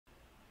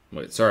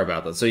Wait, sorry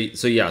about that.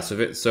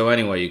 So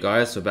anyway, you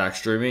guys, so back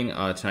streaming.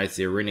 Tonight's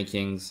the Arena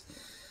Kings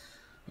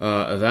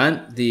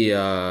event, the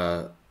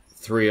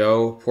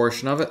 3-0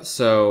 portion of it.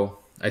 So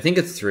I think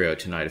it's 3-0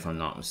 tonight, if I'm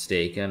not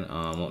mistaken.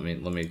 Let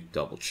me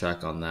double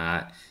check on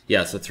that.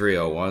 Yeah, it's a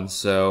 3-0 one.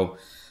 So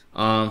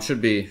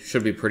should be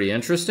pretty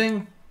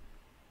interesting.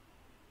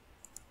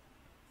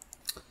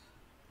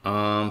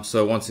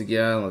 So once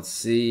again, let's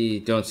see.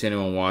 Don't see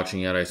anyone watching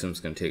yet. I assume it's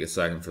going to take a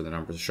second for the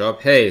numbers to show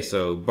up. Hey,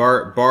 so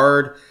Bard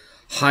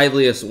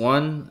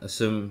Hilius1,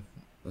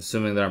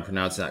 assuming that I'm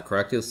pronouncing that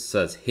correctly,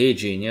 says, "Hey,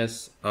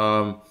 genius."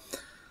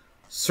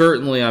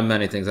 Certainly I'm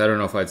many things. I don't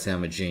know if I'd say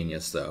I'm a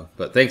genius, though.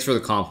 But thanks for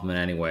the compliment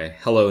anyway.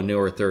 Hello,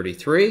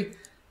 Newer33.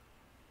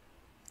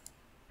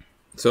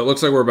 So it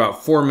looks like we're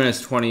about 4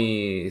 minutes,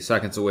 20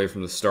 seconds away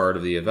from the start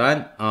of the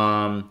event.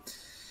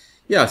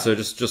 Yeah, so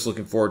just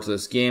looking forward to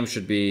this game.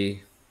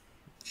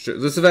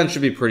 This event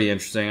should be pretty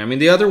interesting. I mean,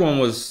 the other one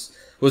was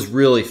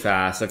really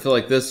fast. I feel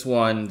like this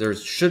one, there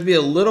should be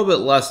a little bit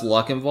less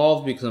luck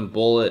involved because in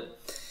Bullet,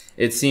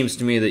 it seems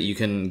to me that you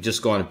can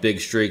just go on a big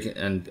streak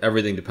and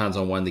everything depends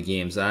on when the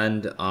games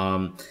end.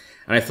 And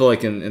I feel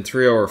like in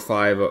 3-0 or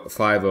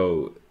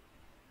 5-0,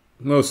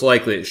 most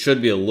likely it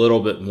should be a little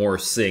bit more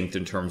synced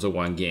in terms of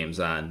when games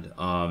end.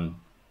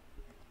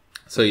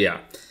 So yeah.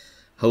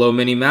 Hello,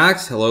 Mini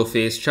Max. Hello,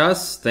 Face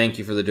Chess. Thank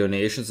you for the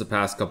donations the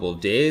past couple of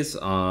days.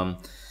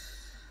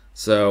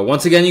 So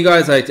once again, you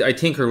guys, I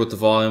tinkered with the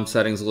volume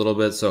settings a little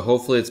bit, so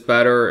hopefully it's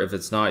better. If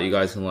it's not, you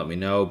guys can let me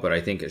know, but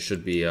I think it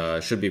should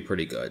be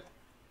pretty good.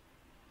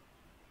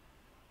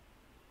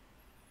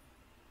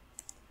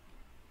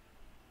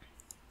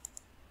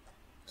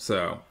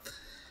 So,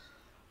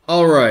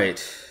 all right.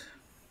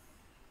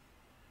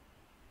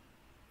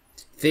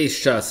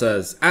 Face Chat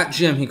says, at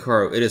GM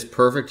Hikaru, it is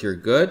perfect, you're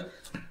good.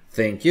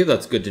 Thank you,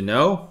 that's good to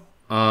know.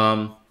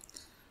 All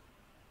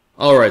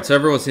right, so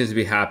everyone seems to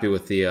be happy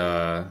with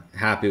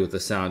the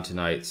sound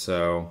tonight.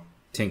 So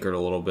tinkered a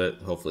little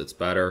bit. Hopefully it's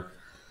better.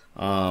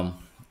 We'll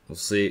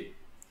see.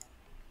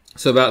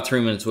 So about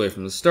 3 minutes away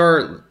from the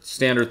start.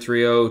 Standard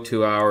 3-0,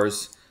 2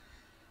 hours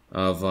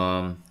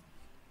of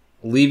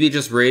Levy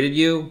just rated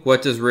you.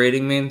 What does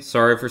rating mean?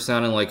 Sorry for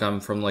sounding like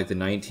I'm from like the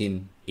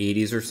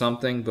 1980s or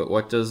something, but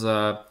what does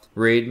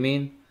raid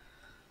mean?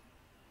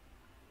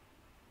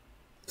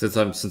 Since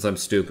I'm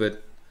stupid.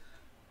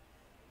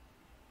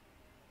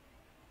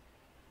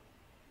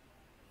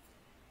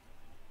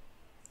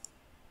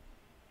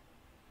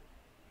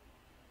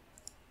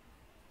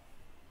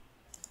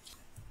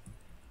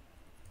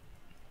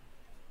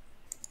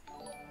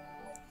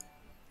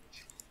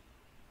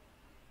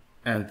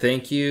 And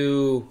thank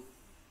you.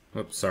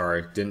 Oops,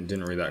 sorry,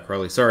 didn't read that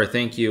correctly. Sorry,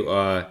 thank you,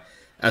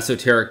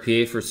 Esoteric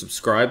PA, for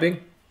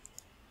subscribing.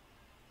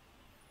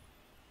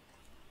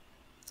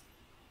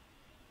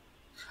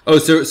 Oh,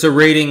 so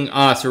rating.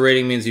 So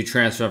rating means you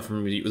transfer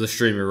from the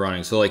stream you're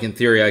running. So like in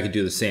theory, I could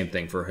do the same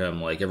thing for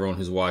him. Like everyone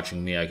who's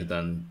watching me, I could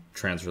then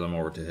transfer them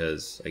over to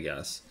his, I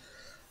guess.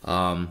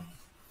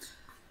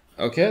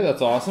 Okay,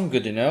 that's awesome.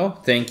 Good to know.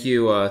 Thank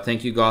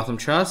you, Gotham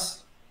Chess.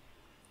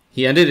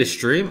 He ended his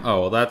stream.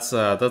 Oh, well, that's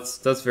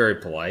very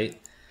polite.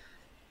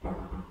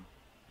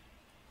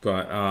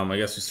 But I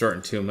guess we start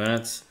in 2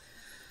 minutes.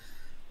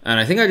 And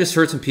I think I just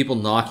heard some people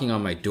knocking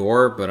on my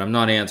door, but I'm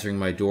not answering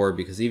my door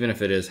because even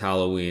if it is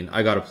Halloween,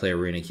 I got to play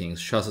Arena Kings.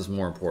 Chess is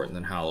more important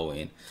than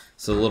Halloween,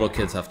 so the little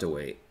kids have to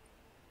wait.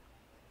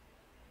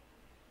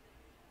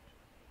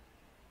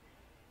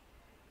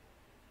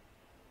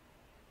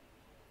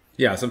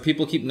 Yeah, some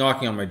people keep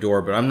knocking on my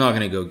door, but I'm not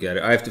going to go get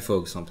it. I have to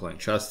focus on playing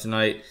chess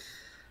tonight.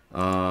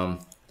 So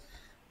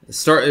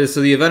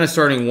the event is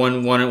starting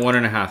one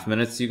and a half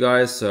minutes, you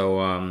guys.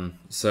 So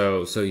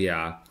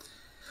yeah.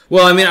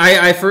 Well, I mean,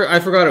 I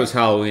forgot it was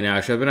Halloween.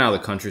 Actually, I've been out of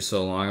the country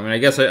so long. I mean, I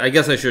guess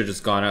I should have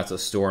just gone out to the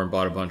store and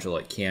bought a bunch of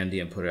like candy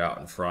and put it out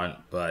in front.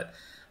 But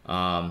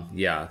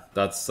yeah,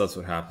 that's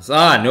what happens.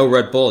 Ah, no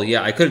Red Bull.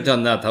 Yeah, I could have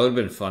done that. That would have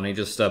been funny.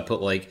 Just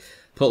put like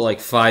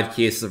 5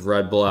 cases of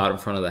Red Bull out in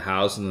front of the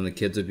house, and then the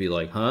kids would be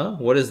like, "Huh?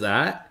 What is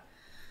that?"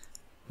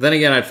 Then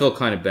again, I'd feel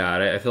kind of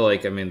bad. I feel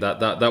like, I mean,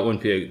 that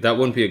wouldn't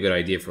be a good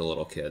idea for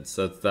little kids.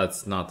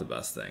 That's not the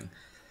best thing.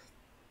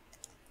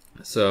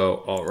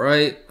 So, all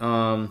right,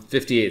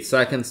 58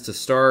 seconds to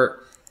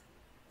start.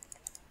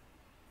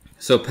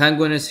 So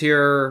Penguin is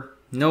here.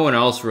 No one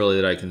else really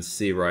that I can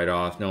see right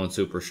off. No one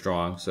super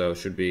strong, so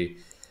should be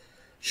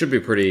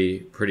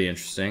pretty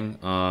interesting.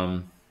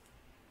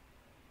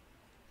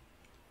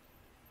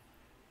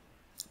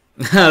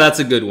 That's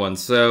a good one.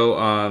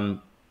 So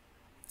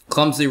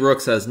Clumsy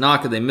Rook says,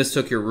 Naka, they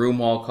mistook your room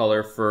wall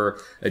color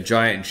for a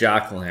giant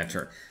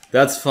jack-o'-lantern.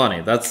 That's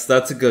funny. That's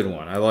a good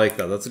one. I like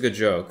that. That's a good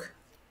joke.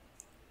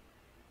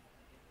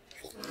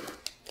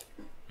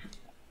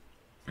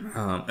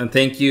 And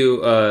thank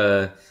you,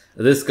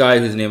 this guy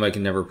whose name I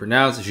can never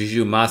pronounce,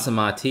 Juju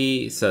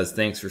Masamati, says,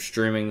 thanks for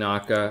streaming,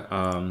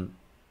 Naka.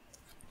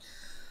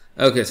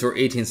 Okay, so we're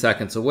 18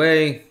 seconds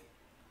away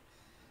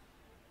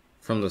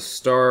from the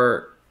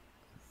start.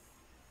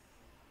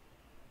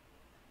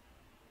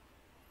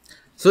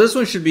 So this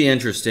one should be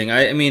interesting.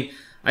 I mean,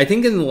 I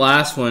think in the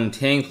last one,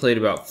 Tang played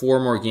about 4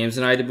 more games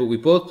than I did, but we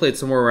both played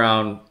somewhere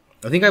around,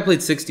 I think I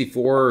played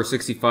 64 or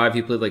 65,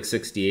 he played like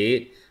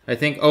 68. I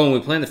think, oh, and we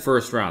played in the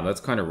first round. That's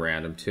kind of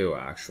random too,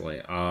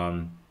 actually.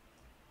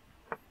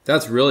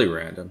 That's really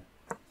random.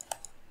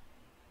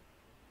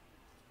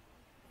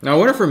 Now, I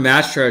wonder if for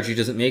match strategy,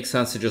 does it make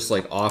sense to just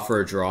like offer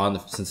a draw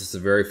since it's the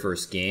very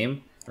first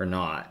game or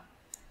not?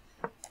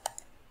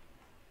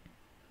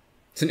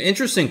 It's an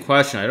interesting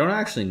question. I don't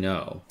actually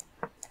know.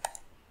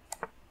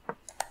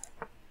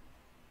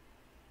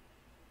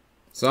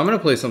 So I'm going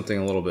to play something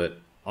a little bit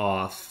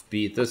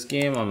offbeat this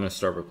game. I'm going to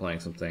start by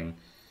playing something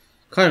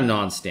kind of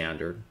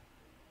non-standard.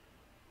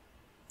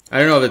 I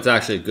don't know if it's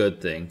actually a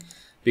good thing,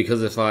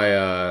 because if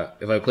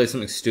I play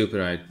something stupid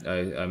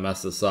and I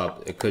mess this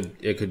up, it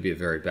could be a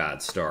very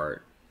bad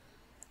start.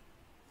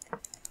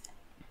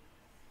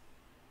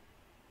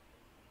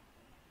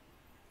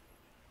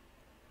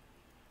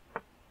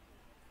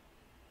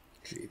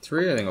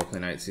 G3, I think I'll play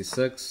knight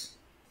c6.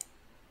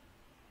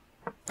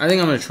 I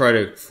think I'm going to try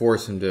to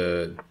force him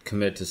to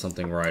commit to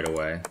something right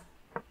away.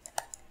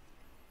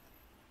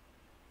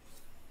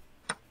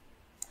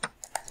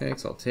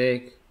 Takes, I'll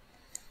take.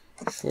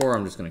 H4,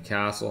 I'm just going to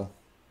castle.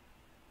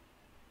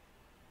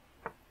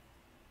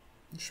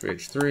 Bishop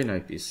h3,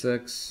 knight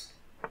b6.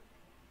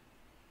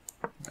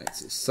 Knight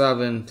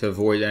c7 to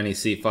avoid any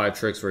c5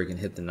 tricks where he can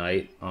hit the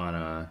knight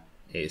on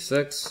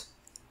a6.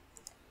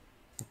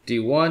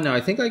 d1, now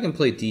I think I can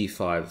play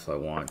d5 if I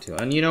want to.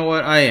 And you know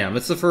what? I am.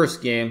 It's the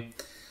first game.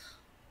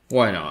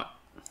 Why not?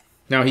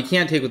 Now he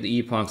can't take with the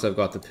e-pawn because I've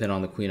got the pin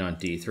on the queen on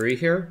d3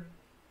 here.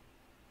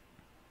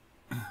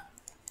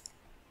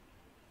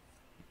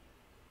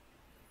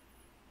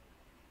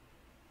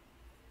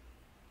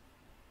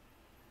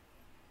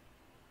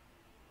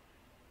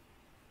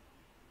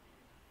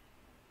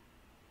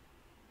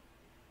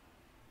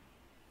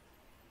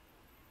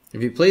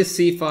 If he plays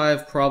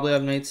c5, probably I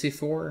have knight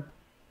c4.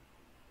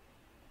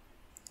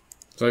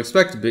 So I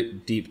expect a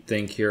bit deep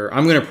think here.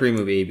 I'm going to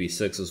pre-move a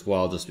b6 as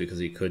well, just because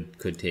he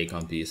could take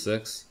on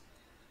b6.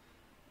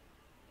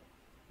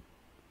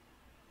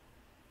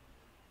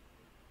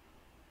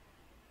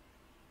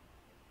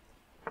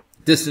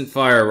 Distant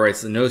Fire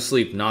writes the No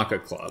Sleep Naka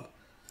Club.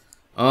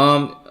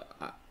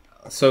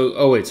 So,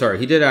 oh wait, sorry.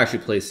 He did actually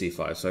play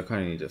c5, so I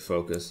kind of need to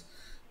focus.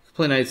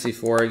 Play knight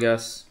c4, I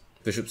guess.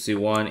 Bishop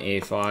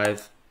c1,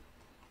 a5.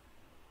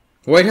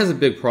 White has a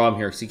big problem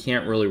here because he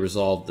can't really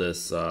resolve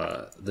this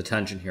the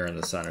tension here in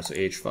the center. So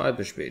h5,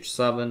 bishop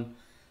h7.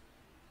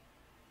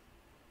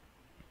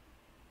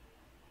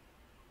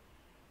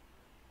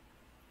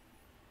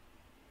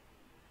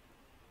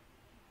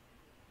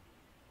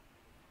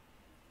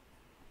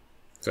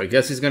 So I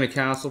guess he's going to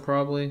castle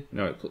probably.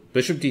 No,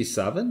 bishop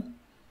d7.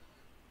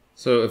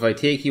 So if I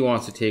take, he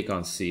wants to take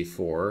on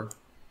c4.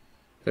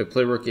 If I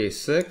play rook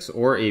a6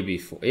 or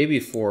ab4.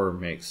 ab4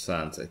 makes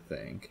sense, I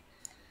think.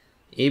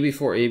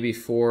 AB4,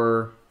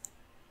 AB4.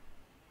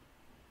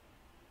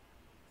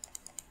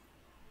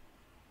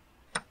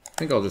 I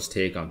think I'll just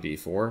take on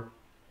B4.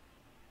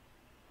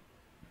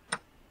 So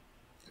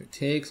it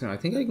takes. Now I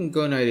think I can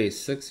go knight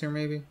A6 here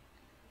maybe.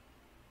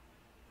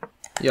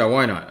 Yeah,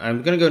 why not?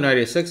 I'm going to go knight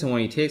A6, and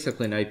when he takes, I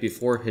play knight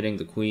B4, hitting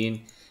the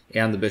queen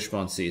and the bishop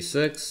on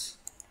C6.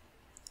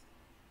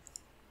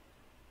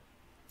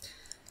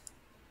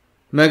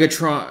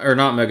 Megatron, or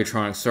not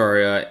Megatronic,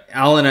 sorry.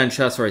 Alan N.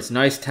 Chess writes,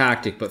 nice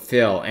tactic, but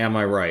fail. Am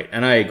I right?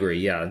 And I agree,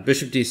 yeah.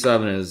 Bishop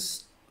d7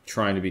 is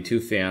trying to be too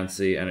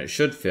fancy, and it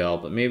should fail,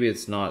 but maybe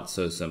it's not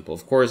so simple.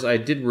 Of course, I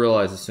did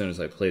realize as soon as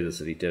I played this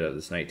that he did have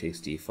this knight takes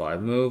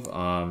d5 move.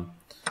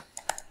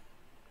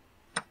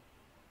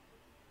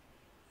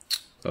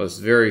 That was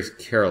very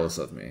careless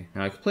of me.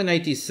 Now, I could play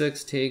knight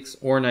d6 takes,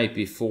 or knight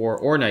b4,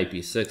 or knight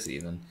b6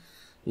 even.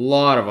 A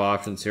lot of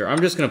options here. I'm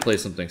just going to play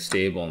something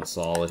stable and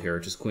solid here.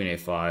 Just queen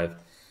a5.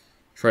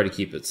 Try to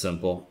keep it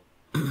simple.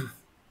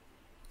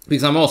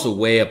 Because I'm also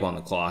way up on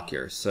the clock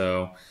here.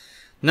 So,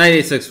 knight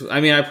a6. I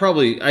mean,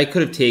 I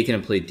could have taken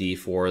and played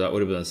d4. That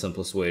would have been the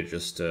simplest way to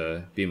just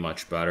be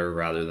much better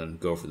rather than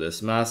go for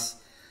this mess.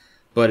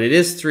 But it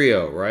is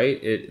 3-0,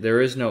 right?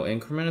 There is no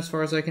increment as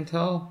far as I can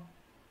tell.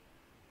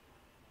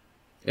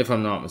 If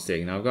I'm not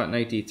mistaken. Now I've got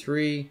knight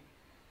d3.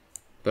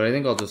 But I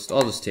think I'll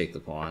just take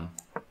the pawn.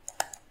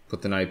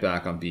 Put the knight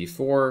back on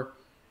b4.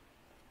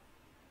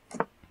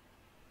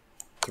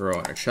 Throw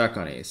in a check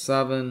on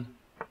a7.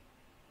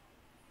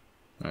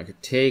 I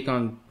could take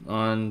on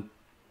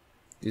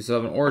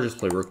d7 or just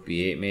play rook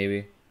b8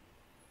 maybe.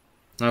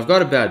 Now I've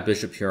got a bad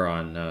bishop here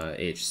on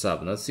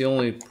h7. That's the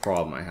only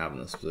problem I have in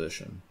this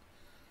position.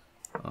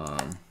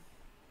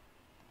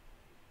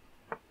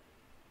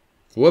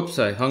 Whoops,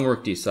 I hung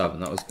rook d7.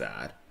 That was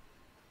bad.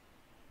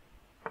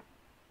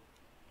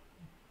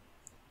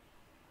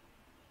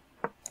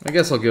 I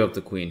guess I'll give up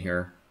the queen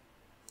here.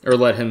 Or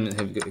let him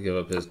give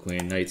up his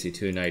queen. Knight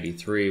c2, knight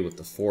e3 with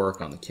the fork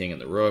on the king and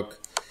the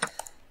rook.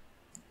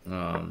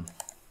 Maybe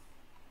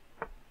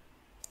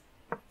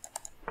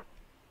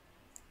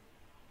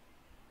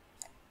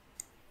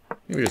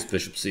just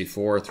bishop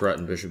c4,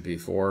 threaten bishop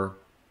b4.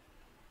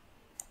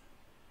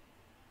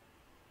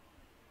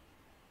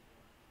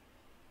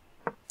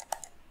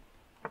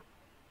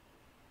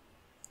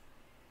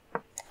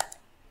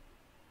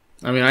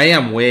 I mean, I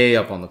am way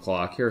up on the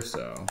clock here,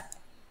 so...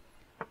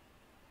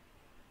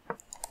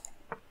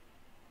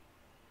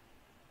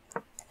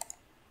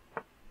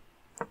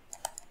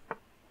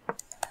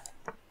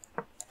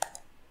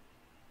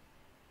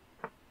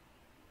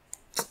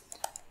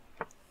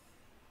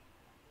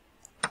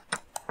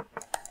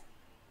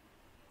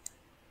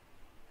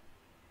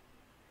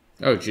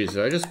 Oh, geez,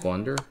 did I just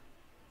blunder?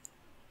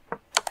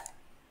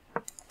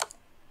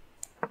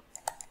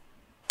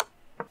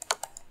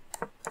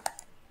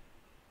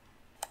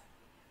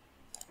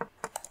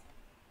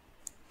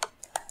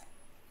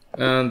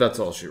 And that's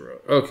all she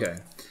wrote. Okay.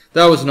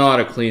 That was not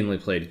a cleanly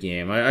played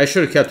game. I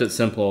should have kept it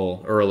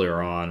simple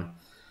earlier on.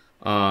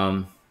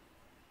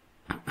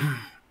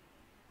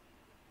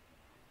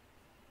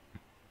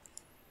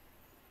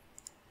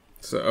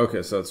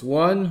 Okay, so that's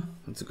one.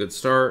 That's a good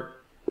start.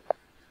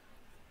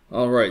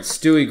 All right,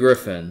 Stewie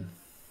Griffin.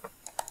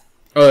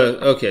 Oh,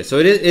 okay, so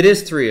it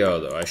is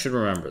 3-0, though. I should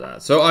remember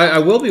that. So I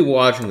will be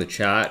watching the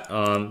chat,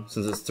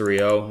 since it's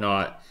 3-0,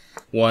 not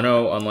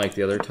 1-0, unlike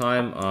the other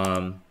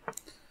time.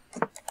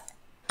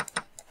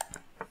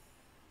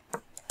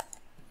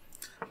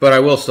 But I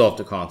will still have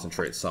to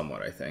concentrate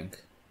somewhat, I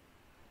think.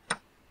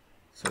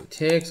 So he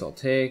takes, I'll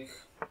take.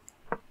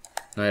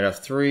 Knight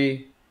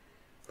f3.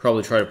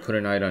 Probably try to put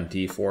a knight on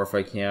d4 if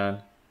I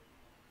can.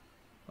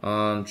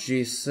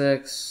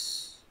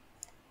 G6.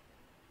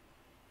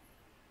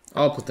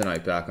 I'll put the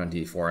knight back on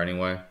d4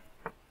 anyway.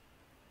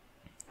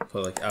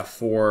 Put like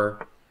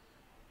f4.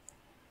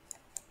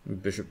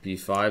 Bishop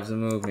b5 is a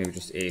move. Maybe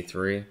just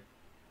a3.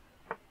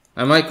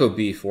 I might go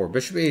b4.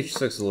 Bishop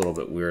h6 is a little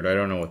bit weird. I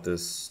don't know what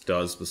this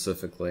does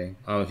specifically.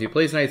 If he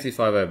plays knight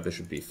c5, I have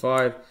bishop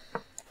b5.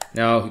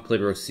 Now he played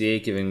rook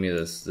c8, giving me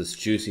this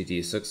juicy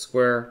d6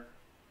 square.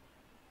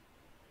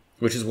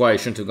 Which is why I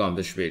shouldn't have gone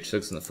bishop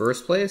h6 in the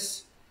first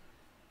place.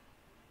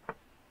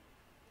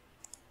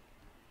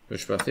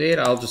 Bishop f8.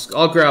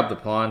 I'll grab the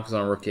pawn because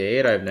on rook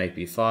a8 I have knight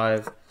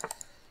b5.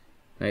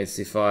 Knight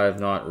c5,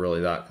 not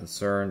really that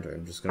concerned.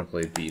 I'm just going to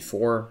play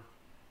b4.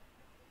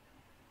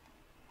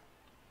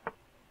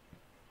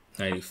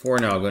 Knight e4.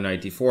 Now I'll go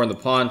knight d4, and the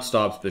pawn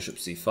stops bishop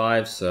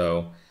c5.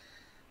 So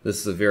this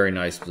is a very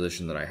nice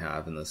position that I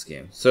have in this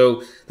game.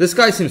 So this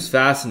guy seems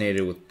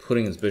fascinated with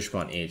putting his bishop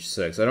on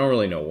h6. I don't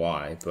really know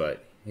why,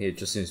 but it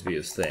just seems to be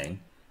his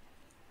thing.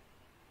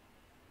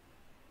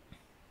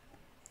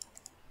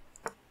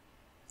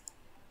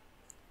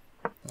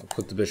 I'll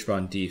put the bishop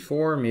on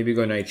d4, maybe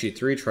go knight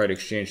g3, try to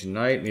exchange the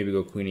knight, maybe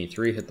go queen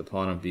e3, hit the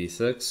pawn on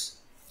b6.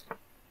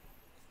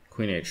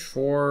 Queen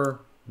h4,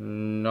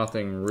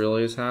 nothing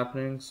really is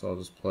happening, so I'll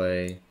just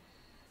play...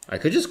 I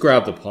could just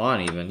grab the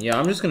pawn even. Yeah,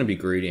 I'm just going to be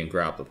greedy and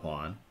grab the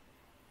pawn.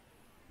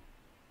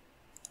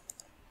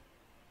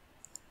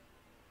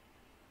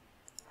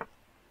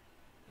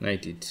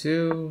 Knight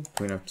d2,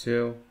 queen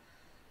f2.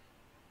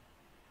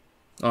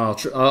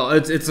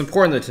 It's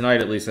important that tonight,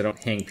 at least, I don't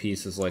hang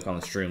pieces like on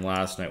the stream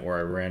last night where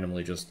I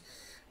randomly just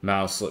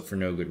mouse slit for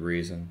no good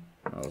reason.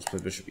 I'll just play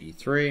bishop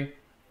e3.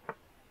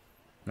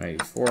 Knight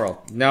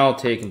e4. Now I'll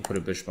take and put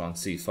a bishop on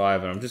c5,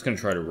 and I'm just going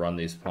to try to run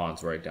these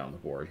pawns right down the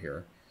board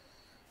here.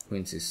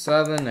 Queen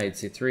c7, knight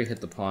c3, hit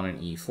the pawn on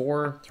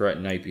e4.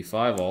 Threaten knight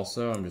b5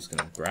 also. I'm just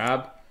going to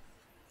grab.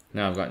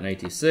 Now I've got knight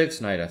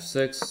d6, knight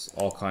f6,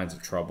 all kinds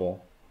of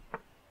trouble.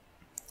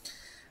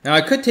 Now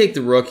I could take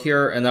the rook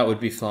here, and that would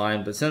be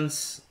fine, but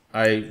since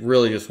I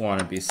really just want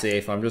to be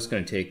safe, I'm just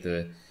going to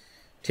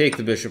take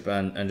the bishop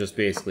and just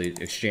basically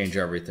exchange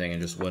everything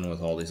and just win with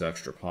all these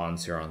extra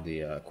pawns here on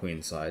the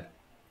queen side.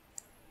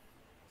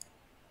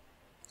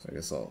 So I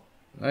guess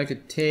I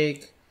could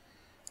take,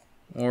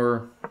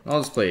 or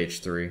I'll just play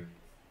h3.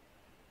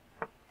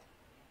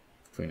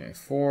 Queen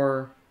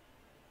a4.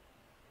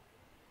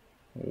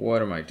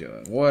 What am I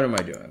doing? What am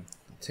I doing?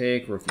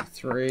 Take, rook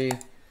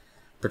e3.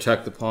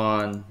 Protect the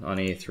pawn on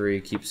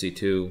a3, keep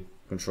c2,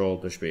 control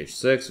bishop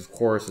h6, of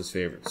course, his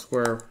favorite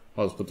square.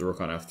 I'll just put the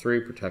rook on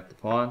f3, protect the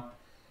pawn.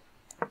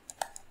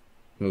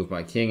 Move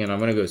my king, and I'm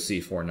going to go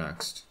c4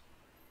 next.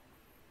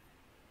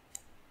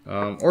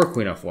 Or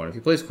queen f1. If he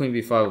plays queen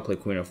b5, I'll play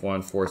queen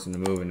f1, force him to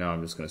move, and now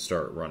I'm just going to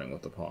start running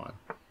with the pawn.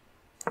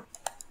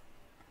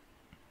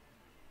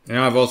 And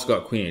now I've also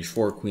got queen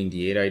h4, queen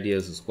d8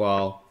 ideas as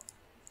well.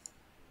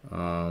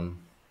 I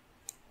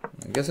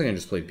guess I can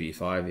just play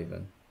b5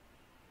 even.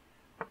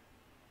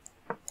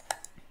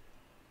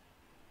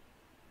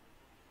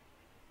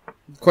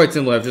 Quite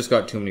simply, I've just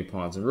got too many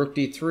pawns. And rook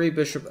d3,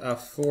 bishop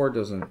f4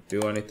 doesn't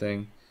do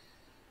anything.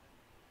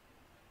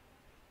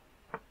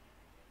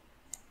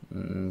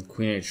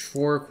 Queen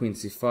h4, queen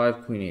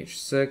c5, queen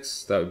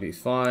h6. That would be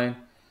fine.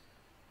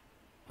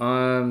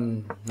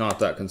 I'm not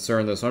that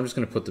concerned though, so I'm just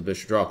going to put the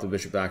bishop, drop the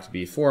bishop back to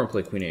b4 and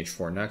play queen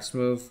h4 next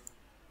move.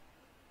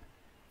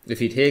 If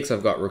he takes,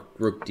 I've got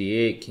rook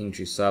d8, king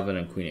g7,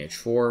 and queen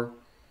h4.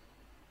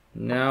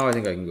 Now I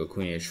think I can go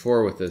queen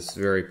h4 with this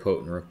very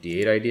potent rook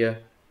d8 idea.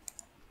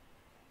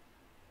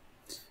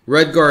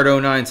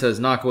 Redguard09 says,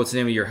 Naka, what's the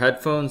name of your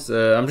headphones?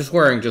 I'm just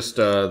wearing just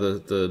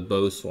the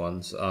Bose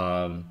ones.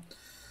 I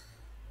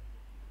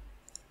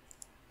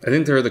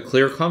think they're the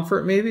Clear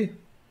Comfort, maybe?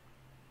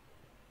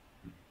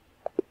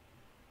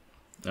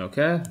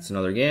 Okay, it's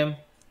another game.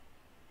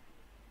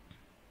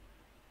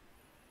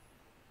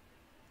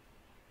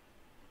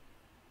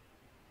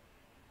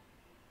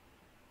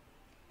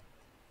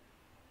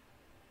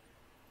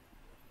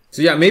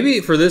 So yeah,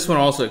 maybe for this one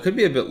also, it could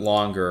be a bit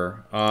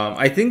longer.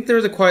 I think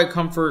they're the Quiet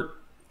Comfort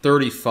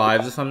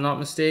 35s, if I'm not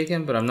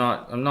mistaken, but I'm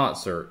not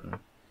certain.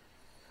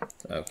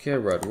 Okay,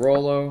 red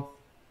Rolo.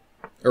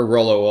 Or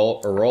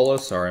Rolo,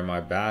 sorry,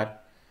 my bad.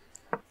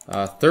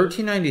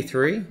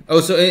 1393. Oh,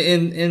 so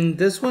in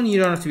this one, you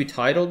don't have to be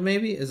titled,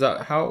 maybe? Is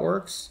that how it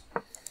works?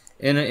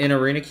 In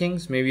Arena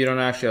Kings? Maybe you don't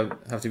actually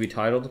have to be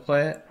titled to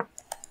play it?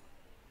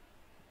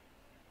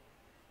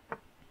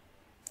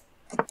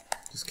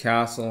 Just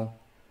castle.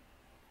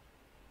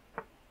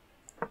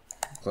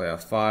 Play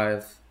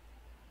F5.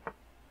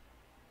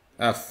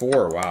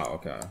 F4, wow,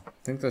 okay. I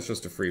think that's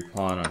just a free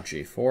pawn on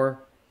G4.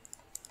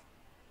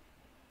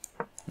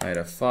 Knight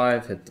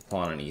F5, hit the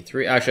pawn on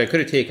E3. Actually, I could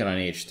have taken on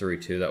H3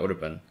 too. That would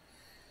have been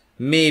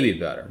maybe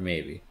better,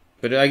 maybe.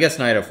 But I guess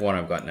Knight F1,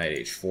 I've got Knight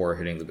H4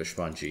 hitting the bishop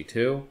on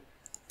G2.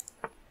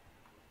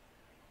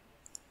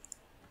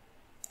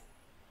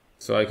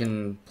 So I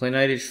can play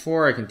Knight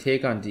H4, I can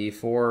take on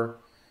D4.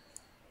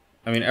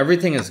 I mean,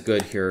 everything is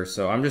good here,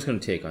 so I'm just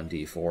going to take on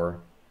D4.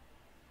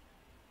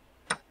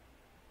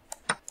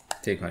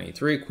 Take on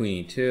E3,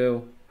 Queen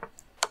E2.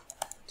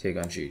 Take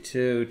on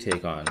G2,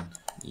 take on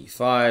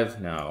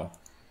E5. Now,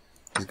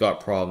 he's got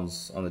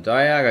problems on the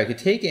diag. I could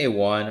take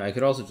A1. I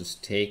could also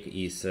just take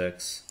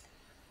E6.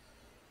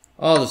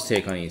 I'll just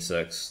take on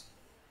E6.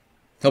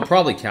 He'll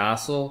probably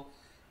castle,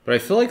 but I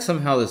feel like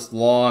somehow this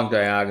long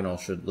diagonal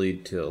should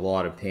lead to a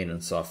lot of pain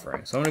and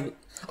suffering. So I'm gonna.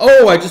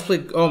 Oh, I just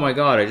played. Oh my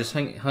god! I just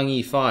hung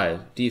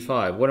E5,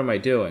 D5. What am I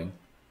doing?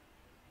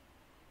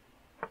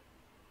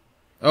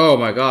 Oh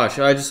my gosh!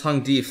 I just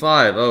hung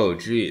D5. Oh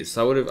jeez,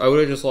 I would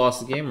have just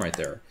lost the game right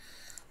there.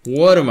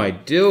 What am I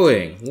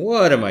doing?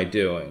 What am I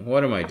doing?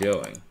 What am I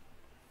doing?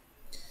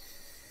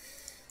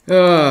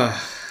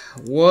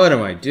 What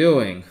am I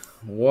doing?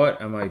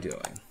 What am I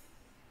doing?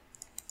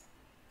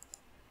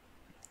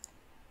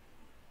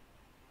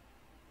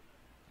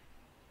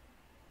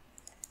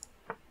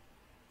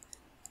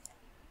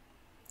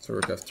 So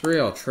rook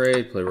F3, I'll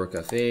trade, play rook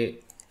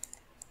F8.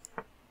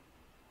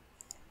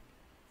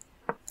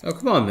 Oh,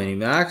 come on,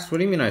 Minimax. What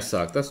do you mean I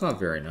suck? That's not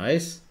very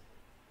nice.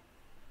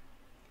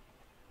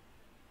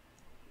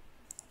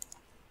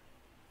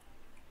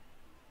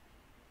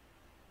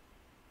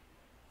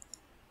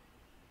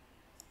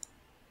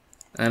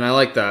 And I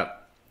like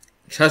that.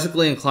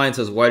 Chessically Inclined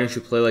says, why didn't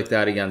you play like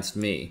that against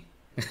me?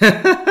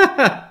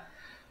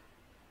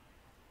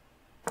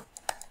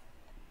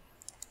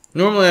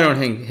 Normally I don't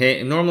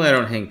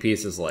hang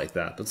pieces like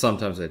that, but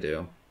sometimes I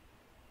do.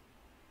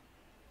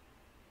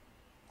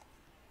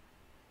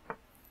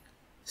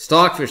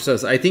 Stockfish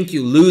says, I think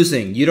you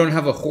losing. You don't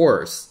have a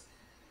horse.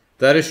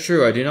 That is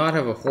true. I do not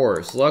have a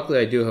horse. Luckily,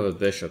 I do have a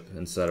bishop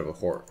instead of a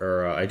horse.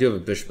 Or I do have a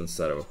bishop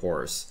instead of a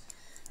horse.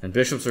 And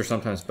bishops are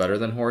sometimes better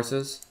than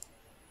horses.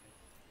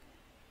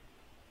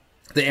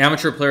 The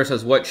amateur player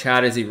says, what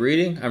chat is he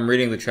reading? I'm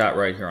reading the chat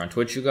right here on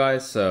Twitch, you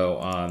guys.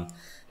 So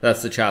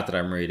that's the chat that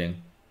I'm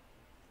reading.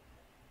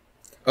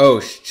 Oh,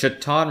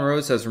 Chatan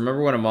Rose says,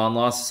 remember when Amon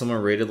lost to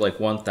someone rated like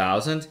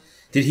 1,000?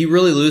 Did he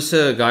really lose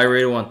to a guy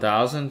rated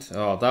 1,000?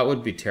 Oh, that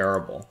would be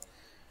terrible.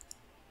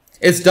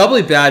 It's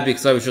doubly bad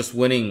because I was just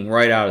winning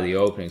right out of the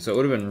opening, so it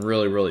would have been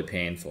really, really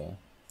painful.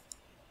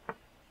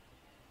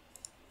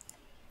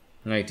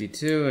 Knight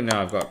D2, and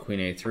now I've got Queen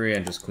A3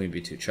 and just Queen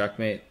B2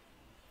 checkmate.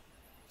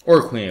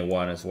 Or Queen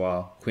A1 as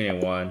well. Queen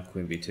A1,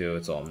 Queen B2,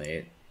 it's all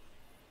mate.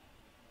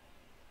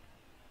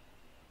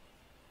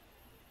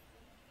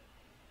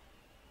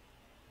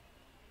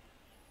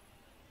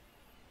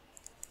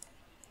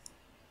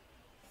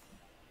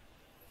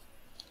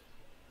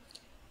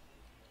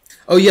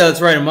 Oh yeah,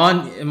 that's right.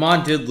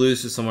 Amon did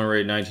lose to someone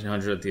rated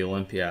 1900 at the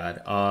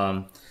Olympiad.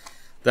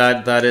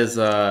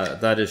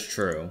 That is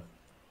true.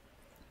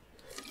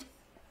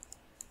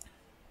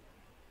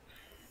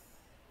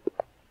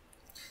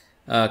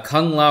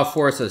 Kung Lao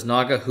 4 says,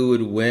 Naga, who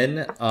would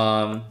win?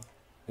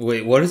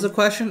 Wait, what is the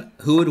question?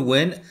 Who would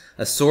win?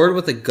 A sword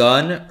with a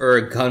gun or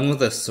a gun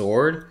with a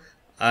sword?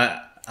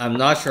 I'm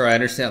not sure I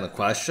understand the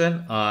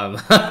question.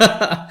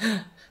 But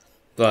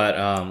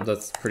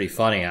that's pretty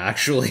funny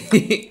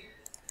actually.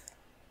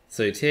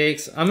 So he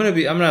takes. I'm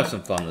gonna have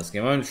some fun this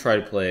game. I'm gonna try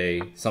to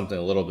play something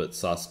a little bit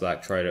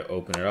suspect. Try to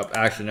open it up.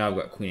 Actually, now I've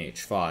got Queen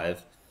H5.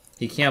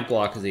 He can't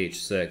block his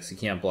H6. He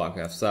can't block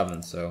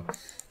F7. So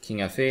King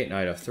F8,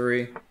 Knight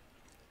F3,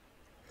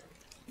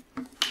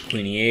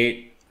 Queen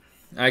E8.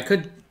 I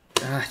could.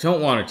 I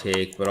don't want to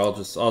take, but I'll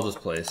just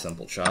play a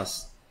simple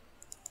chess.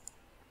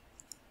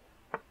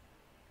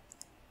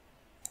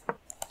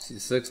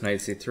 C6,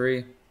 Knight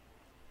C3.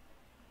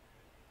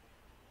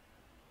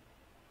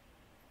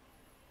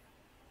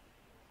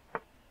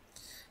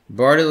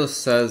 Bardilus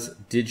says,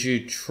 did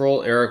you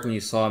troll Eric when you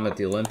saw him at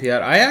the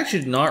Olympiad? I actually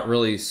did not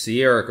really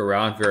see Eric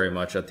around very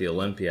much at the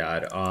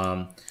Olympiad.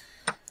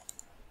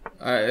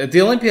 At the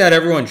Olympiad,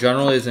 everyone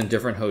generally is in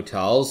different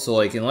hotels, so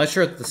like unless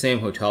you're at the same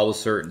hotel with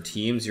certain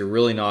teams, you're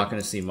really not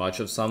going to see much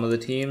of some of the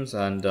teams.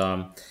 And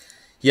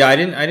yeah, I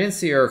didn't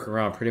see Eric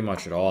around pretty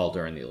much at all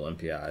during the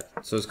Olympiad,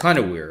 so it's kind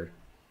of weird.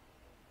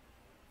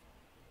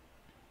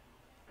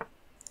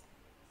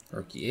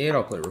 Rookie 8,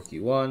 I'll play Rookie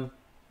 1.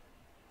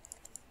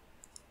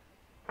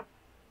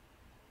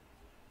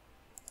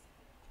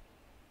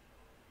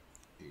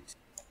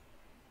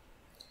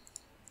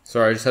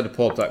 Sorry, I just had to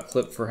pull up that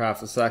clip for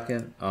half a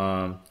second.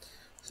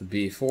 So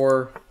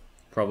B4,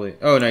 probably.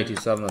 Oh, knight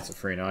D7, that's a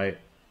free knight.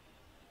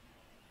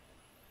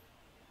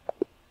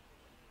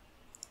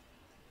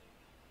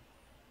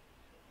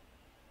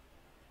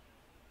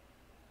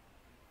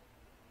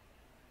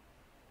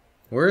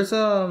 Where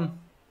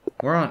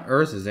on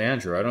earth is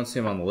Andrew? I don't see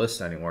him on the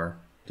list anywhere.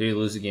 Did he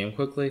lose the game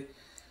quickly?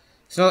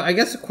 So I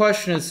guess the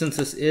question is, since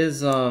this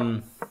is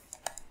what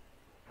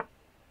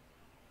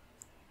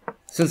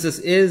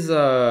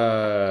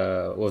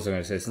was I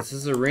going to say? Since this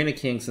is Arena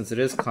King, since it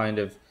is kind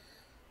of...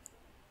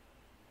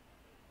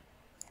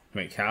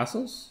 Wait,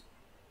 castles?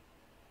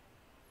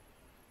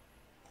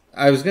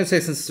 I was going to say,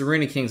 since it's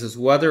Arena Kings, is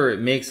whether it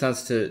makes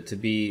sense to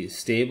be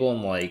stable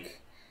and, like,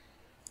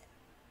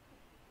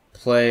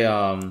 play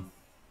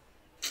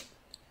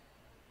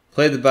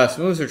the best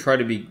moves, or try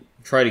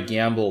to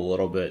gamble a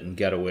little bit and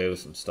get away with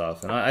some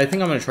stuff. And I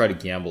think I'm going to try to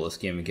gamble this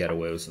game and get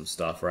away with some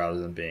stuff rather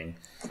than being...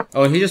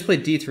 Oh, and he just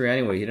played D3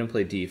 anyway. He didn't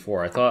play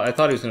D4. I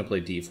thought he was going to play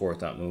D4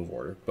 with that move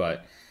order.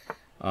 But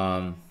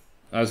I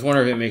was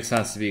wondering if it makes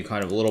sense to be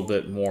kind of a little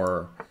bit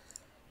more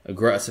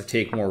aggressive,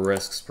 take more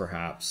risks,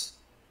 perhaps.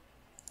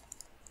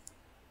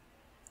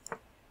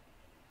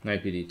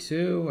 Knight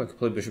BD2. I could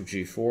play Bishop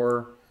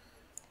G4.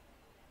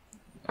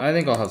 I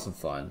think I'll have some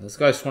fun. This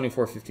guy's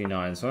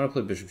 24.59, so I'm gonna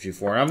play Bishop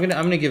G4. And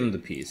I'm gonna give him the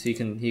piece. He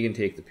can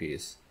take the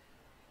piece.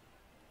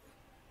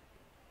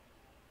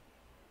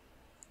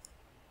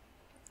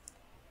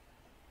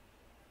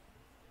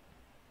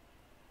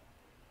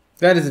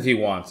 That is if he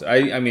wants.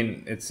 I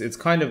mean it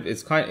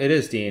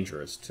is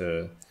dangerous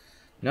to.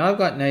 Now I've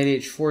got knight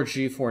H4,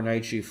 G4,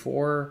 knight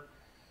G4,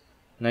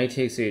 knight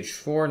takes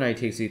H4, knight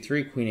takes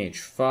E3, queen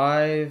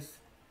H5.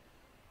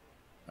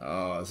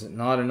 Oh, is it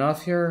not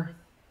enough here?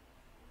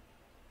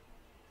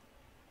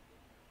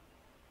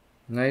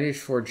 Knight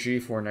H4,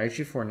 G4, knight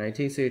G4, knight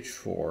takes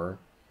H4,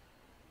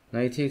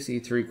 knight takes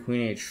E3,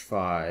 queen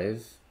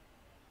H5.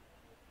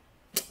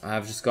 I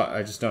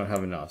just don't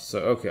have enough. So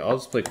okay, I'll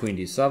just play queen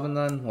D7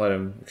 then. Let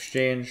him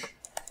exchange.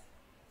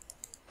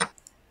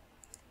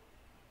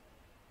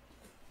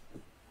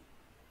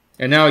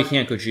 And now he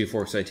can't go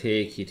G4, so I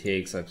take. He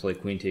takes. I play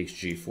queen takes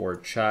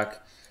G4,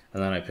 check,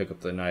 and then I pick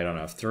up the knight on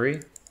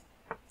F3.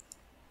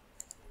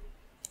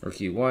 Rook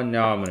E1.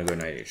 Now I'm gonna go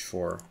knight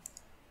H4.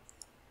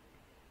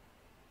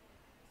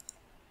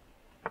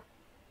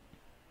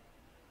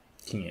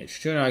 King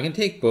H2. Now I can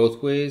take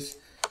both ways.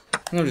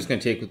 I'm just gonna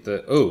take with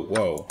the. Oh,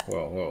 whoa,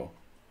 whoa, whoa.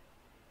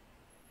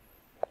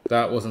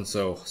 That wasn't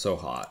so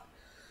hot.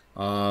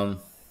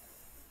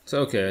 So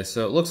okay,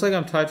 so it looks like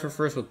I'm tied for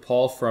first with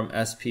Paul from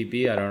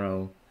SPB. I don't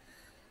know.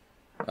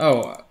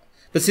 Oh,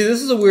 but see,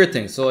 this is a weird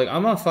thing. So like,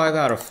 I'm on 5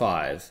 out of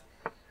 5,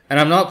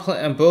 and I'm not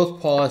playing. And both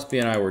Paul SB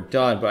and I were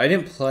done, but I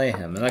didn't play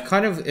him, and that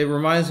kind of it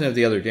reminds me of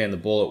the other day in the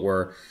bullet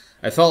where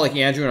I felt like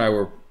Andrew and I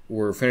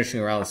were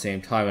finishing around the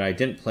same time, and I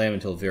didn't play him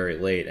until very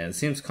late. And it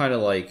seems kind of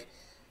like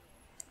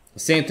the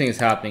same thing is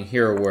happening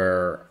here,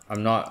 where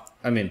I'm not.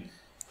 I mean,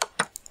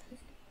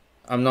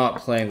 I'm not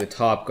playing the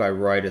top guy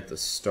right at the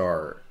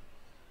start,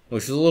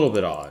 which is a little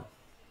bit odd.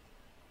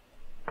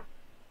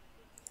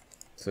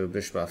 So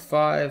bishop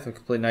f5, I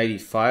could play knight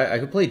e5, I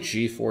could play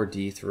g4,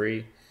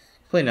 d3,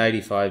 play knight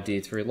e5,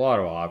 d3, a lot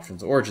of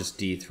options, or just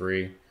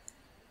d3,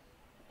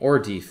 or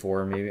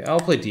d4 maybe. I'll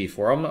play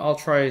d4, I'll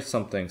try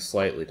something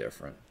slightly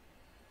different.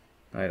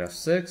 Knight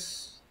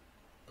f6,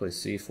 play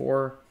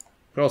c4,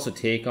 could also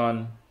take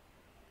on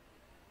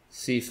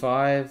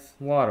c5,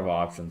 a lot of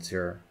options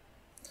here.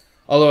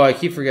 Although I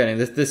keep forgetting,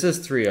 this is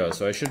 3-0,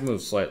 so I should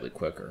move slightly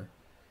quicker.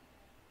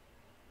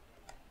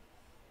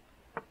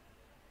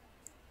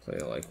 Play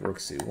like rook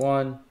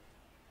c1.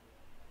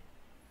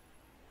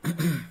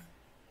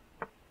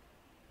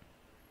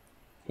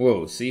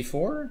 Whoa,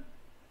 c4?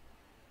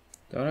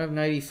 Don't I have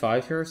knight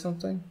e5 here or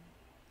something?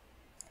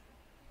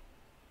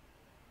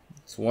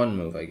 It's one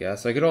move, I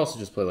guess. I could also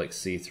just play like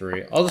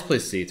c3. I'll just play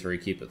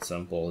c3, keep it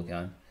simple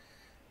again.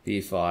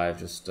 b5,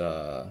 just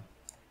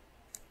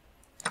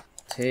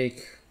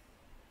take.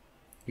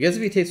 I guess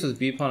if he takes with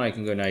b pawn, I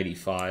can go knight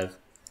e5.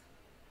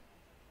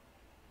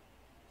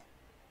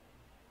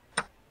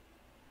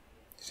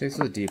 Takes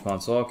with the d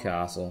pawn, so I'll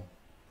castle.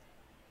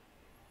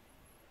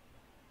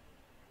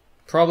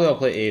 Probably I'll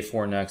play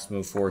a4 next,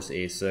 move force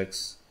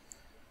a6.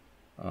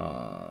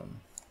 Or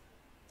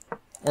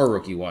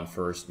rook e1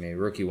 first, maybe.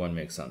 Rook e1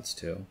 makes sense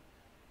too.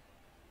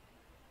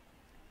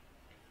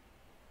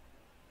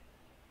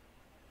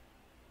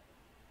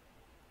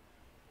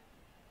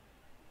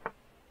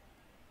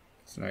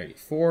 So knight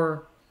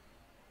e4.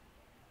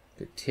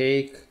 Could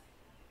take.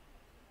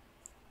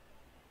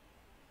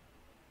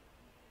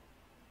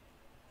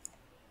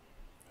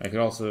 I could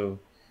also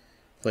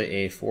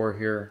play a4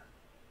 here.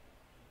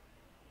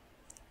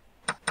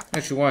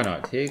 Actually, why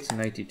not? Takes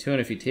knight d2,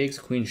 and if he takes,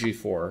 queen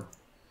g4.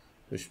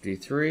 Bishop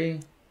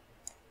d3.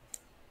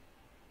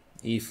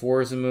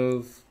 e4 is a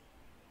move.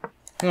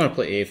 I want to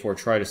play a4,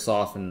 try to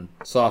soften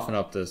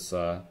up this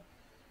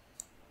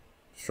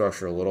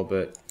structure a little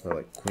bit. Play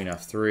like queen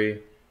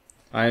f3.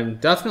 I'm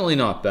definitely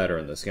not better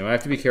in this game. I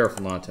have to be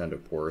careful not to end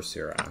up worse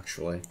here,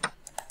 actually.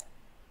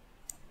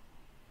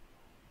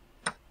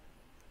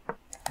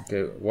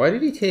 Okay, why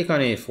did he take on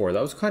a4?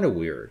 That was kind of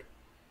weird.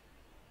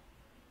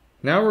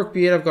 Now rook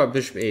b8, I've got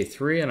bishop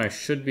a3, and I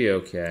should be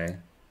okay.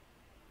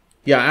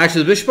 Yeah,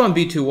 actually, the bishop on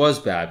b2 was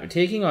bad, but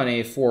taking on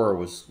a4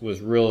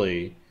 was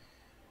really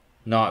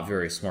not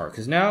very smart.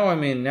 Because now, I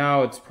mean,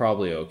 now it's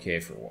probably okay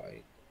for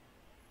white.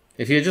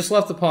 If he had just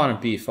left the pawn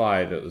on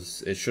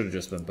b5, it should have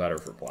just been better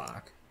for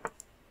black.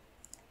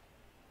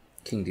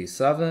 King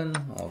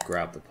d7, I'll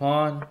grab the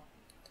pawn.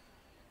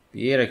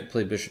 b8, I could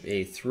play bishop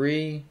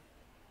a3.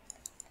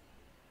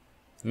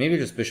 Maybe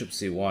just bishop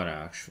c1,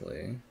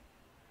 actually.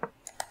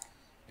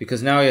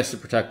 Because now he has to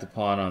protect the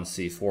pawn on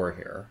c4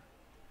 here.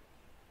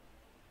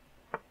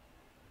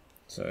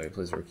 So he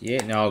plays rook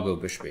e8. Now I'll go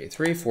bishop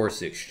a3, force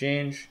the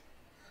exchange.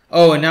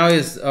 Oh, and now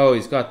he's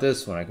got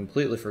this one. I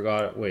completely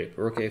forgot it. Wait,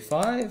 rook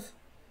a5?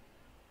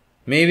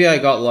 Maybe I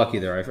got lucky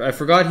there. I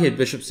forgot he had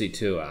bishop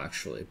c2,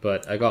 actually,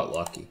 but I got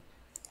lucky.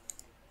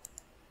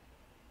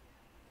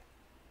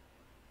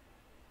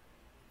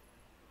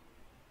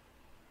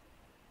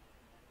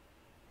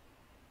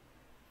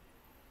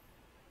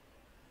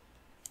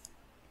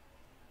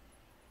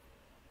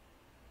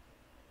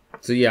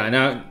 So yeah,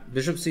 now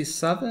bishop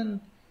c7.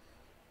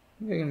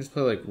 Maybe I can just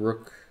play like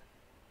rook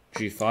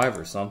g5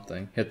 or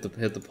something. Hit the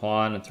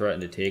pawn and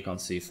threaten to take on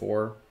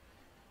c4.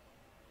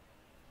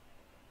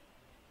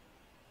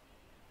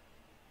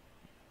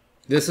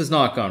 This has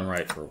not gone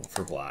right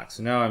for black.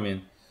 So now, I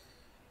mean,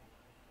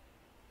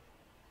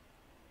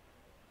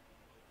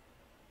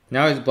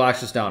 now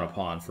black's just down a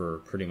pawn for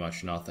pretty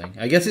much nothing.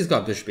 I guess he's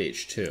got bishop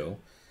h2.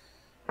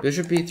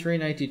 Bishop b3,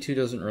 knight d2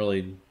 doesn't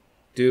really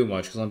do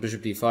much, because on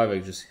bishop d5 I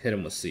can just hit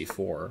him with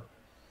c4.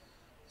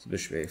 So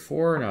bishop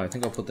a4. Now I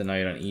think I'll put the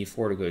knight on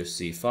e4 to go to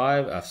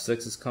c5. f6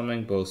 is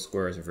coming. Both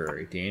squares are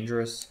very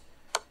dangerous.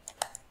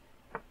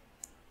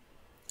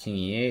 King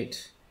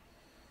e8.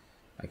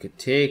 I could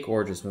take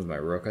or just move my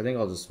rook. I think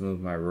I'll just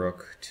move my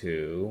rook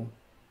to...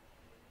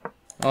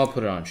 I'll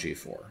put it on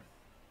g4.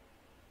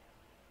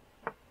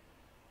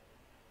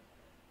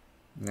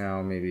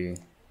 Now maybe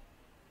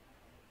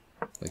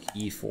like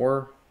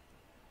e4.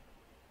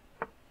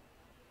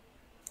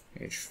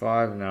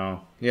 h5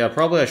 now. Yeah,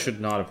 probably I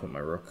should not have put my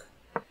rook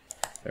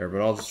there,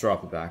 but I'll just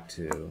drop it back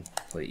to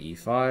play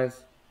e5.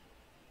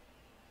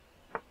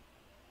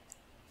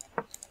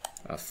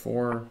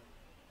 f4.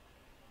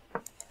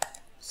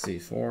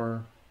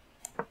 c4.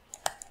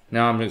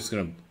 Now I'm just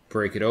going to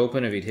break it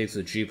open. If he takes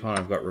the g-pawn,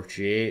 I've got rook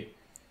g8.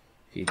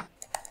 If he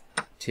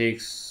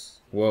takes...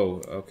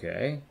 Whoa,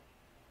 okay.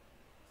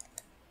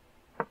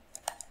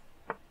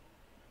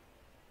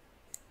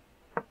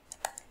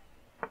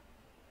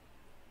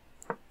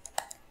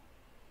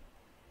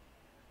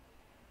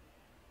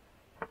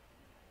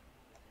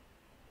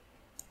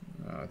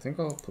 I think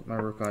I'll put my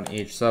rook on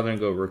h7 and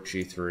go rook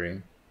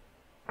g3.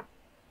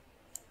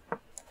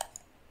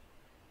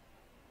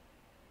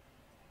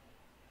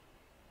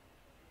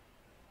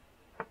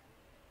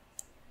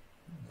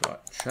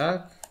 Got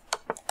check.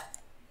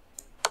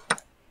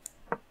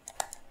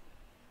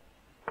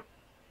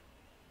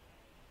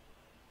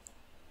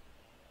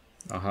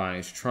 Aha,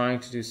 he's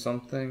trying to do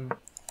something.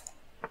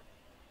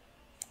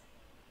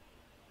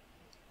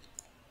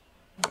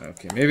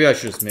 Okay, maybe I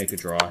should just make a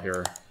draw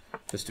here,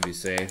 just to be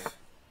safe.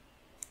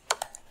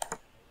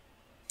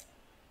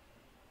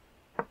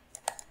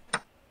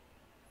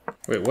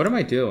 Wait, what am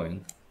I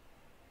doing?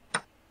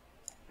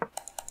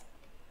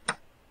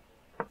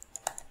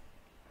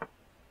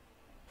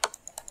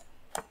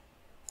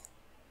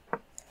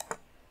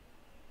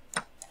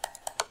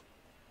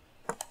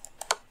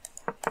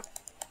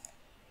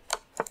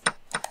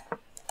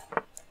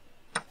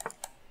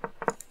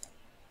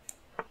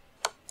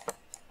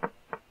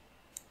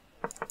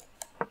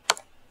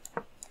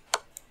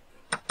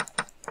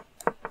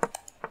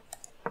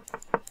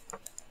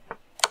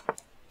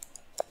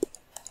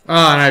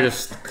 Ah, and I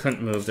just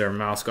couldn't move there.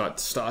 Mouse got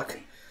stuck.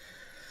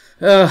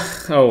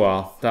 Oh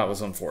well, that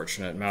was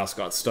unfortunate. Mouse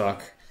got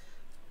stuck.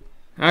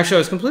 Actually, I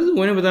was completely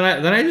winning, but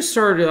then I just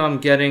started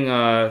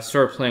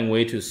started playing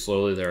way too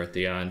slowly there at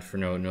the end for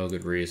no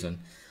good reason.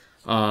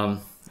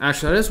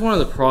 Actually, that is one of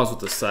the problems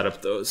with the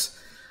setup.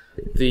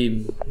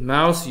 The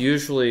mouse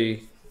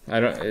usually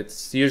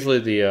It's usually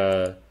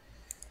the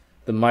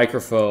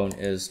microphone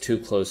is too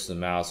close to the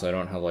mouse. So I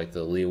don't have like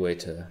the leeway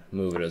to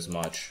move it as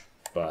much,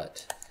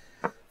 but.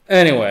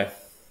 Anyway,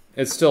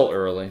 it's still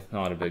early,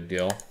 not a big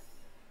deal.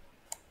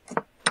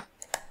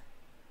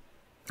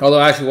 Although,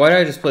 actually, why did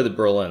I just play the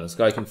Berlin? This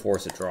guy can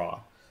force a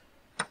draw.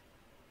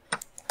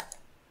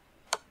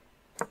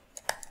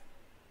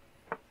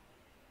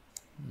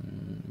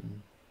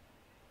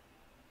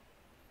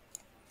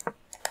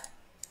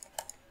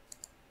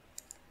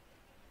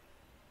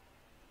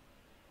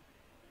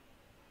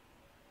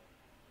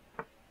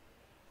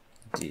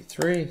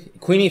 d3.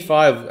 Queen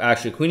e5,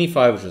 actually, queen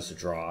e5 was just a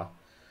draw.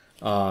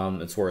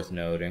 It's worth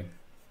noting.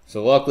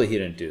 So luckily he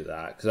didn't do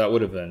that, because that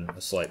would have been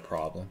a slight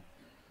problem.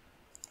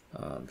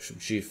 Bishop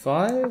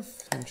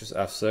g5, and just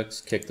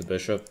f6, kick the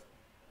bishop.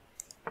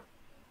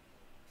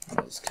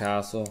 This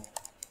castle.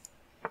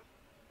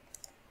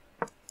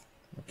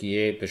 Rook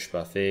e8, bishop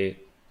f8.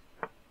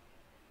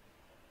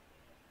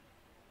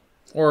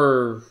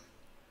 Or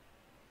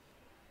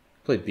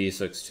play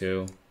b6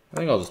 too. I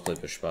think I'll just play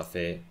bishop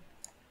f8.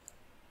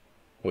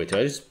 Wait, did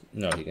I just...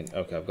 No, he can...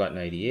 Okay, I've got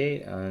knight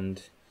e8,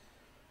 and...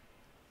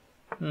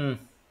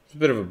 It's a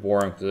bit of a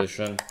boring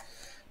position.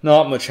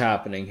 Not much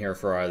happening here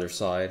for either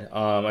side.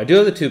 I do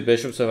have the two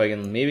bishops, so if I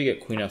can maybe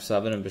get queen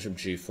f7 and bishop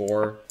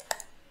g4.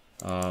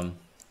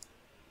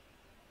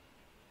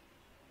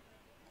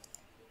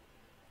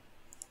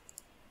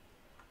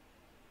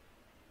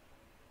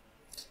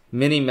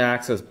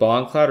 Mini-Max says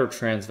Boncloud or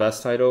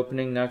transvestite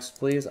opening next,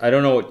 please. I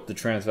don't know what the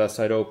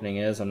transvestite opening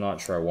is. I'm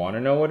not sure I want to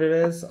know what it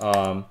is.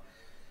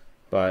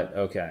 But,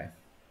 okay.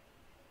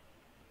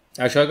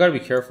 Actually, I gotta be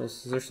careful.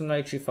 Is there some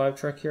knight g5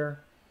 trick here?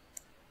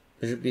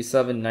 Bishop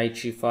b7, knight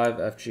g5,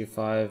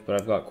 fg5, but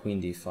I've got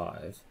queen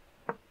d5.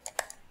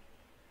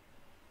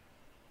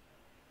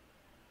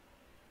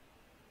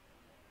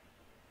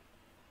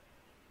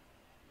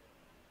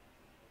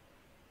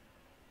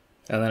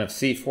 And then if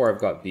c4,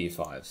 I've got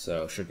b5,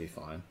 so should be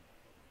fine.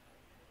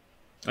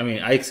 I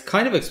mean, I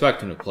kind of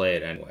expect him to play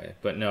it anyway,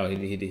 but no,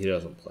 he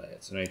doesn't play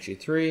it. So knight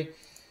g3. I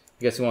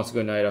guess he wants to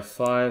go knight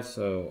f5,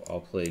 so I'll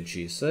play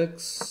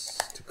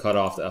g6 to cut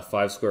off the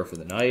f5 square for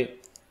the knight.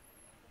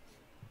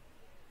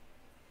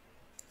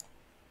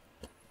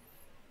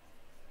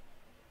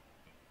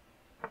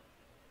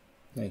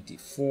 Knight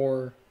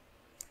d4.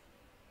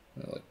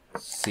 Like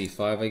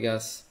c5, I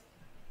guess.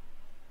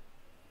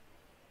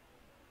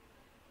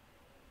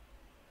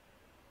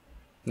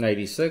 Knight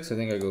e6, I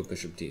think I go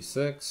bishop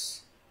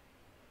d6.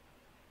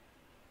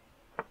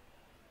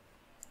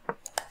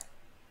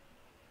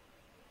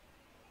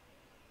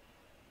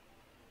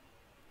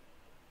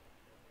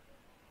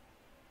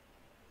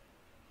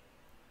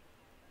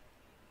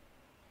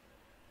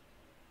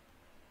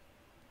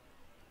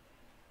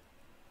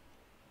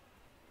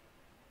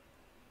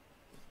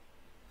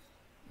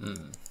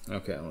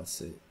 Okay, let's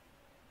see.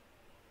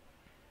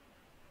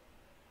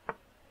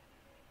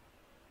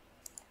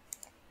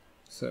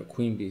 So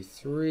queen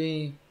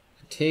b3,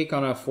 take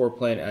on f4,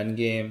 play an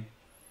endgame.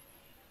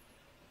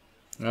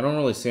 I don't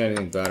really see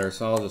anything better,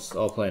 so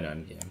I'll play an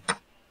endgame.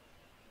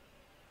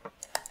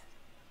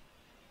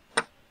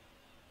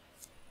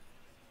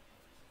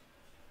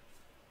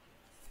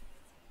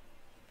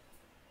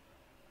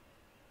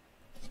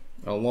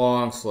 A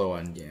long, slow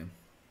endgame.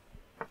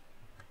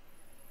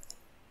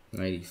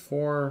 Knight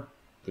e4,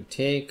 could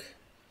take.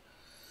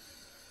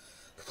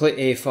 Could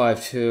play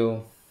a5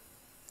 too.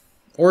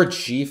 Or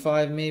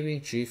g5 maybe.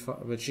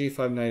 G5, but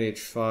g5, knight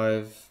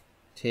h5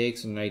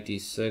 takes, and knight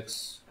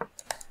d6.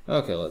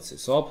 Okay, let's see.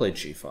 So I'll play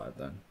g5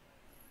 then.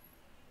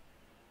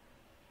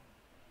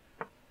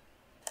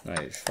 Knight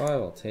h5,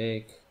 I'll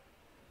take.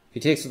 If he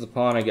takes with the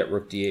pawn, I get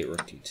rook d8,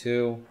 rook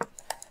d2.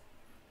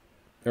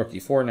 Rook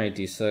e4, knight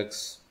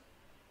d6.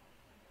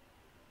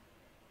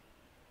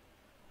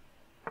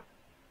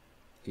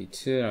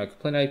 b2. Now I could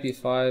play knight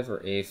b5 or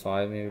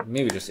a5,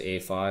 maybe just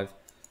a5.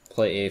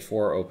 Play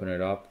a4, open it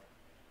up.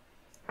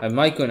 I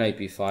might go knight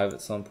b5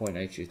 at some point,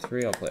 knight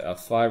g3. I'll play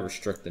f5,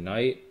 restrict the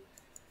knight.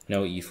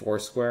 No e4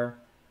 square.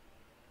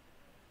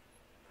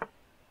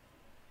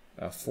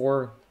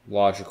 f4,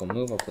 logical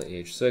move. I'll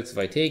play h6. If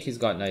I take, he's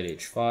got knight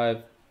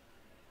h5.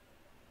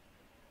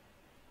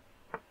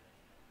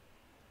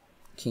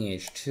 King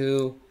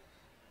h2.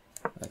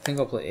 I think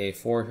I'll play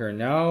a4 here.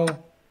 Now,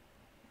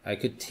 I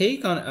could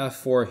take on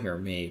f4 here,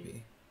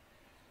 maybe.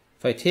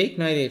 If I take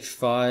knight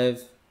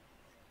h5,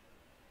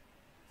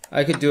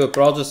 I could do it,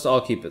 but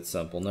I'll keep it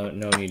simple. No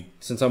need,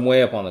 since I'm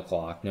way up on the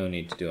clock, no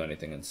need to do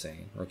anything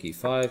insane. Rook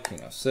e5, king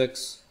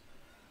f6.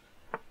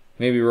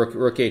 Maybe rook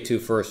a2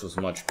 first was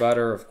much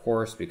better, of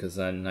course, because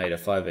then knight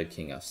f5 at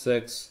king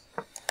f6.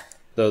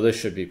 Though this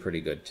should be pretty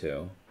good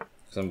too.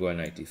 So I'm going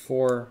knight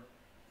d4.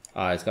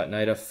 He's got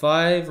knight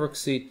f5, rook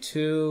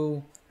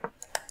c2.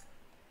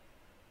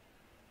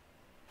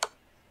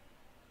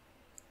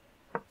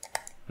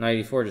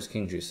 Knight e4, just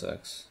king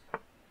g6.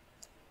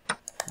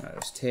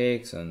 That just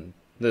takes, and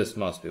this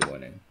must be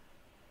winning.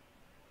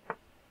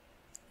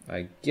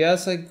 I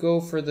guess I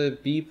go for the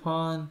b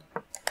pawn.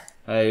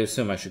 I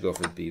assume I should go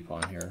for the b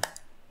pawn here.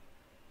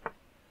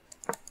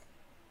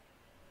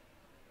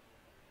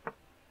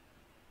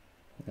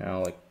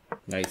 Now, like,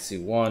 knight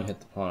c1, hit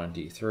the pawn on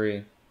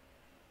d3.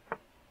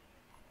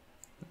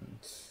 And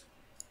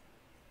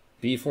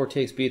b4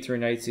 takes b3,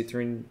 knight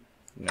c3.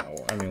 No,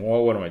 I mean,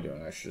 what am I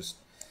doing? I should just...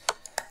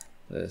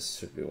 This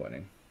should be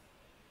winning.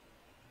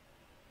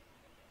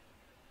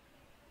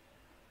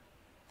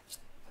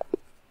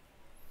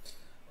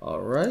 All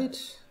right,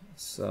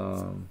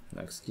 so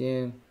next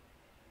game.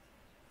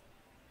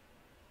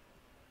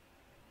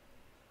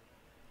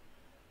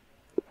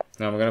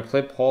 Now I'm gonna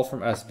play Paul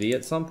from SB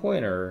at some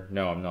point, or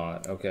no, I'm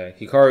not. Okay,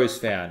 Hikaru's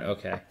fan.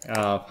 Okay,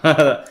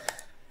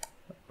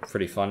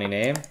 pretty funny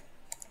name.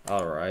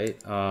 All right.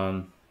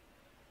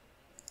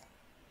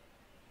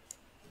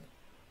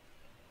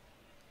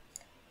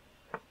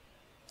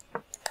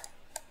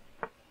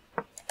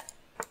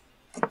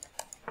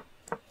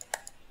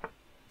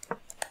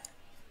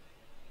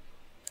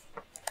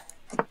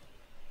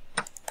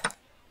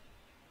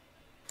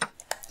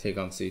 Take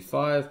on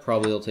c5.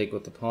 Probably he'll take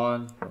with the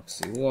pawn. Rook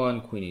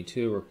c1, queen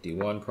e2, rook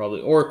d1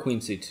 probably, or queen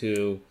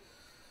c2.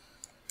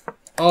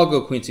 I'll go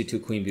queen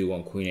c2, queen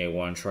b1, queen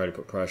a1. Try to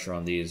put pressure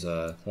on these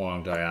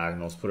long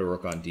diagonals. Put a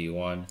rook on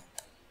d1.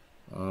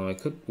 I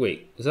could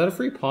wait. Is that a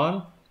free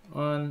pawn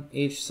on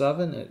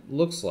h7? It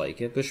looks like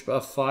it. Bishop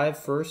f5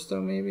 first, though,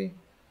 maybe.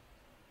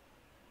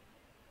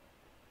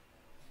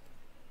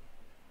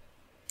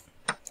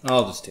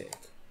 I'll just take.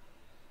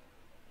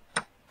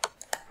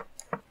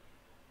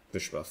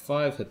 Bishop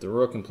f5, hit the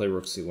rook, and play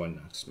rook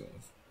c1 next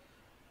move.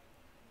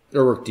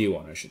 Or rook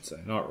d1, I should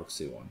say, not rook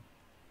c1.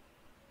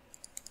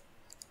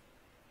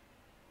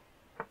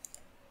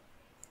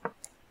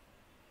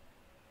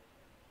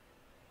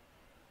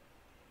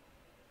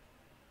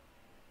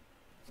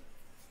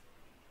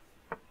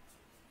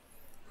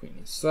 Queen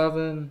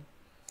e7.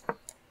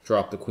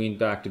 Drop the queen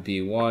back to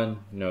b1.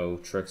 No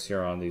tricks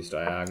here on these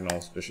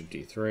diagonals. Bishop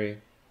d3.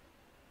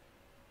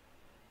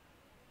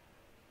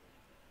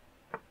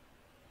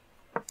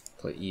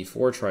 Play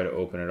e4, try to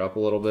open it up a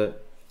little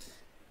bit.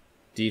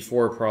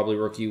 d4, probably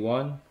rook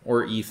e1,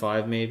 or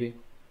e5 maybe.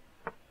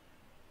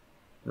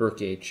 Rook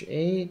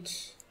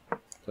h8,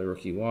 play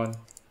rook e1.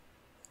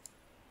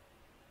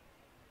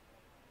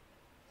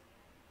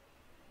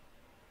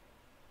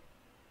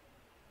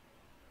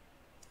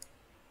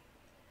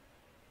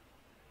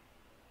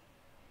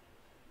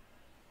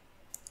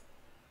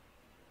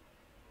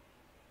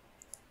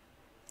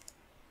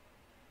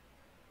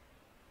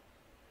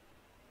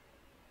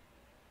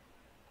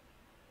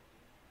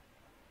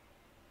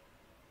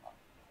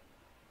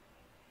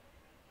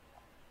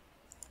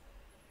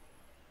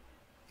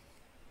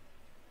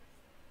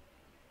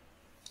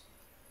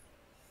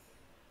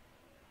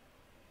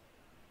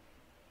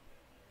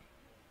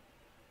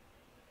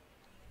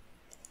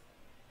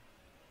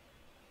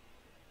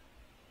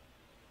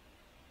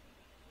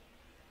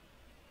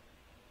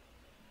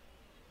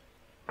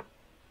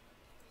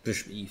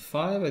 Bishop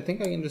e5, I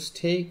think I can just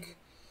take.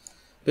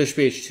 Bishop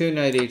h2,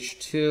 knight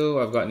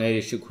h2. I've got knight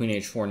h2, queen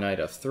h4, knight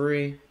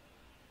f3.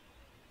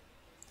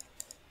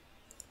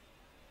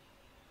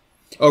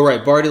 Oh,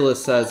 right. Bardulus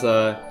says,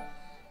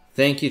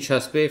 thank you,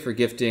 Chessbay, for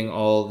gifting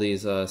all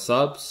these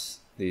subs.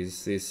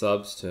 These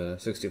subs to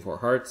 64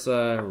 Hearts,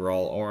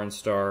 Raul Orange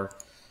Star,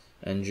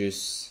 and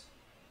Juice.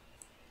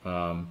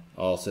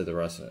 I'll say the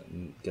rest,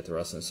 get the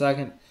rest in a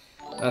second.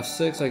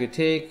 f6 I could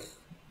take.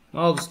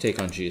 I'll just take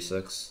on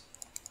g6.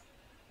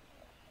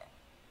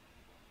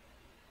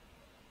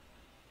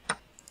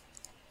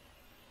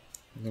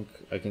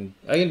 I think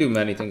I can do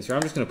many things here.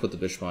 I'm just gonna put the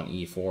bishop on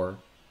e4.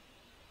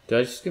 Did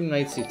I just give him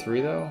knight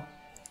c3 though?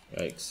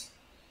 Yikes.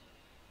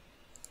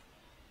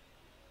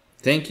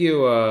 Thank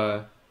you,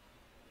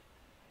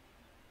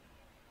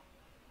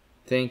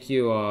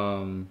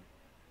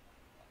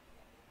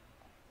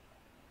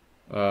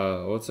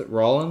 what's it,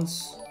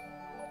 Rollins?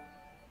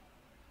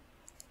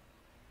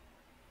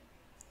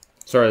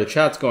 Sorry, the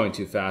chat's going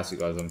too fast, you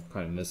guys. I'm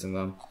kind of missing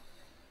them.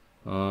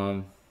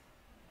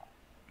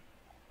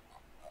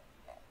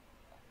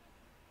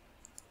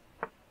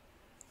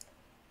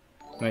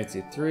 Knight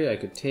c3, I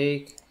could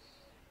take.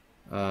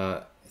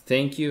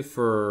 Thank you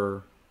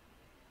for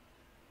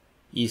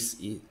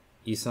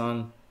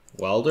Isan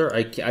Welder.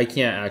 I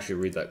can't actually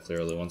read that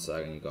clearly. One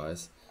second, you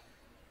guys.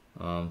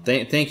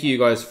 Thank you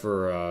guys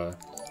for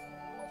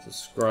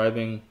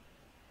subscribing.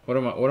 What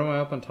am I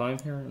up on time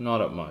here?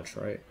 Not up much,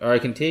 right? Or I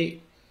can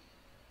take.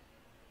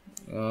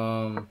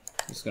 I'm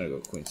just gonna go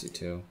queen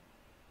c2.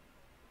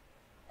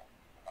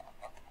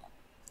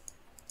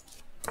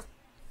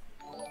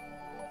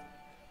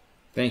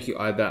 Thank you,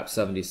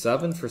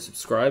 IBAP77, for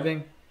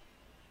subscribing.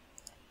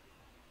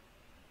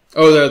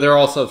 Oh, they're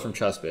all subs from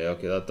Chessbay.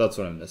 Okay, that's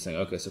what I'm missing.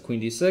 Okay, so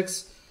queen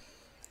d6.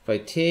 If I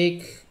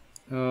take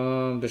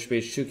bishop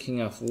h2, king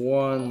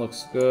f1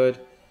 looks good.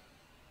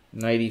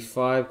 Knight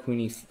e5,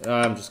 queen e5.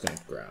 I'm just gonna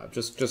grab.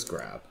 Just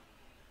grab.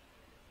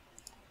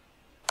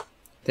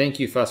 Thank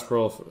you, Fast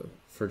Pearl,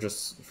 for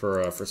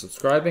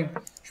subscribing.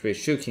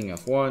 Bishop h2, king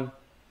f1.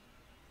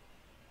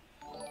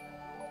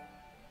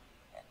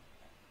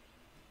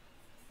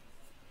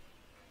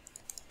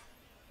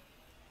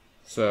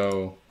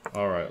 So,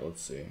 alright,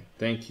 let's see.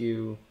 Thank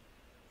you,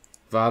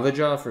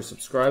 Vavaja, for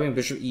subscribing.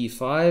 Bishop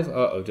e5.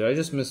 Uh-oh, did I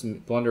just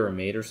blunder a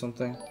mate or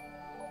something?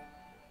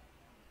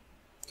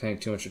 Paying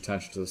too much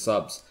attention to the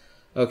subs.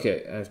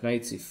 Okay, I have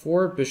knight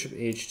c4, bishop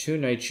h2,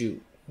 knight g...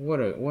 What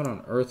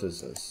on earth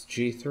is this?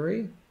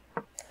 g3?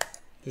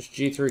 Just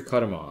g3,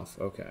 cut him off.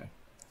 Okay.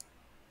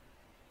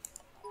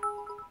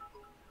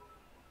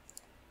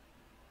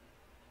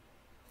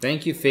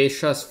 Thank you, Face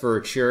Chess, for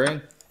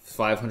cheering.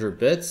 500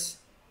 bits.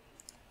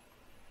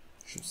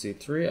 Bishop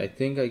c3. I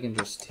think I can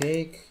just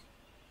take.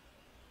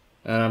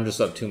 And I'm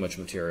just up too much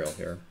material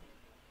here.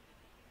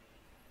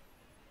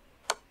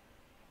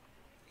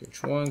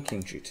 H1,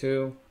 king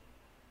g2.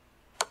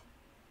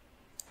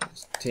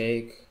 Just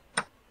take.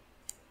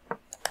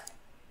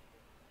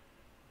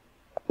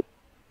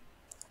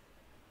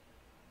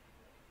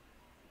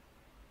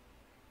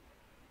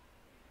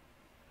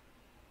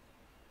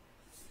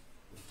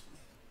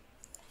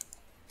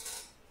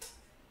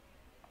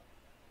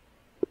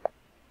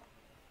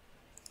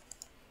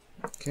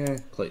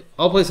 Okay,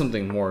 I'll play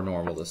something more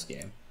normal this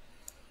game.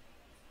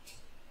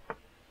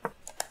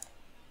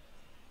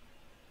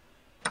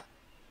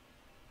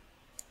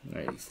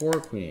 Knight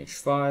e4, queen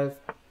h5,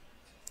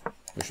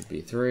 bishop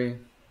b3,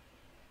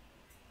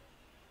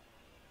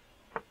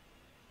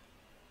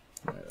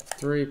 knight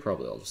f3,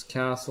 probably I'll just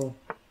castle.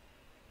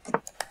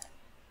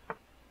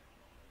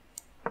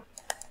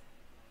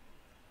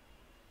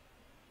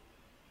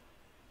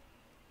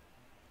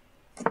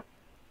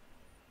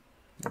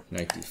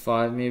 Knight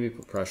d5 maybe,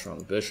 put pressure on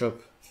the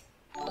bishop.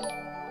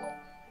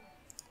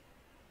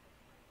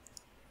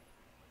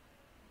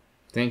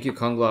 Thank you,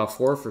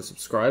 Kungla4, for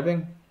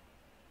subscribing.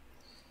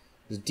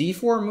 Does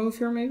d4 move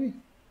here maybe?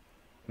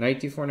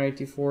 Knight d4, knight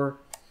d4.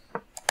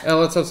 Yeah,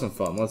 let's have some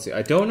fun. Let's see.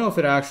 I don't know if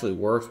it actually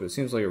works, but it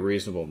seems like a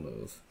reasonable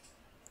move.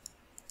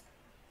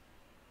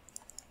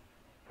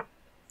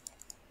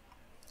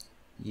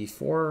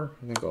 e4,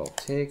 I think I'll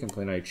take and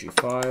play knight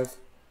g5.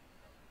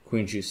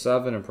 Queen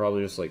g7 and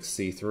probably just like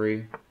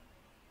c3.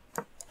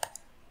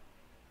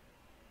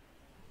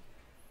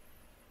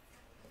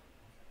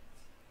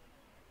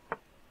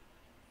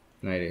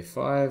 Knight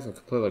a5. I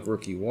could play like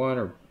rook e1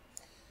 or...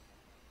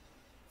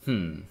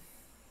 This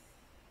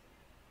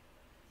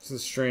is a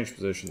strange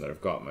position that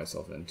I've got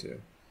myself into.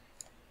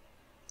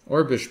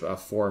 Or bishop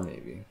f4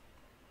 maybe.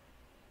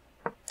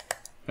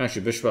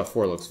 Actually, bishop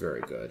f4 looks very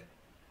good.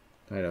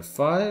 Knight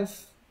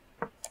f5.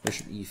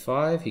 Bishop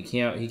e5. He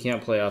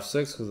can't play f6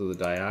 because of the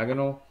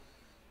diagonal.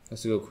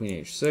 Has to go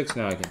queen h6.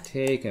 Now I can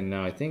take, and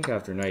now I think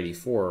after knight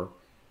e4,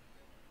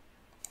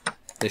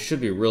 they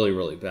should be really,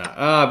 really bad.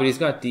 Ah, but he's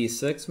got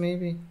d6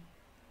 maybe?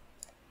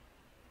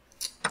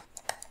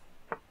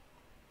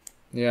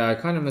 Yeah, I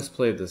kind of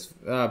misplayed this.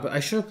 But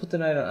I should have put the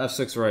knight on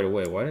f6 right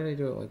away. Why did I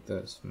do it like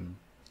this?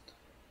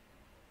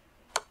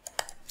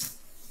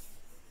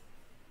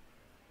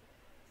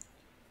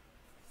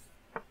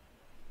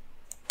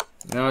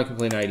 Now I can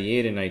play knight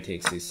e8 and knight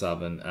takes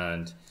c7,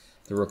 and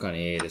the rook on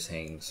e8 is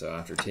hanging. So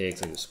after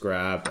takes, I just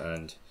grab,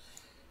 and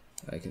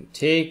I can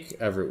take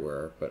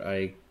everywhere. But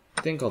I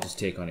think I'll just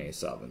take on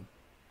a7.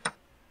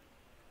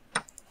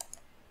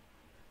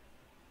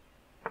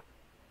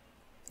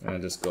 And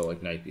just go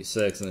like knight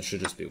b6, and it should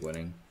just be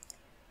winning.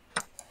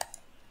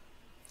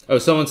 Oh,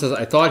 someone says,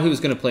 I thought he was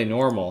going to play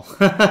normal.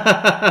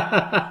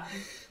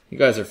 You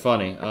guys are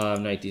funny.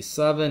 Knight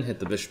d7, hit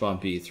the bishop on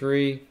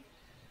b3.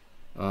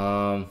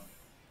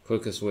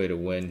 Quickest way to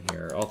win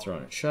here. I'll throw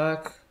in a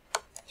check.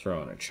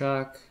 Throw in a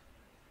check.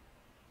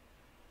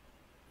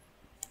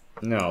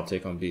 Now I'll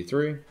take on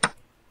b3.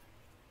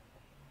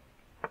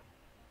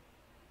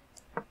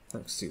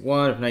 Rook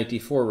c1, knight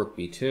d4, rook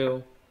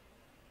b2.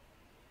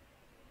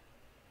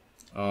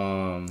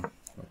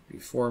 Rook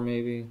b4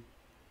 maybe.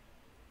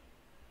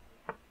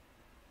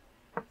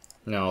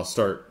 Now I'll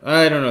start.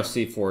 I don't know if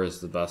c4 is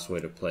the best way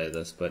to play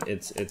this, but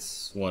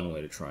it's one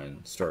way to try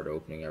and start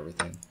opening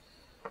everything.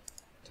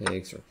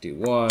 Takes rook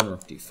d1,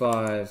 rook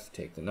d5,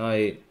 take the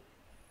knight.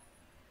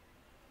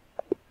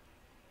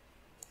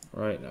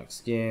 Right,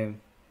 next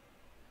game.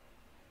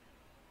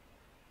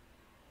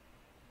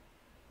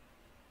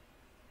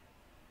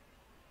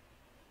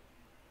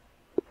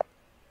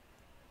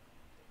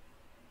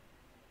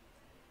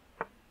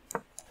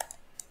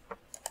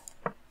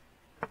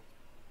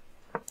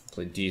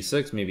 Play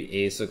d6, maybe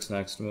a6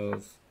 next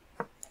move.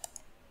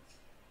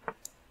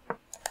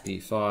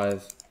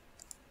 b5.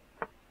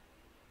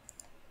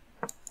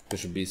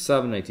 Bishop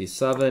b7, knight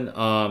d7.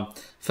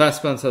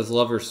 Fastspun says,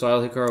 love your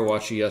style, Hikaru.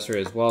 Watched you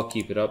yesterday as well.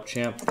 Keep it up,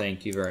 champ.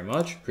 Thank you very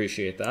much.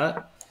 Appreciate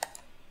that.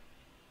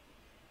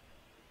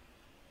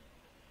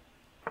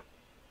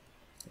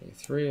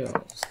 a3,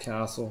 I'll just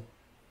castle.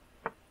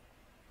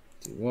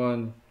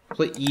 d1.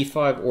 Play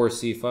e5 or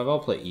c5. I'll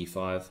play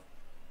e5.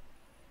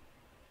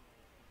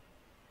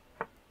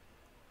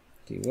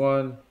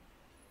 d1.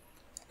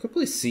 Could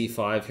play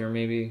c5 here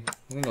maybe.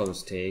 I think I'll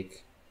just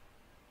take.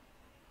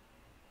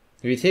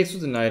 If he takes with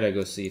the knight, I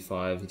go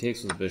c5. If he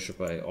takes with the bishop,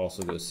 I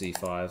also go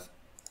c5.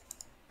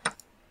 I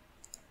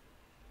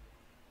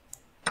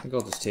think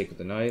I'll just take with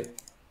the knight.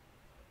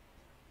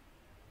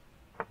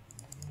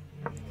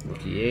 Rook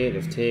e8.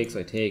 If takes,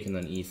 I take, and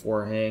then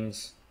e4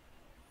 hangs.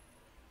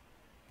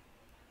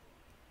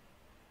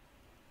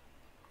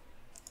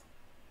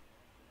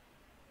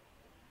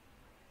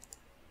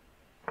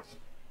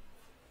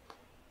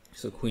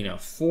 So queen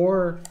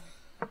f4.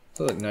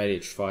 So like knight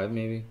h5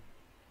 maybe.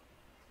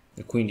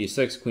 The queen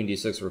d6,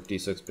 rook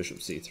d6, bishop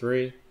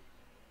c3.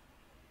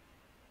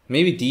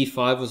 Maybe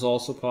d5 was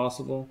also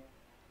possible.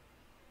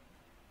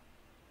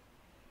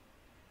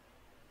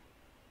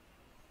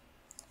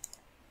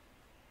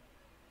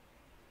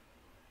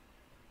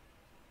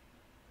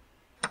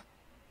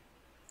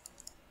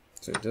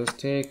 So it does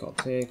take, I'll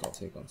take on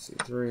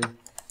c3,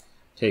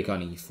 take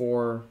on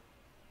e4,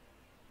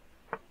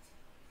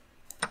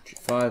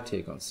 g5,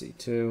 take on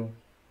c2,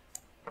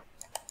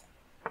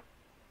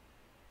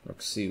 rook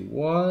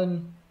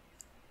c1,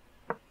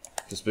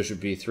 just bishop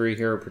b3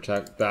 here,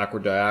 protect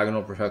backward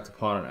diagonal, protect the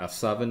pawn on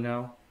f7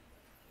 now.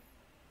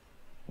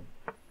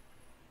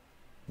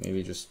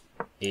 Maybe just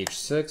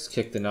h6,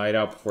 kick the knight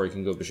out before he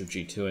can go bishop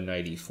g2 and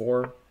knight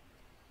e4.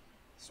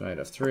 So knight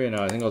f3, and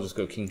now I think I'll just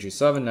go king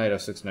g7, knight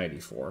f6, knight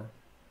e4.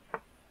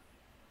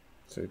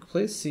 So he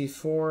plays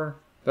c4.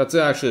 That's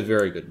actually a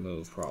very good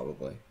move,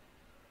 probably.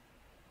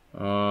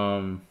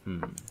 I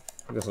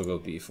guess I'll go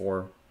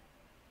b4.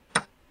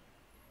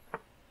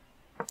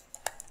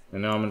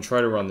 And now I'm going to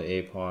try to run the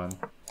a pawn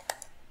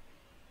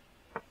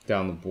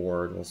down the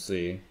board. We'll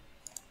see.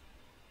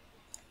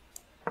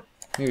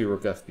 Maybe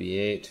rook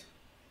fb8.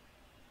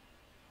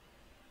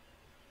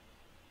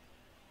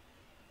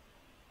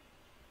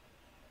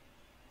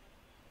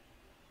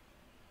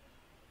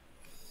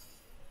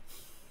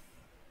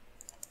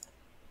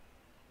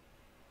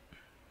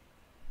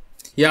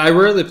 Yeah, I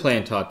rarely play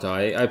in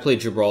Tata. I play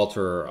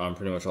Gibraltar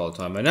pretty much all the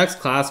time. My next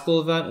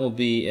classical event will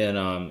be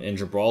in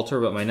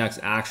Gibraltar, but my next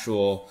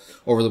actual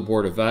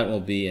over-the-board event will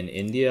be in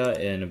India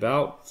in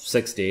about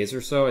 6 days or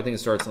so. I think it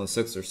starts on the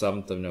 6th or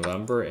 7th of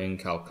November in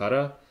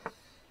Calcutta.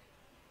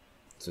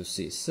 So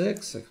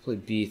c6, I could play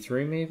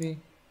b3 maybe.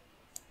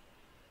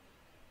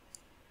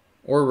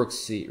 Or rook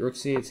c8,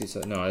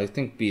 c7. No, I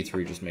think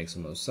b3 just makes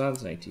the most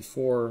sense. Knight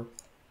d4.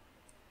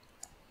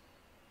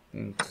 I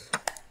think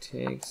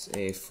takes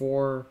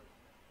a4.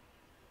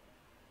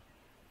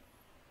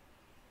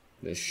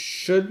 This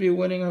should be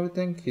winning, I would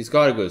think. He's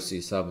got to go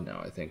c7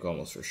 now, I think,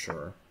 almost for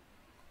sure.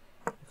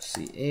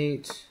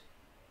 c8.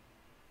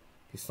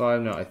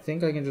 b5. Now, I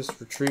think I can just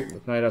retreat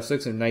with knight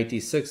f6 and knight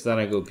d6. Then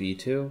I go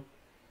b2.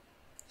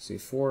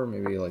 c4,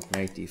 maybe like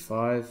knight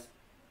d5.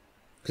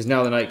 Because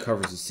now the knight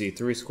covers the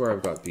c3 square.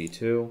 I've got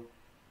b2.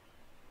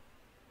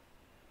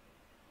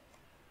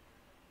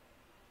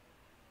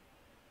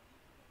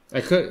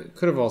 I could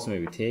have also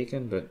maybe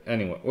taken, but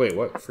anyway. Wait,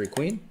 what? Free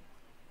queen?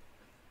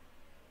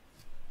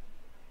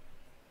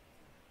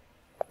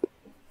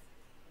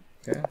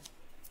 Okay.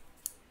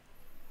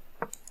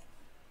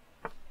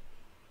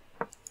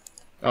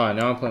 Oh,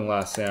 now I'm playing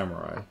Last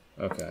Samurai.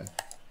 Okay.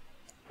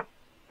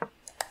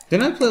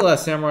 Didn't I play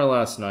Last Samurai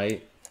last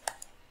night?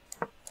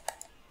 I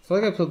feel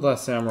like I played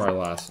Last Samurai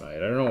last night. I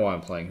don't know why I'm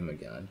playing him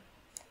again.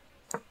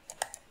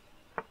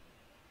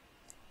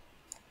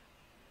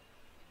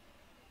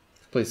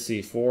 Play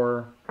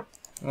c4.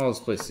 Well, let's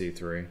play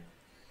c3.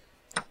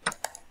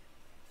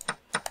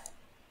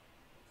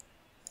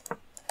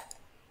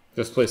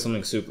 Just play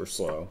something super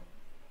slow.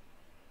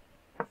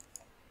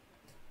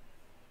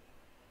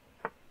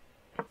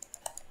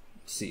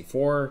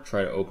 c4.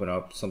 Try to open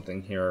up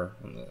something here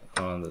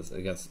against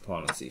the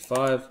pawn on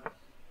c5.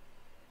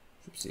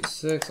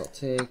 c6. I'll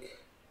take.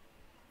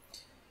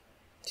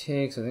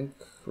 Takes. I think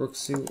rook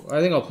c. I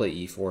think I'll play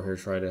e4 here.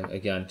 Try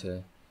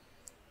to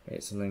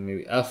right, something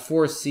maybe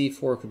f4,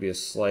 c4 could be a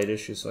slight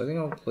issue, so I think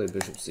I'll play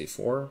bishop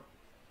c4.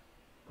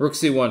 Rook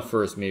c1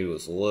 first maybe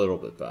was a little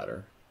bit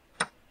better.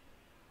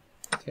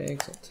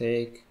 Takes, I'll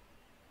take.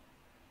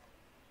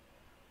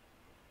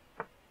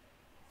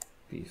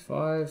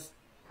 b5.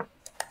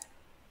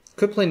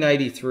 Could play knight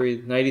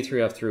e3. Knight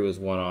e3 f3 was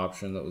one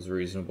option that was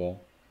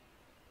reasonable.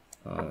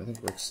 I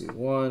think rook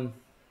c1,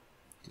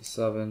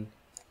 d7.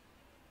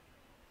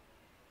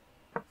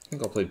 I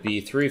think I'll play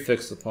b3,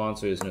 fix the pawn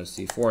so he has no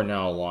c4.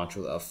 Now I'll launch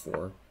with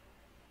f4.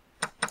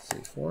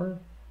 c4.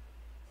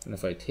 And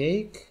if I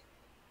take,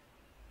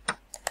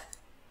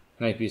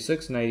 knight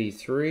b6, knight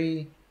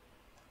e3,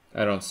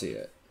 I don't see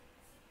it.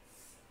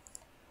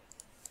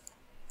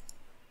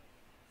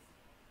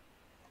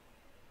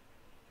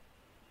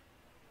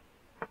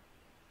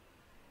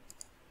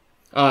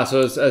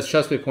 So as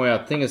Chesapeake pointed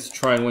out, the thing is to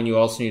try and win, you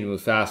also need to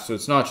move fast, so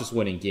it's not just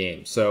winning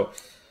games. So,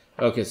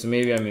 okay, so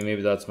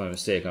maybe that's my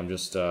mistake. I'm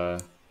just, wait,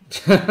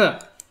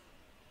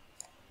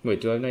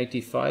 do I have knight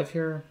d5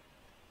 here?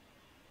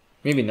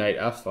 Maybe knight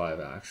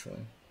f5, actually.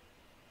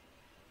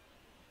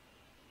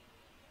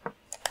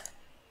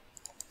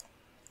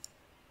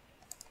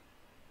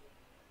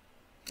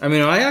 I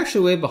mean, am I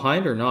actually way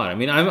behind or not? I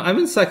mean, I'm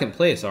in second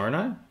place, aren't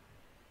I?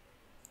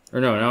 Or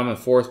no, now I'm in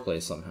fourth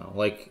place somehow.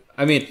 Like,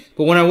 I mean,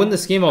 but when I win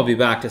this game, I'll be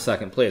back to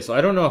second place. So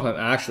I don't know if I'm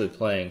actually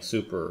playing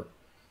super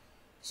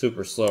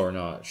slow or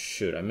not.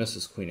 Shoot, I missed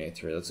this queen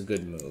a3. That's a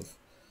good move.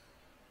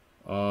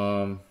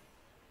 Queen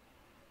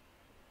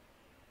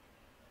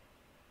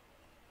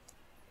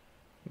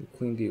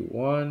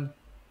d1.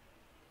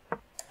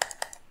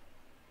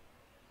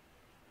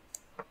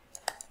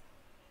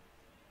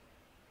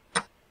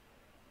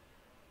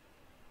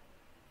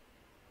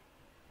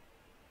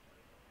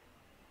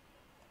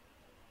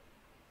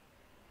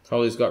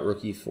 Probably's got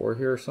rook e4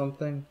 here or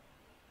something.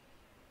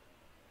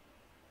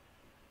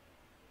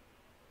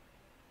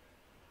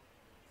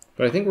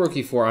 But I think rook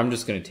e4, I'm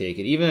just going to take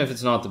it. Even if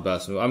it's not the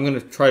best move, I'm going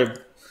to try to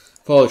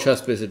follow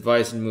Chesapeake's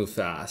advice and move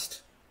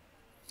fast.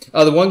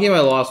 The one game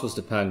I lost was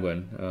to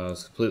Penguin. I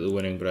was completely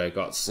winning, but I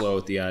got slow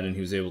at the end, and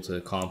he was able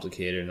to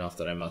complicate it enough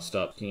that I messed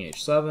up. King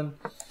h7,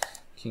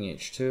 King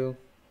h2,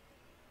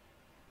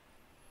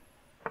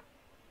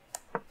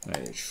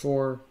 Knight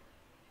h4.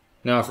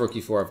 Now for rook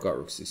e4, I've got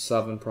rook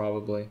c7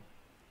 probably.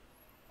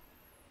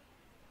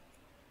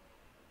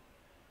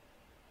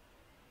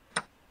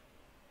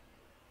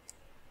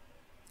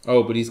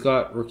 Oh, but he's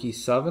got rook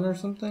e7 or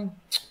something?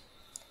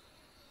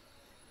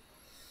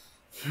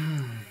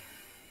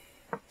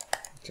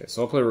 Okay,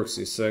 so I'll play rook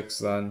c6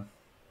 then.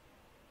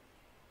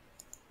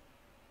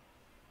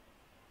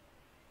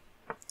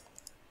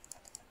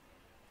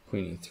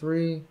 Queen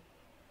e3.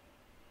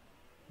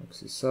 Rook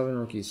c7,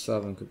 rook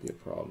e7 could be a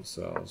problem,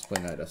 so let's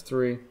play knight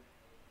f3.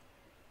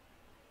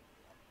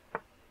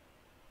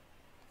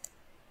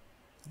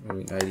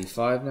 Maybe knight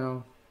e5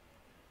 now.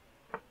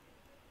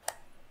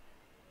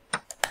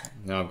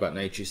 Now I've got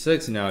knight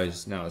g6, and now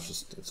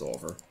it's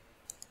over.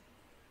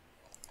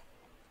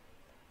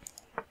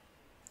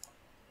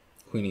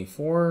 Queen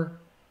e4.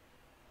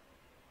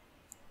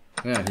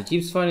 Man, he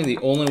keeps finding the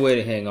only way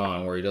to hang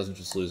on where he doesn't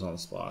just lose on the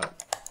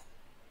spot.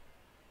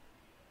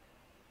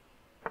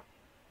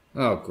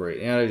 Oh,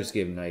 great. And I just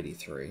gave him knight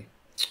e3.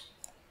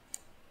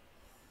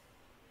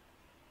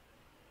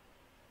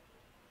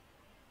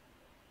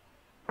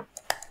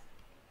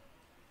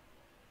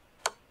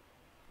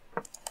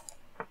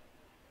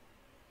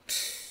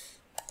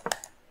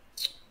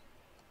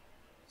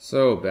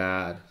 So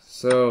bad.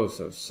 So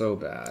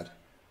bad.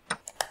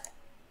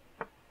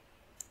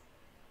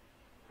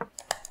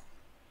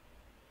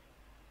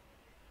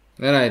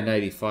 Then I had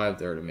knight e5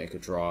 there to make a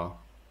draw.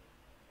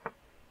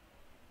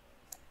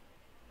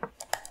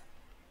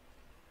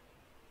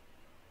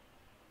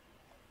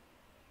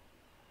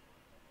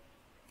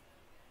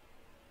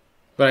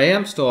 But I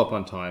am still up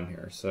on time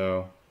here,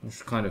 so I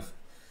just kind of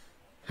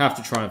have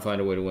to try and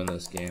find a way to win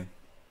this game.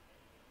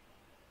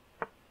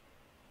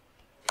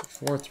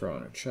 Before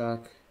throwing a check.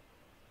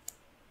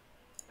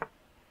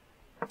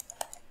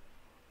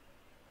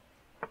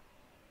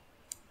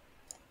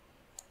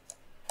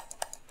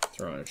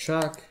 Throwing a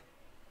check.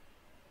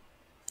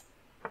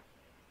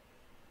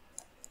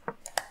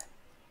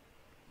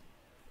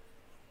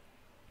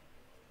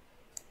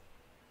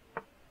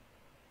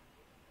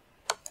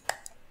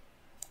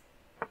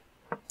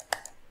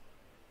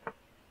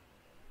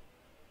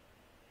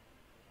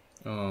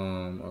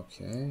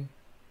 Okay.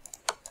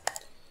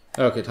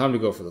 Okay, time to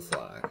go for the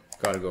flag.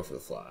 Gotta go for the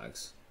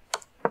flags.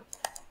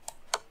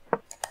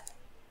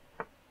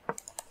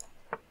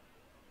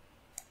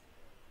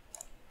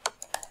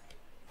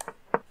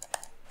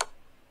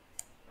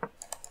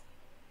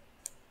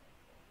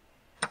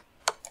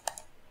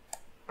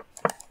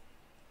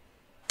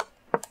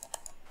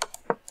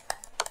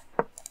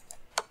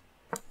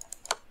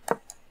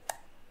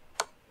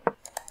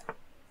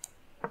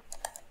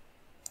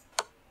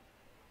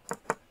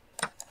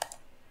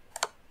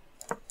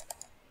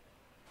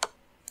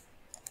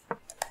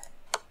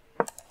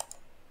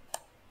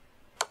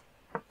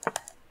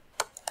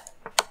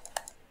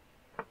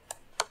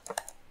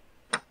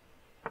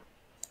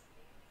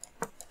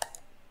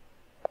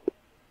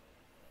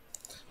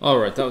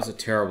 Alright, that was a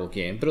terrible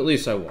game, but at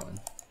least I won.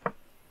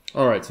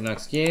 Alright, so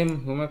next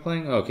game, who am I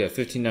playing? Okay,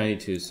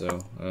 1592,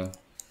 so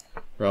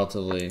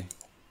relatively,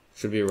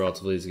 should be a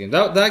relatively easy game.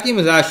 That game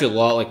was actually a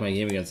lot like my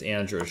game against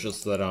Andrew, it's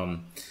just that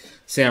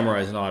Samurai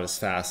is not as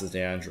fast as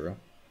Andrew.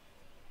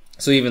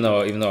 So even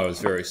though I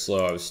was very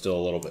slow, I was still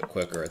a little bit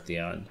quicker at the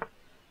end.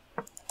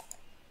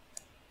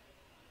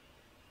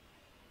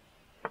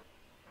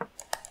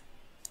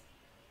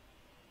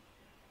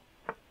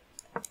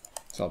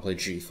 So I'll play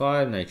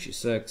g5, knight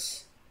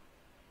g6.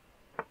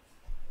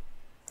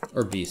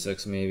 Or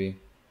b6 maybe.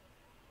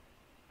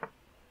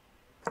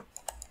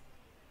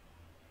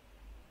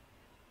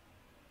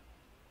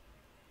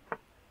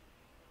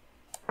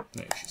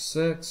 Knight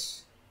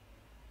g6.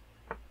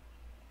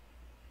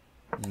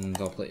 And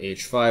I'll play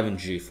h5 and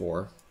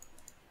g4.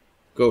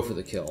 Go for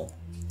the kill.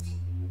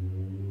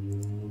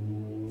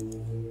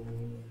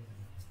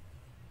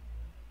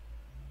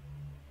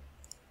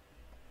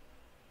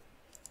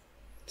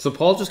 So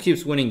Paul just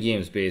keeps winning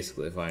games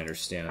basically, if I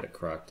understand it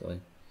correctly.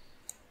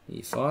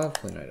 e5,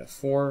 play knight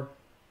f4,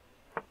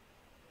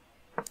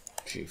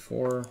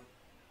 g4.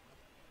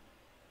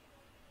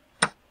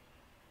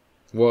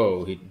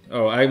 Whoa,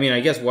 oh, I mean,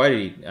 I guess why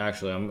did he,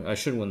 actually, I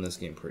should win this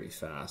game pretty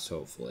fast,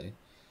 hopefully.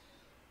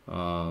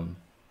 So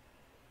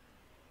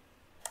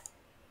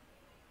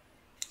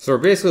we're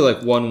basically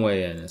like one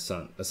way in,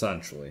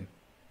 essentially.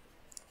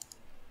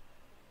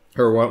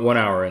 Or 1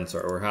 hour in,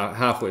 sorry, we're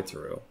halfway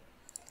through.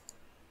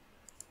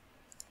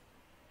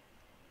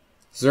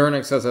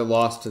 Zernik says I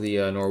lost to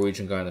the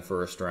Norwegian guy in the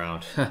first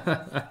round.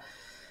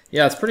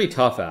 Yeah, it's pretty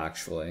tough,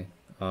 actually.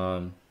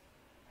 So,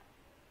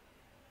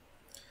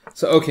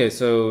 okay,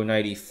 so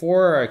knight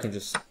e4, I can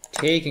just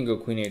take and go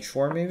queen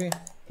h4, maybe?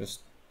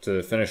 Just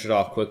to finish it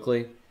off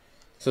quickly.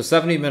 So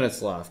 70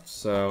 minutes left.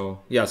 So,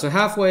 yeah, so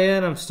halfway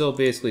in, I'm still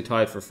basically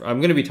tied for... I'm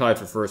going to be tied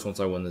for first once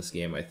I win this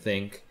game, I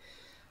think.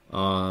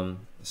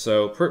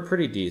 So,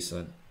 pretty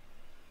decent.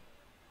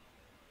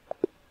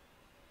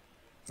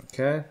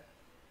 Okay.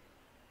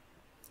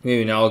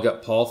 Maybe now I'll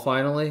get Paul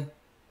finally.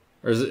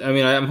 Or is it, I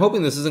mean, I'm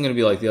hoping this isn't going to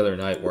be like the other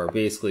night where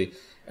basically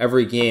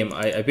every game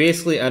I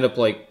basically end up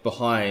like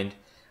behind,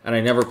 and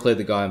I never play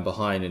the guy I'm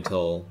behind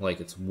until like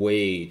it's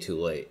way too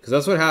late. Because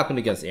that's what happened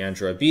against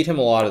Andrew. I beat him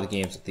a lot of the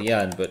games at the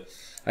end, but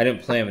I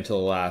didn't play him until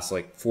the last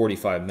like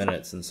 45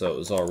 minutes, and so it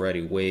was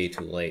already way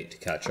too late to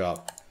catch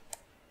up.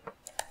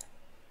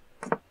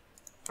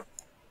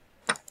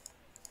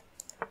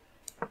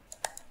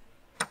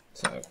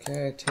 So,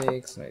 okay,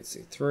 takes, knight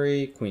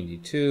c3, queen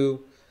d2.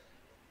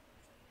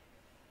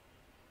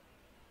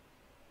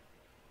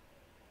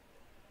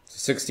 So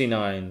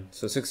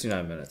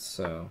 69 minutes,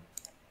 so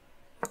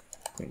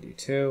queen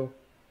d2.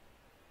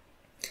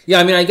 Yeah,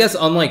 I mean, I guess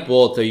unlike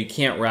Bullet, though, you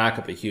can't rack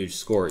up a huge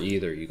score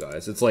either, you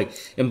guys. It's like,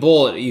 in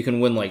Bullet, you can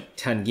win like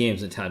 10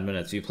 games in 10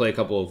 minutes. You play a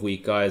couple of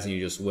weak guys and you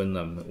just win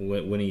them,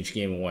 win each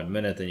game in 1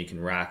 minute, then you can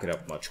rack it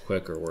up much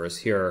quicker. Whereas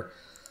here,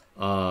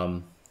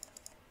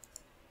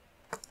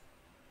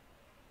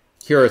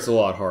 here it's a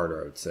lot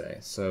harder, I would say.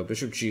 So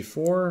bishop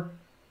g4,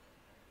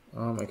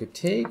 I could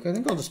take, I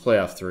think I'll just play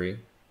f3.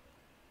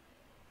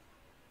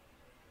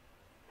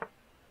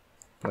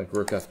 Like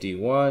rook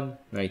fd1,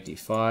 knight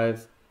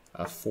d5,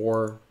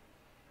 f4.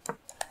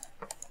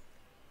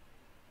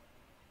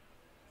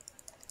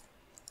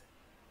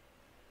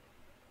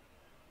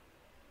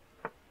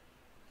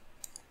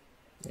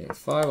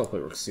 a5, I'll play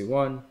rook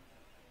c1.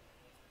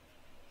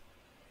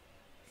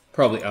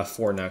 Probably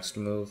f4 next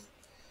move.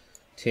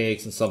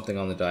 Takes and something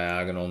on the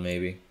diagonal,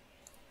 maybe.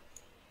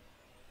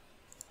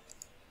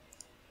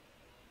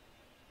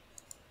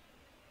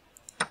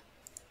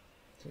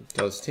 So it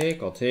does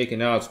take, I'll take, and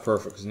now it's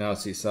perfect because now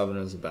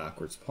c7 is a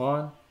backwards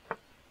pawn.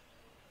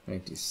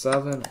 Knight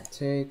d7, I'll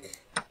take.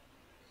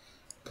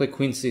 Play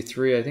queen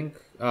c3, I think,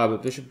 but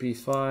bishop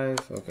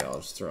b5. Okay, I'll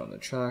just throw in the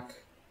check.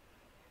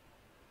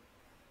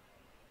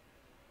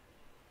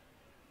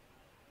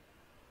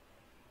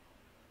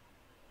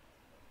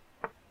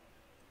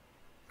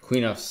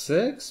 Queen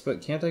f6,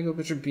 but can't I go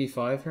bishop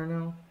b5 here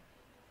now?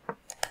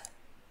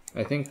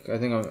 I think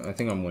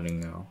I'm winning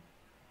now.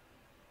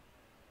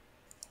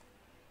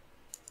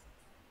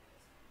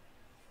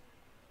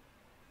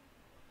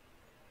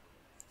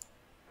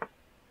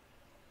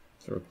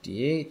 So rook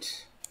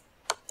d8.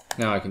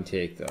 Now I can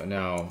take though.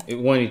 Now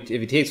if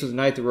he takes with the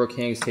knight, the rook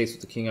hangs. Takes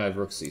with the king, I have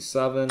rook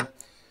c7,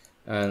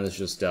 and it's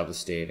just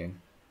devastating.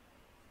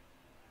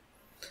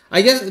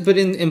 I guess, but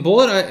in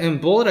Bullet,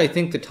 I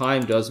think the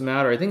time does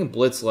matter. I think in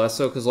Blitz less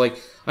so, because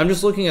like I'm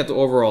just looking at the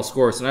overall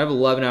scores, and I have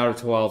 11 out of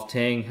 12.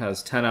 Tang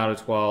has 10 out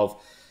of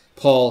 12.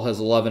 Paul has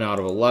 11 out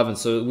of 11.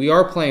 So we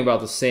are playing about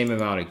the same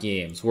amount of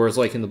games. Whereas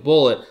like in the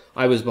Bullet,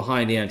 I was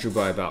behind Andrew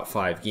by about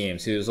 5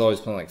 games. He was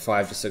always playing like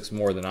 5 to 6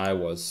 more than I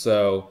was.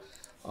 So,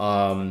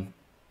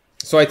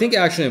 so I think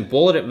actually in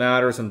Bullet it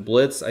matters. In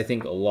Blitz, I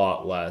think a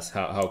lot less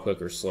how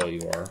quick or slow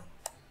you are.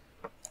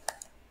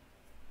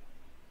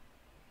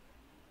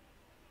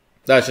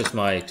 That's just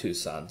my 2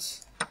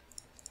 cents.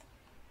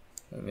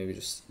 Maybe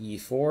just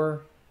e4,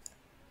 or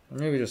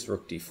maybe just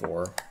rook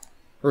d4.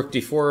 Rook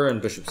d4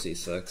 and bishop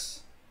c6.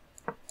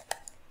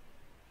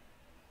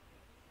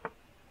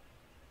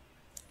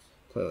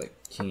 Play like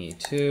king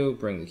e2,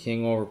 bring the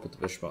king over, put the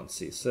bishop on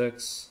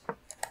c6.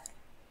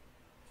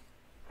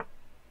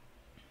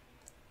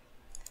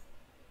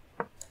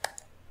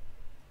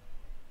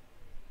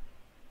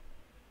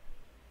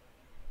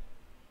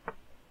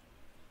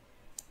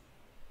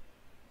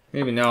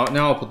 Maybe now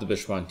I'll put the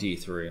bishop on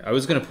d3. I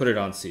was going to put it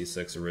on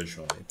c6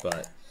 originally,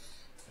 but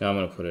now I'm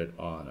going to put it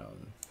on...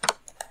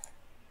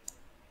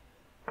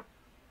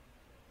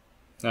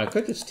 Now I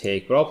could just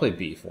take, but I'll play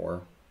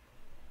b4.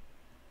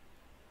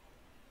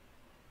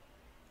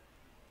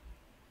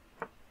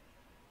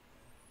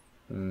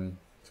 To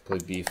play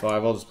b5,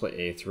 I'll just play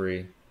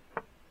a3.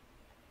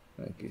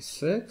 Knight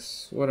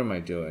b6? What am I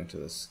doing to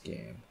this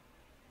game?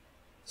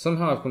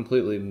 Somehow I've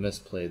completely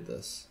misplayed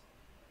this.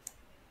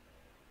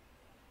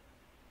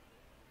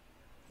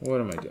 What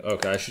am I doing?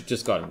 Okay, I should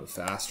just gotta move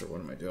faster.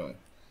 What am I doing?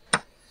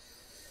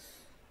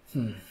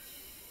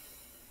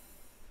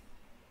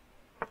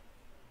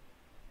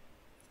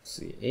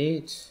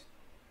 C8.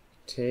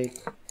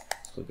 Take.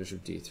 Let's play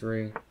bishop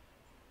d3.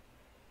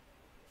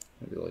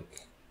 Maybe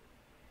like...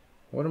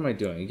 What am I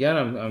doing? Again,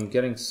 I'm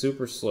getting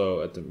super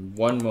slow at the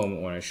one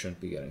moment when I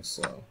shouldn't be getting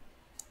slow.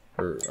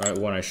 Or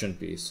when I shouldn't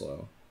be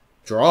slow.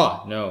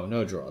 Draw!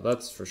 No draw.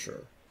 That's for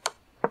sure.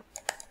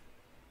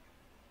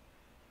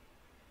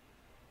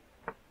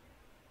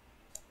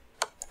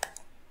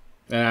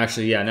 And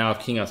actually, yeah, now if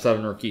king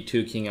f7, rook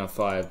e2, king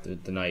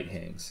f5, the knight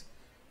hangs.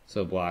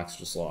 So black's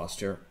just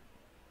lost here.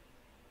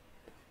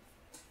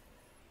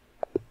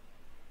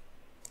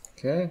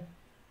 Okay.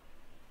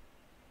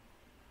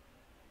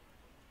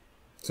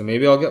 So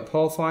maybe I'll get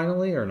Paul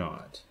finally or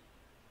not.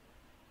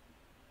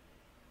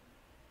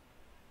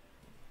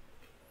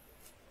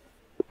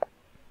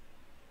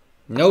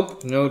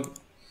 Nope, no.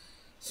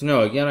 So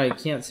no, again, I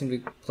can't seem to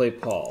play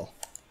Paul.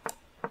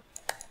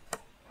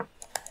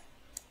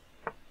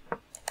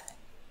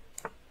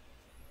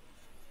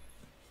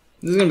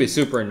 This is going to be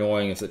super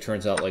annoying if it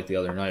turns out like the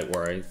other night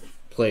where I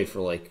play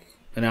for like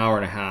an hour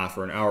and a half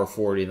or an hour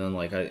 40, and then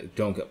like I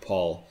don't get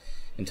Paul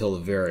until the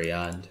very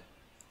end.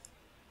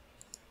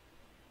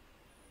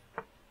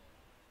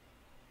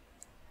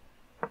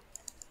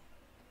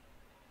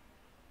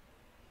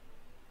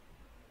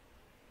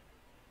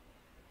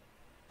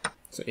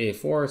 So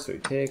a4, so he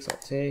takes, I'll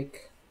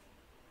take.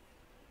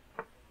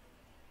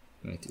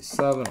 Knight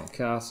d7, I'll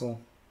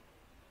castle.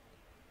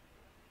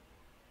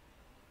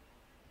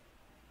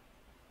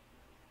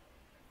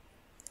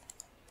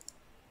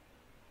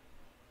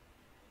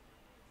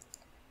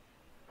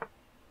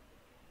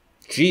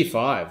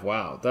 G5,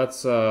 wow,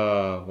 that's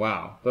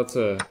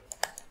a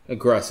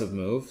aggressive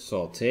move.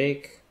 So I'll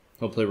take.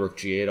 He'll play rook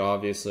G8,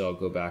 obviously. I'll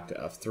go back to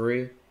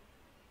F3.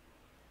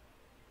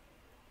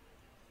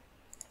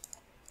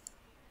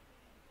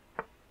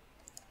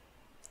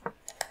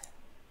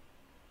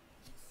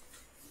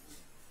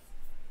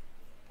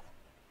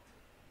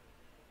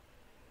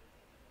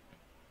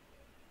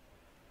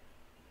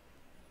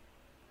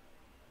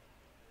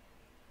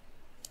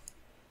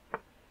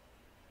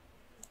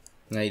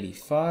 Knight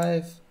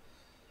E5.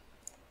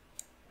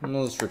 And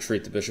we'll just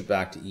retreat the bishop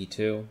back to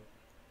E2.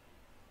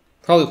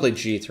 Probably play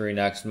G3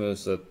 next move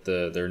so that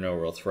there are no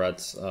real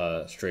threats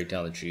straight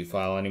down the G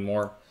file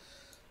anymore.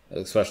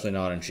 Especially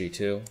not in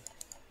G2.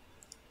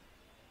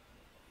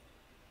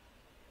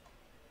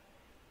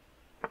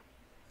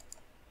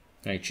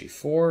 Knight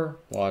G4.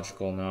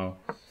 Logical, no.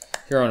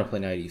 Here I want to play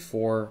Knight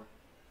E4.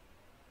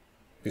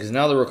 Because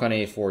now the rook on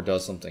A4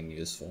 does something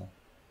useful.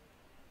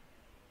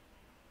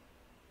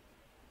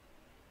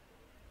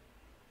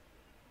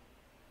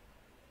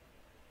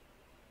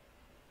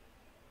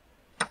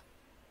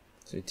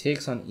 So he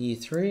takes on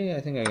E3.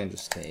 I think I can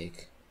just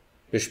take.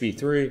 Bishop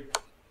E3,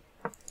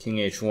 King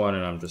H1,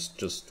 and I'm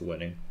just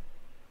winning.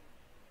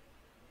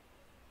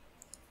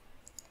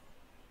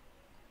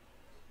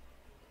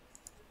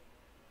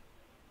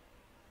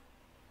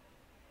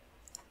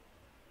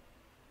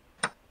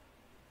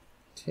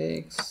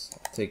 Takes.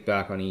 I'll take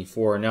back on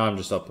E4. Now I'm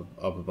just up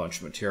a bunch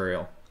of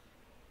material.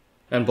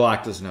 And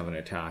black doesn't have an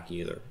attack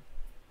either.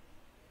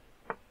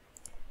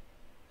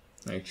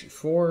 Knight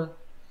G4.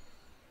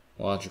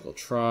 Logical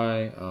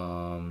try.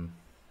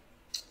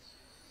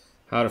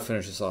 How to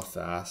finish this off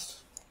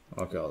fast.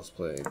 Okay, let's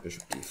play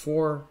Bishop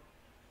D4.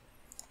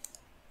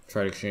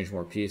 Try to exchange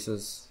more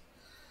pieces.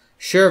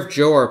 Sheriff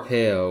Joe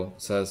Arpaio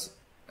says,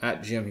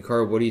 at GM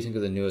Hikaru, what do you think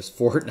of the newest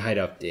Fortnite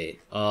update?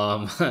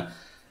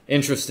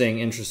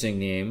 Interesting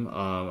name.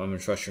 I'm going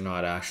to trust you're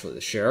not actually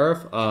the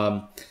sheriff.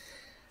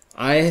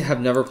 I have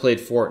never played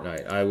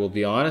Fortnite. I will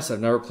be honest, I've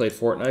never played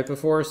Fortnite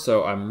before,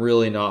 so I'm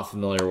really not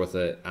familiar with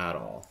it at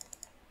all.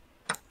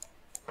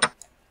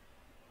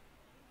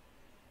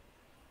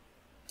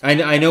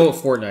 I know what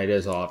Fortnite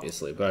is,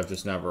 obviously, but I've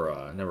just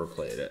never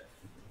played it.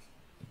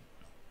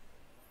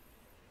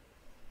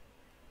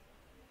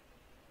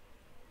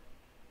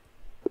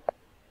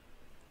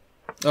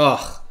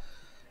 Ugh.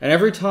 And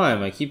every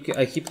time I keep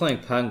playing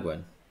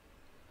Penguin.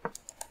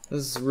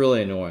 This is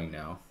really annoying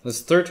now. This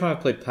is the third time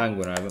I've played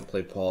Penguin. I haven't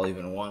played Paul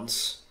even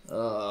once.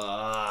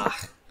 Knight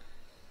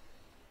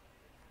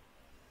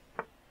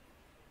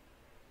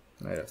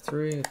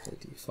F3, play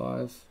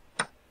D5.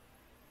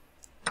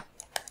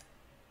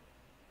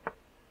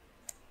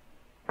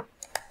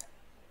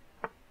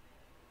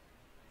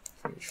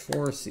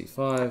 H4,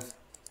 C5.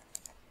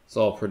 It's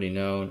all pretty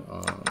known.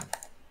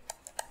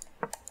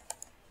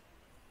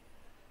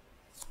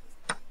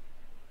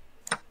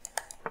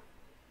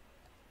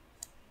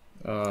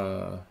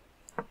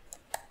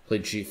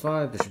 Played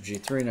G5, Bishop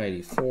G3,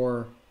 Knight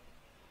E4.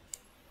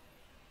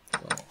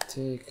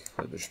 Take,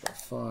 play Bishop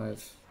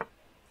F5.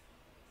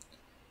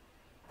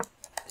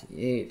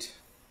 D8.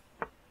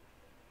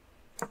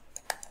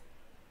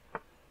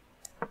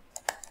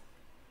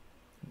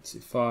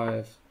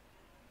 C5.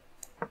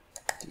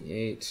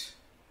 D8.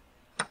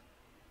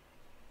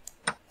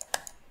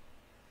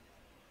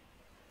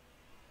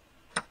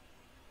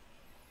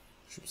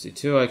 Bishop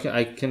C2.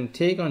 I can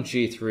take on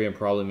G3 and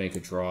probably make a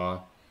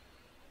draw.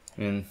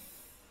 And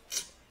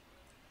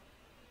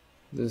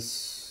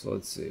this,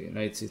 let's see,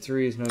 Knight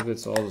C3 is no good,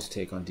 so I'll just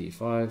take on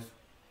D5.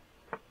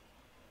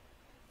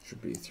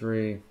 Bishop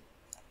B3.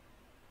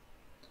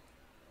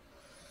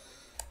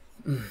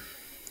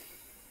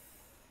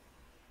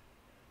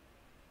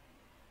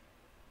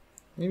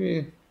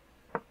 Maybe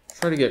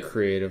try to get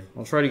creative.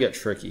 I'll try to get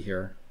tricky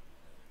here.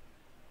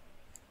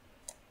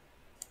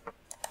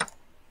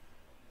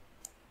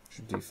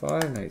 Bishop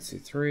D5, Knight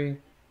C3.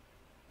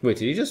 Wait,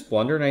 did he just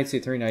blunder Knight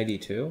C3, Knight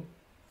E2?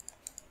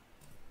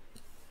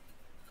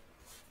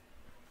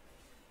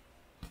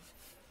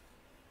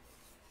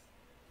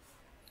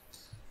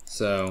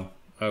 So,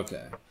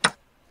 okay.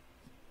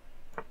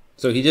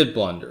 So he did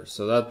blunder,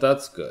 so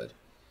that's good.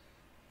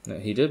 No,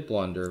 he did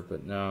blunder,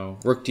 but now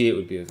Rook D8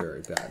 would be a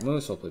very bad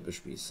move, so I'll play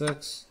Bishop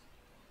E6.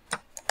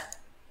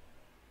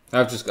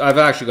 I've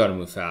actually got to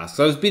move fast.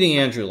 So I was beating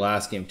Andrew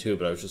last game too,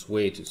 but I was just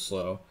way too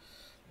slow.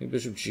 Maybe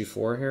Bishop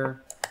G4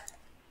 here.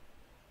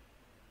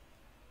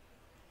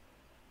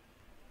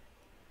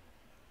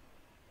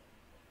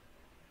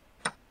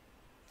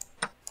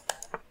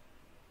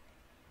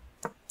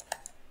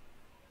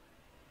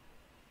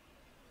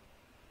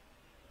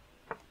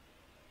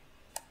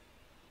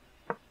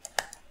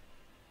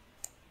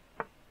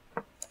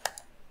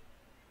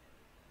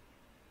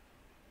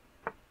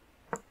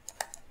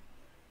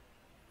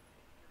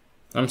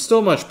 I'm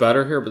still much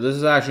better here, but this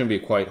is actually going to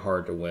be quite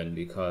hard to win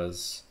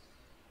because...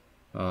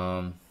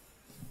 so,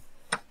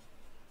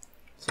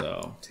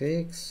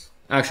 takes...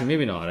 Actually,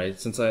 maybe not.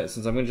 Since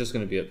I'm just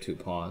going to be up 2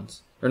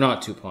 pawns. Or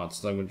not 2 pawns,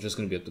 since I'm just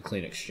going to be up the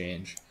clean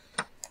exchange.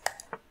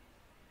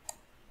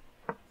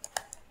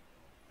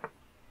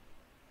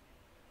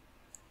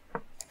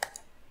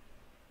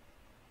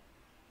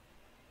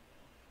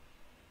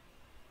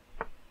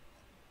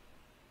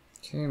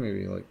 Okay,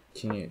 maybe like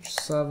king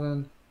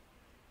h7.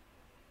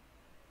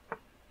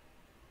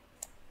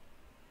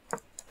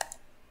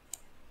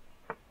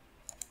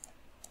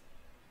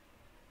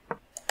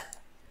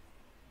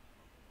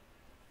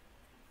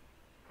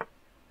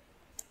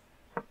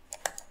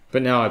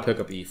 But now I pick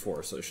up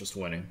e4, so it's just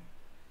winning.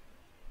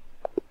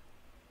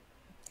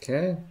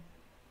 Okay.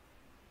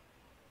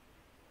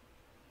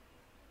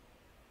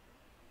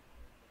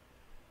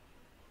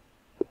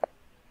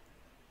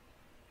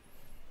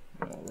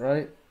 All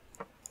right.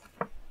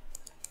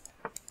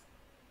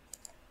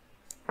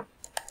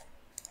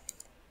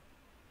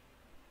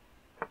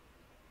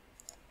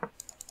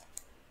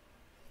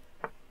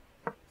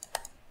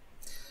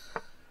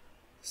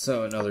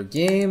 So another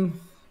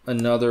game,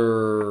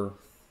 another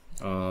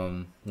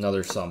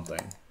something.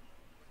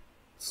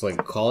 It's like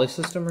a Kali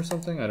system or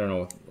something? I don't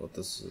know what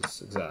this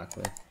is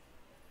exactly.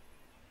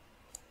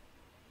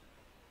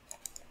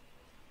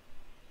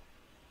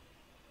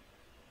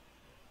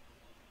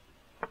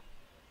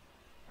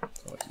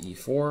 So like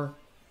e4.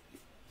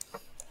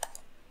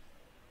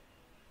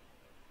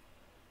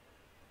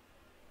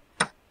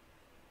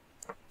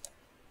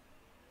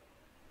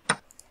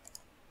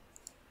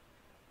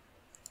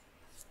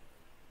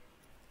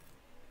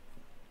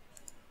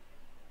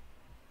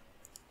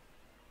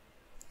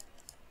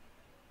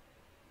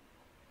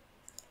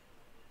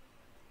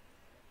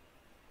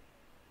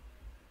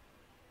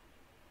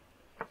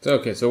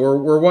 Okay, so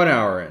we're 1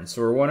 hour in.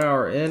 So we're 1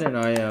 hour in, and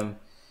I am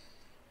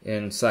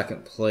in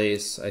second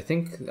place. I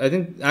think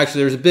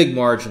actually there's a big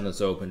margin that's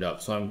opened up,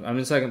 so I'm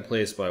in second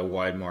place by a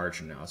wide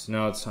margin now. So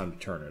now it's time to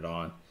turn it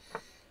on.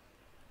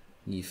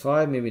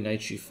 E5, maybe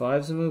knight g5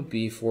 is a move.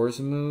 B4 is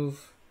a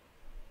move.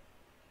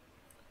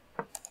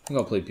 I think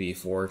I'll play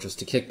b4 just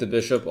to kick the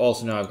bishop.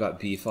 Also now I've got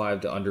b5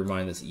 to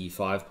undermine this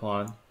e5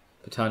 pawn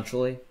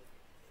potentially.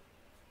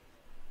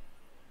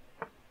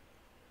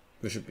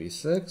 Bishop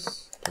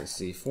b6. Play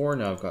c4.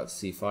 Now I've got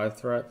c5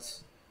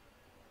 threats.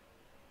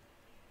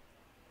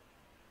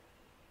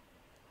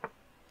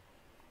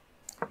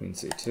 Queen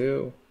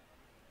c2.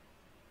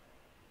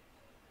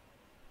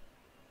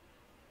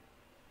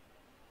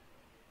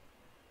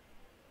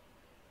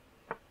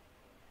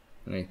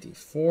 Knight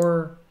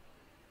d4.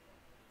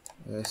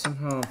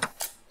 Somehow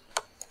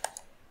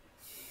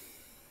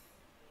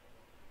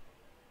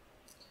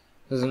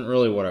isn't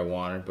really what I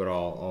wanted, but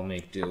I'll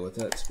make do with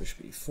it. It's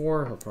bishop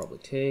e4. He'll probably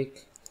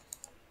take.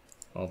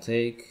 I'll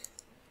take.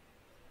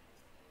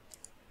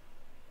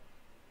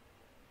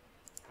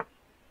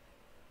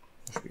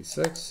 Bishop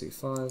e6,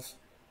 c5.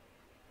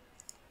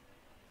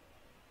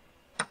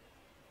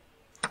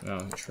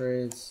 Now he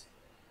trades.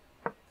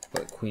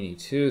 Let queen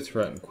e2,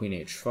 threaten queen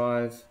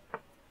h5.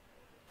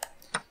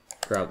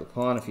 Grab the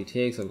pawn if he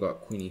takes. I've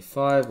got queen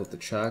e5 with the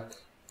check.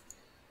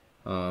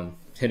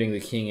 Hitting the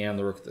king and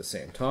the rook at the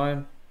same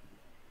time.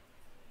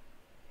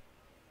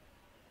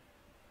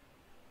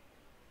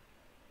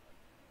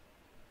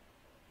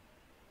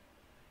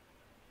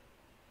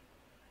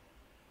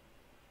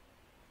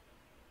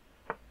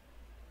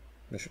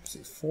 Bishop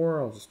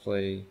c4, I'll just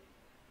play...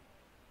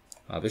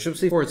 Bishop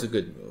c4 is a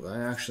good move. I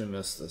actually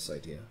missed this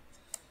idea.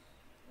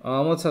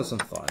 Let's have some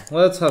fun.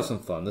 Let's have some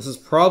fun. This is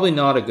probably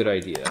not a good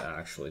idea,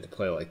 actually, to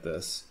play like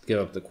this. Give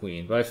up the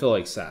queen, but I feel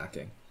like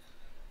sacking.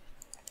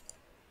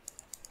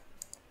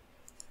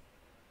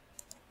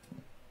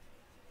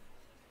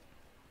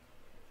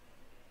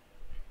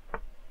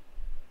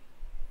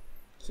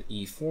 So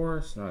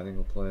e4, so now I think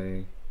we'll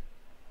play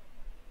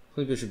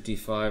bishop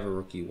d5 or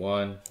rook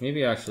e1.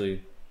 Maybe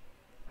actually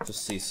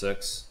just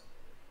c6.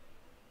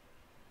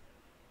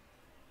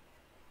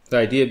 The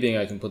idea being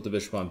I can put the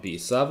bishop on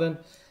b7,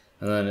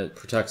 and then it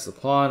protects the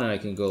pawn, and I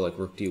can go like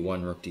rook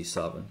d1, rook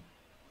d7.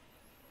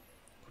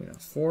 Queen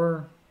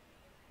f4.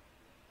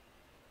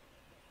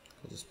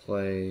 I'll just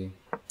play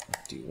rook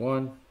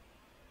d1.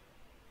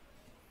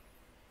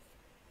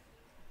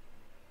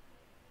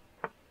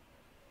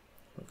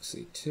 Rook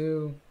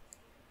c2.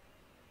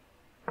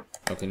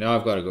 Okay, now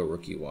I've got to go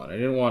rook e1. I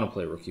didn't want to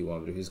play rook e1,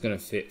 but if he's going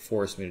to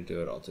force me to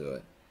do it, I'll do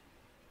it.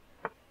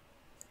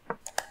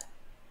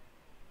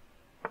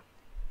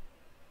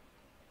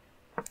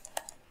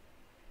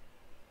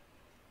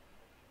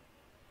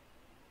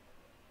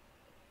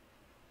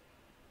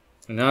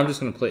 And now I'm just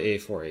going to play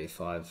a4,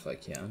 a5 if I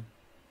can.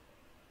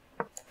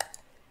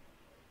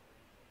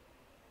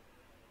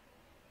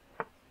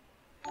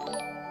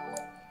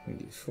 Queen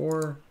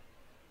d4.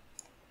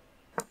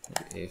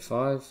 Maybe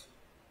a5.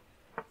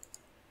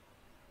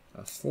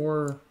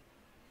 f4.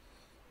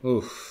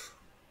 Oof.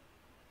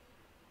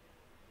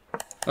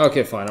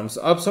 Okay, fine. I'm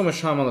up so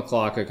much time on the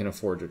clock I can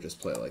afford to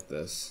just play like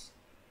this.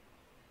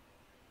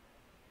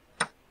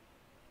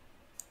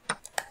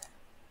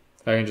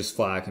 I can just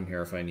flag him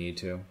here if I need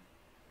to.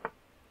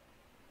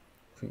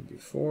 Queen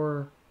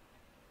b4.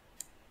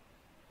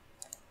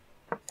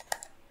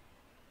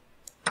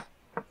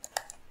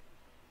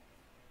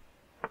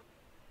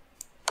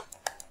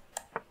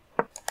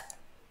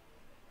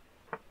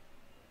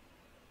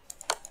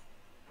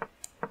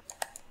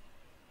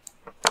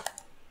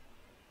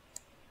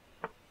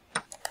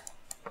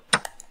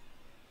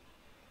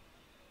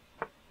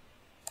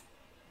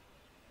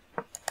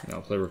 Now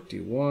play rook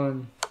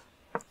d1.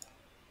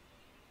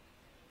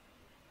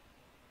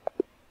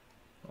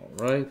 All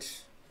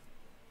right.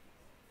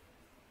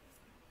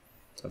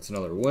 That's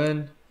another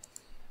win.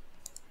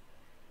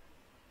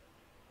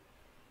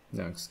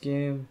 Next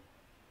game.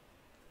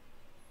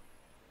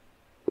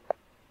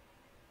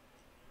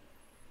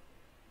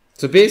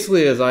 So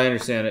basically, as I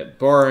understand it,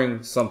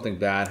 barring something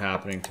bad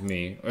happening to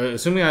me,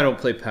 assuming I don't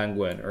play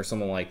Penguin or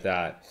someone like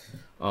that,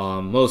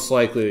 most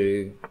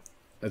likely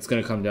it's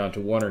going to come down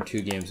to 1 or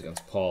 2 games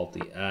against Paul at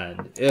the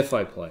end. If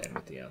I play him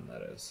at the end,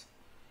 that is.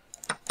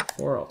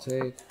 4, I'll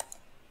take.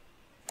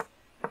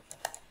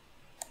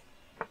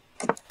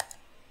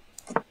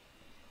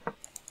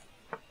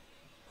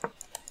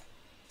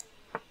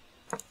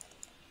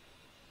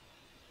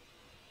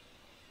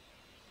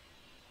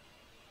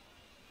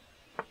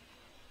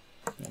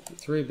 Knight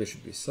b3,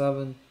 bishop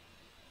b7.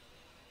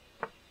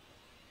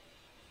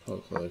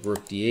 Probably play like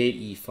rook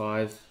d8,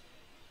 e5.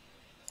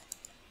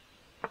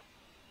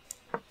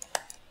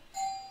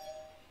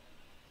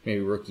 Maybe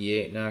rook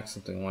e8 next,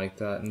 something like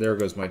that. And there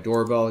goes my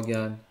doorbell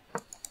again.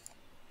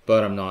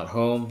 But I'm not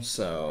home,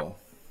 so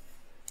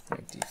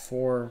knight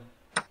d4.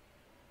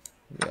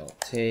 Maybe I'll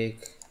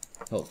take.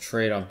 He'll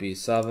trade on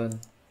b7.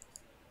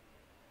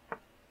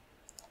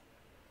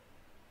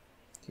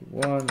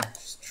 d1,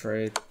 just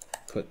trade.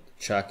 Put the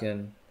check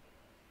in.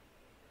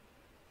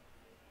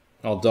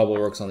 I'll double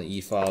rooks on the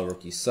e file,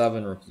 rook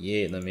e7, rook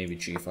e8, and then maybe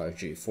g5,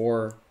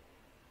 g4.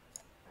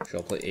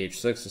 She'll play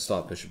h6 to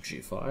stop bishop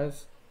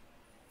g5.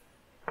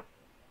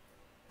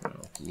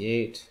 Rook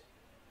e8.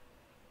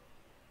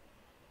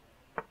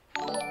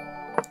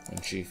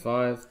 And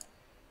g5.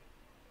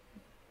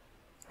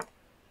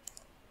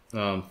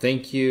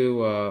 Thank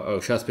you. Oh,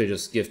 Chespe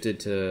just gifted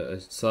to a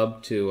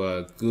sub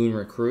to Goon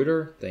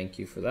Recruiter. Thank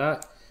you for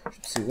that.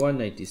 c1,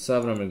 knight d7.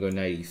 I'm going to go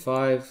knight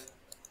e5.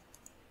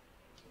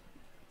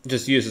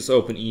 Just use this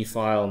open e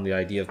file and the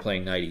idea of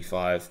playing knight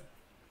e5.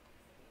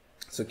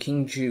 So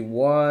king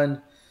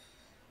g1.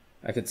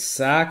 I could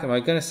sack. Am I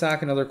going to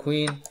sack another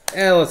queen?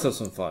 Let's have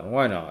some fun.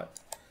 Why not?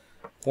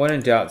 When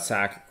in doubt,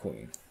 sack a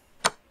queen.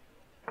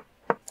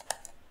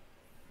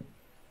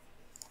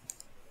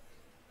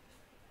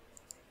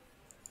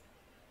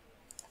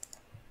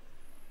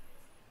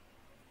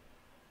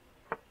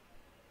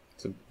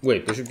 So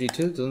wait, bishop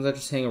d2? Doesn't that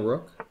just hang a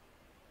rook?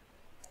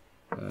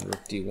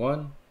 Rook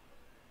d1.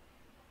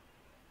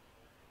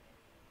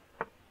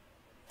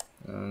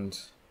 And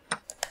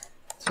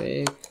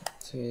take.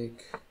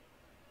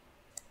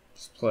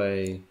 Just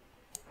play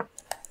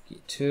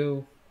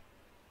e2.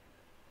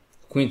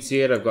 Queen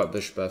c8, I've got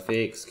bishop f8,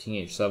 because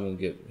king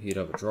h7 he'd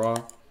have a draw.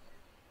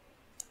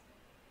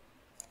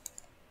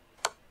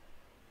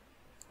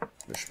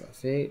 Bishop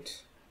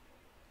f8.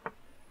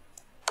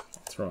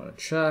 Throw on a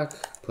check.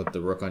 Put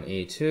the rook on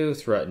a2.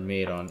 Threaten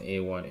mate on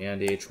a1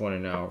 and h1,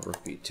 and now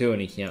rook b2,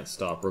 and he can't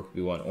stop rook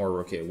b1 or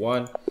rook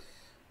a1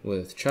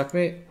 with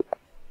checkmate.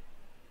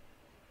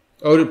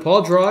 Oh, did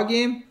Paul draw a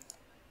game?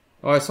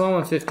 Oh, I saw him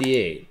on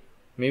 58.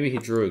 Maybe he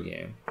drew a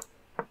game.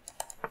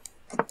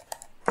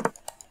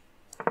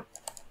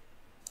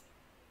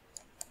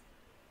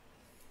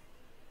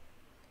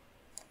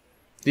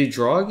 Did he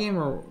draw a game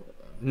or...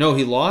 No,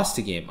 he lost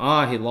a game.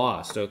 Ah, he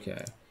lost.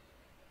 Okay.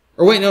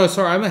 Or wait, no,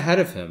 sorry. I'm ahead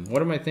of him.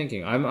 What am I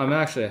thinking? I'm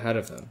actually ahead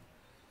of him.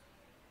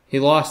 He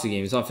lost a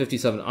game. He's on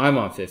 57. I'm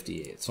on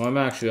 58. So I'm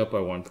actually up by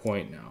 1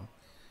 point now.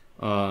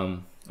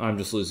 I'm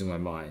just losing my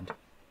mind.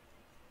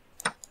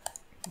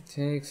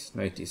 Takes.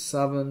 Knight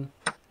d7.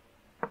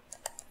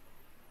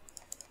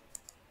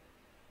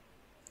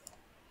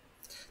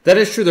 That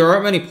is true. There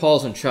aren't many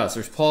Pauls in chess.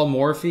 There's Paul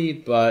Morphy,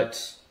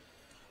 but...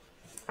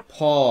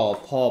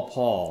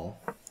 Paul.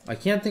 I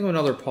can't think of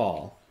another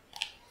Paul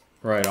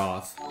right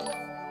off.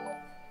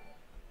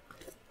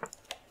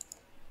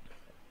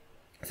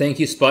 Thank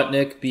you,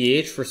 Sputnik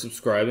BH, for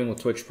subscribing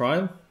with Twitch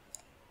Prime.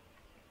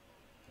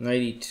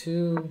 Knight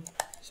e2.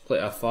 Let's play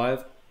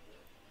f5.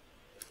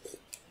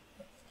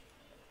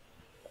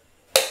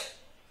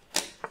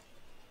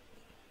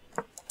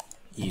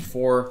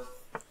 e4.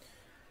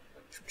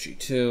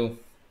 g2.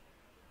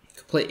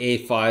 Could play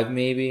a5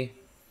 maybe.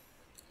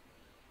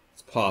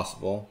 It's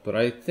possible, but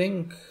I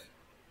think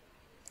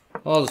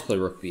I'll just play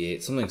rook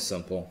b8. Something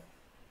simple.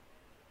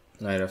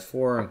 Knight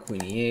f4 and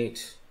queen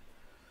e8.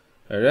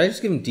 Or did I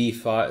just give him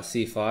d5,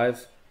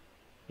 c5?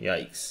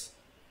 Yikes.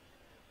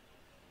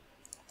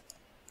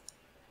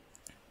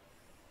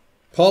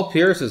 Paul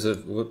Pierce was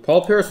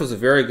a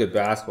very good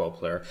basketball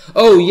player.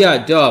 Oh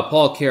yeah, duh,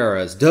 Paul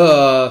Keres.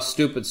 Duh,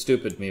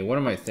 stupid me. What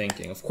am I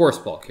thinking? Of course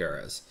Paul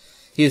Keres.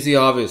 He's the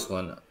obvious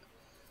one.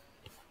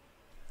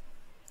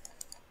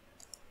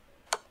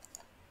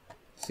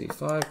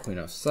 c5, queen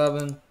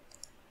f7.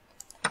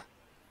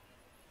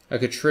 I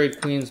could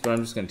trade queens, but I'm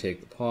just going to take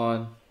the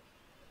pawn.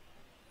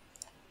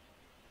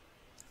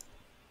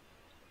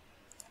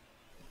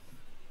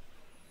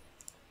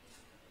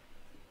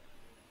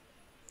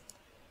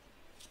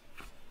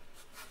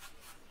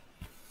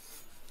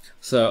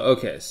 So,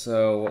 okay,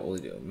 so what will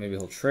he do? Maybe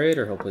he'll trade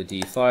or he'll play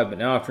d5, but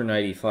now after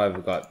knight e5,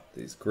 we've got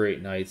these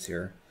great knights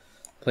here.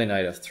 Play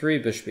knight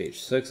f3, bishop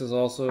h6 is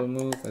also a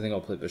move. I think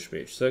I'll play bishop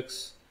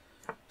h6.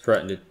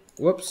 Threaten to,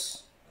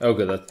 whoops. Oh,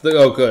 good.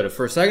 Oh, good.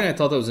 For a second, I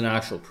thought that was an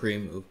actual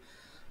pre-move.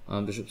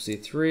 Bishop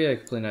c3, I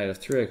could play knight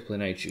f3, I could play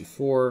knight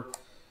g4.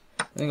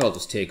 I think I'll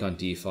just take on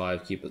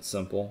d5, keep it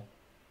simple.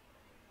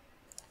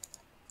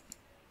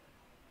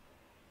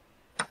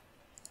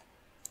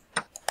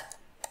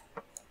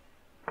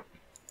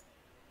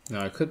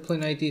 Now I could play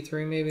knight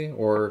d3 maybe,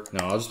 or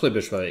no, I'll just play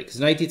bishop f8,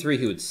 because knight d3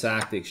 he would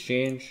sack the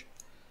exchange,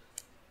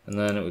 and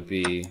then it would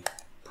be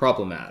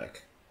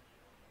problematic.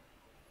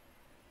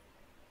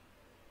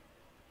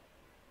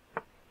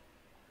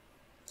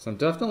 So I'm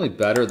definitely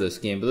better this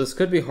game, but this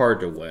could be hard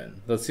to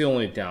win. That's the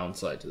only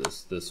downside to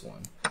this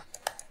one.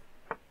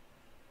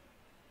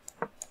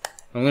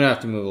 I'm gonna have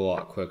to move a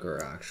lot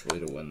quicker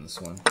actually to win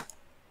this one.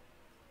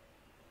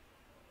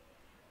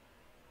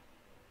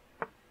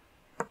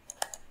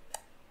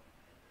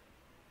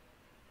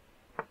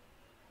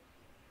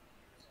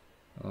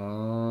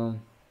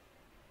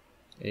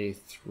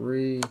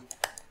 A3,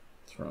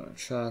 throw in a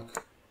check.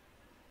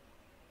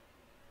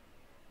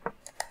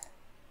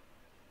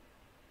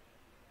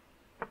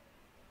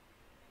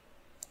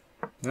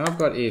 Now I've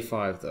got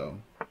A5 though.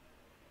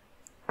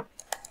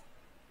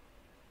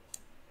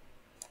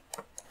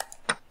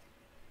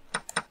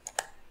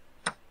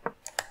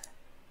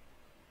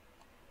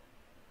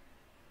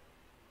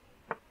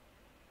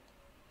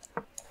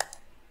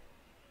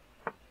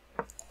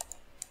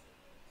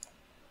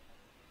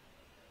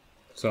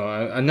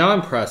 So now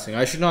I'm pressing.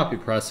 I should not be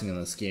pressing in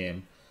this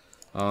game,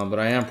 but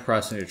I am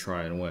pressing to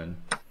try and win.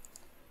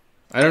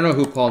 I don't know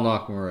who Paul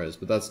Nakamura is,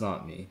 but that's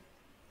not me.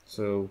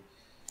 So,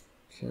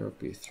 okay, rook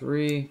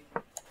b3,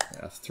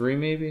 f3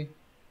 maybe.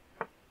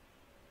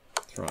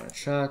 Throw in a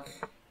check.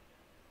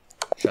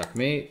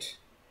 Checkmate.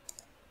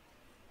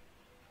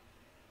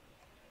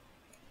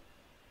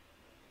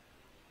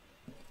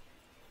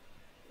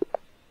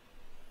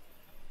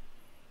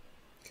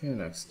 Okay,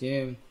 next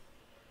game.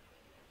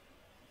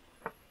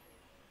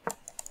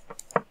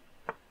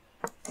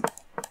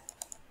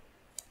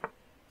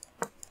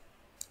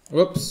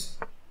 Whoops.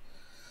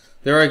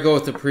 There I go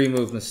with the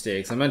pre-move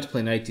mistakes. I meant to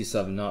play knight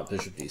d7, not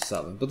bishop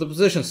d7. But the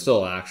position's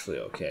still actually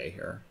okay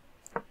here.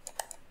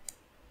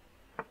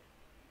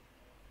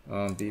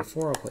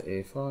 b4, I'll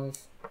play a5.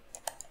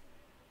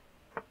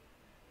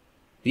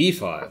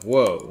 b5,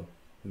 whoa.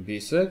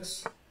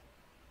 b6?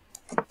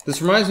 This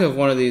reminds me of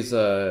one of these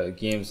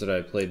games that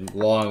I played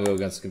long ago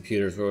against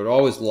computers where it would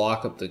always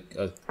lock up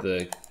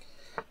the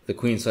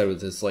queen side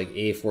with this like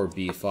a4,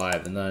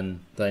 b5, and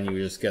then you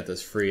would just get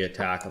this free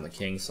attack on the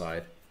king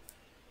side.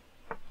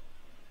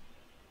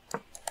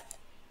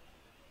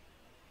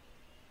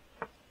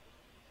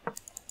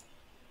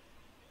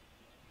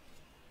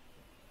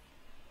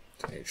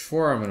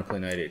 h4, I'm going to play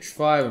knight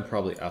h5 and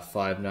probably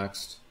f5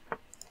 next.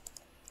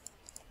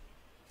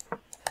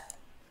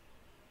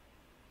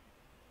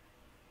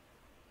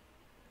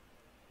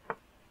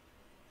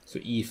 So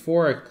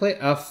e4, I could play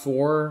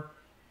f4.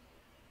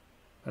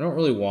 I don't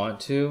really want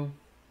to,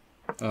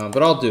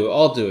 but I'll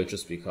do it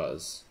just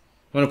because.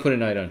 I'm going to put a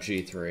knight on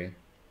g3.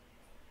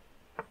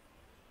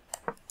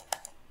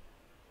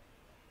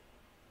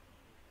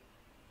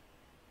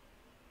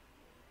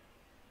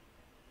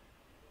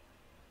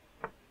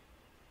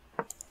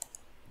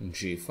 And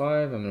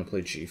g5, I'm going to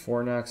play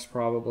g4 next,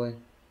 probably.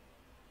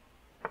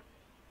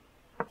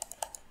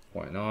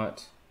 Why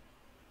not?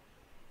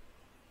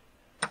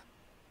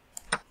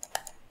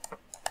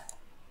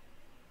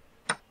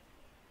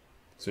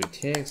 So he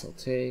takes, I'll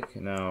take,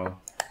 and now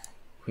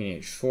queen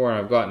h4, and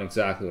I've gotten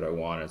exactly what I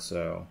wanted,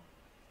 so...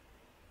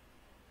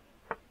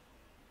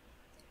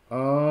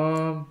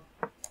 I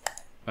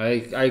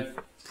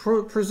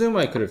presume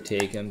I could have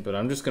taken, but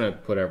I'm just going to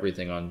put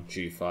everything on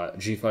g5,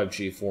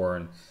 g4,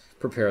 and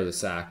prepare the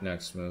sack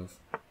next move.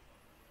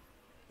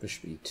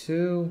 Bishop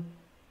e2.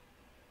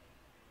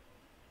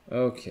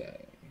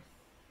 Okay.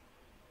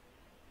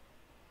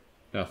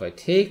 Now if I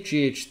take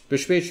bishop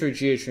h3,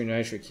 gh3,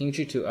 knight h3, king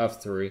g2,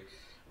 f3,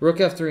 rook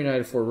f3,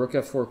 knight f4, rook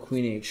f4,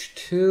 queen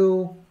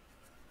h2,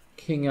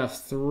 king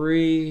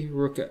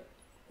f3,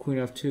 queen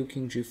f2,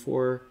 king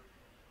g4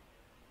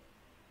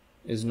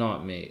 is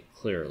not mate,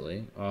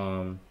 clearly.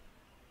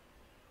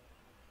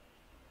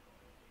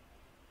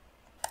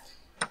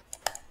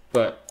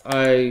 But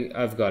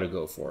I've got to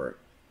go for it.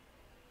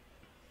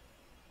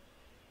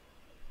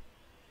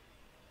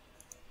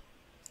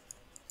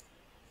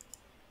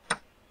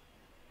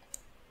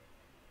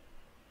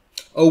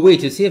 Oh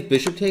wait, does he have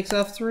bishop takes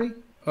f3?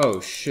 Oh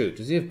shoot,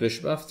 does he have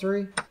bishop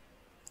f3?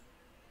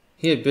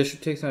 He had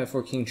bishop takes knight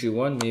f4, king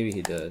g1. Maybe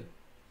he did.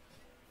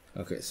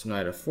 Okay, so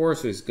knight f4.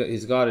 So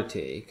he's got to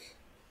take.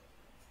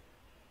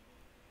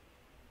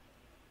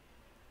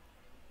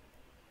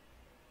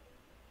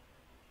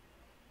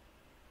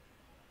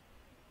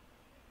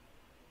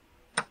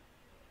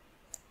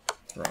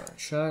 Throw on a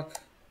check.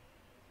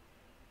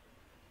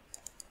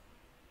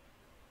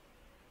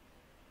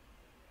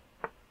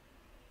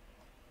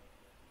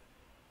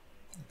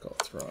 I'll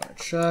throw on a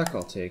check.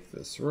 I'll take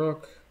this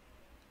rook.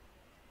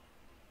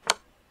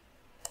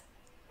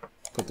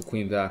 Put the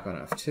queen back on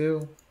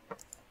f2.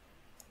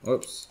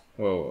 Whoops.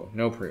 Whoa, whoa.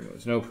 No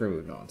pre-moves. No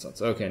pre-move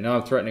nonsense. Okay, now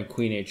I'm threatening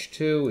queen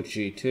h2 with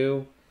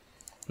g2.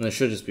 And this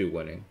should just be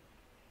winning.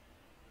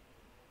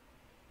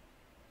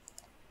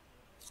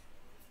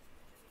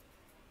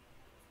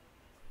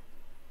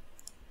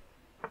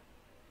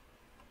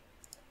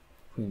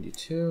 Queen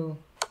d2.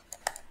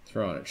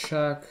 Throw on a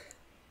check.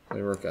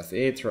 Play rook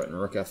f8. Threaten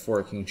rook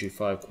f4, king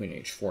g5, queen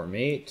h4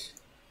 mate.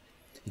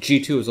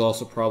 g2 is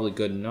also probably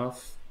good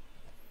enough.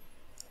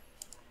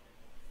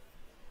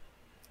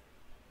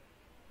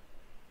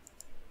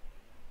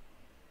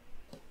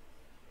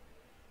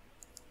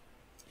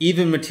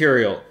 Even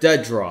material,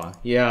 dead draw.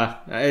 Yeah,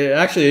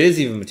 actually it is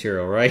even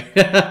material, right?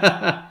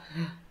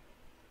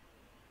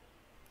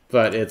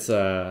 But it's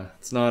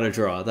not a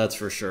draw, that's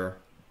for sure.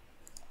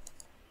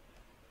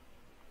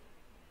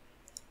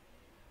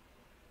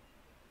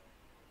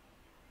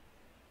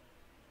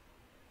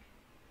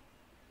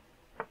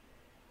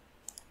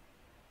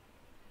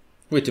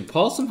 Wait, did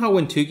Paul somehow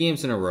win 2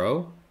 games in a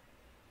row?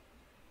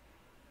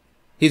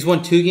 He's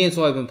won 2 games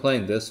while I've been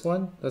playing this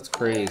one? That's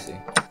crazy.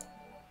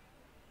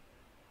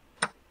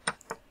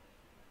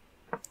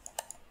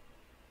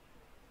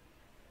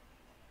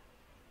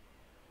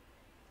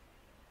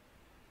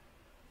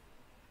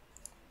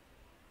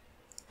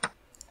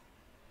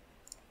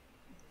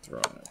 Throw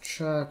on a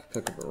check,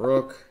 pick up a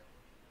rook.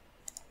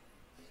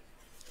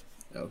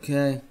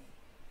 Okay.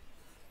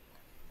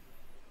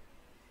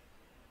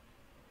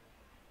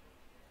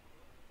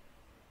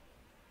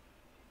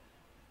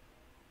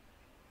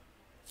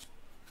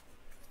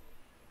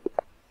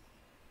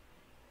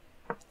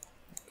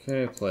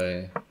 Okay,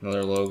 play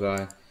another low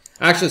guy.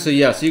 Actually, so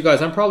yeah, so you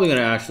guys, I'm probably going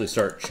to actually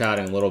start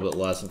chatting a little bit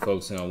less and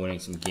focusing on winning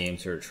some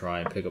games here to try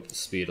and pick up the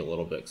speed a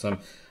little bit. Because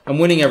I'm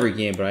winning every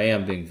game, but I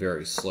am being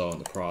very slow in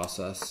the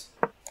process.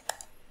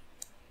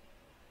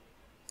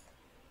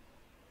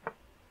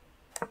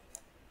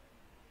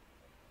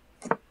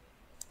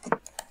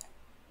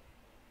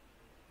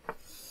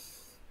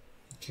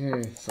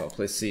 Okay, so I'll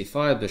play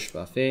c5, bishop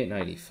f8,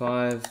 knight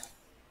e5.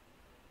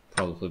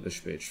 Probably play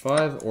bishop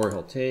h5, or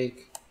he'll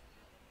take.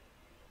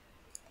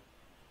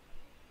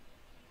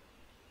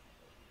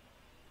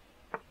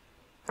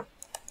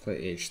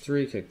 Play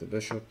h3, kick the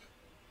bishop.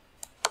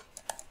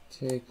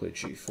 Take, play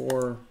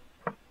g4.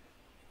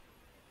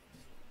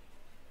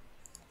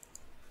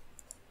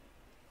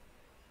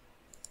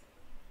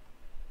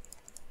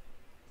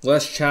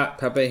 Less chat,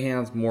 Pepe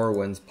hands, more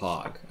wins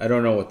Pog. I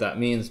don't know what that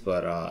means,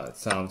 but it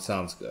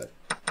sounds good.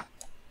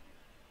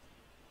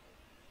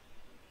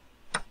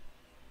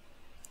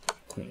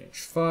 Queen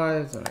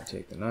h5, then I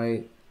take the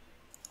knight.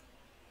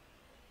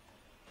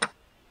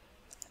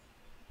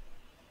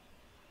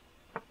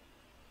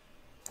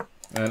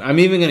 And I'm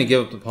even going to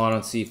give up the pawn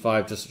on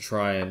c5 just to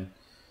try and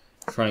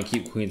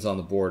keep queens on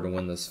the board and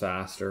win this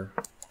faster.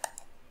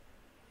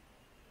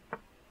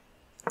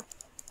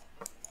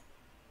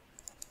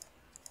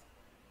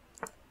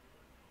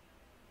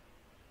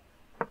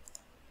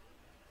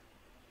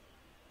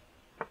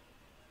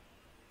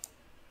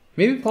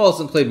 Maybe Paul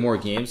hasn't played more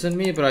games than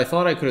me, but I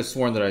thought I could have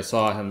sworn that I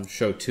saw him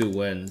show 2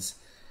 wins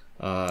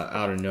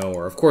out of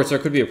nowhere. Of course, there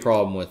could be a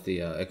problem with the...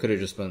 it could have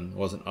just been...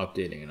 wasn't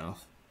updating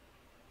enough.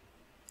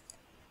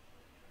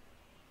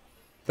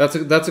 That's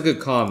a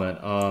good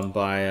comment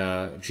by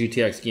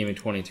GTX Gaming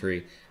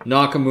 23.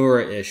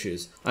 Nakamura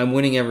issues. I'm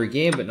winning every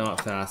game, but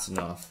not fast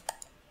enough.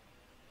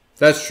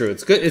 That's true.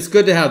 It's good. It's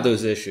good to have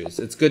those issues.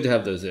 It's good to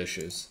have those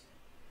issues.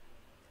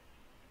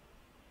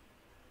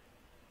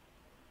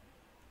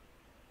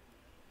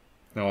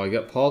 Oh, I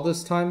get Paul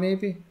this time,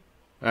 maybe?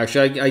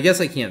 Actually, I guess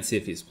I can't see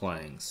if he's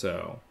playing,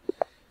 so...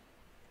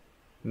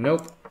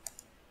 Nope.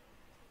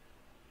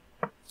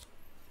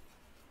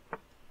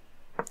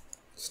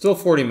 Still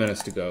 40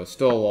 minutes to go.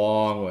 Still a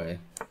long way.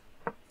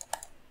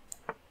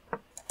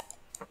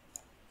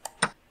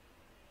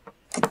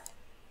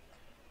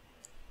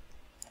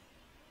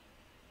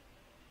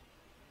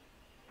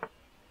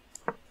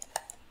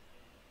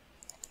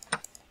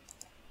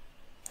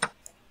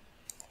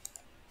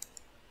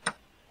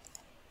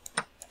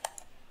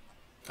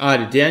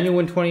 Did Daniel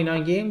win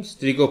 29 games?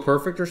 Did he go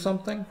perfect or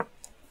something?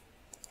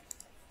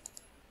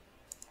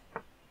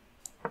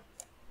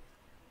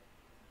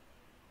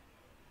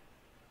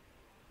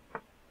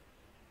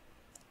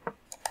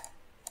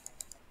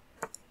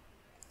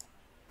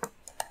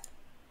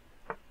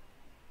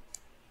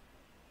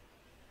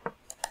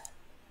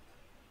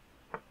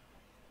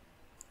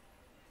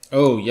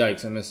 Oh,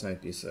 yikes, I missed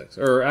knight b6.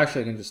 Or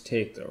actually, I can just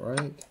take, though,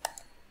 right?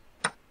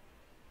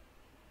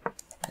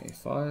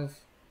 a5.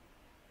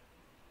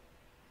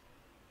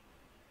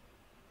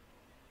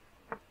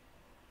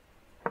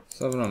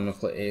 I'm going to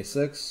play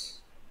a6.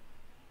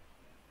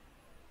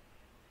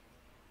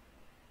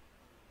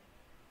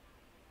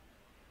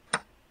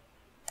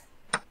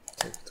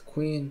 Take the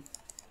queen.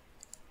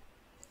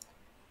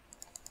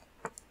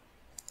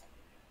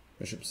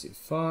 Bishop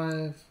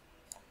c5.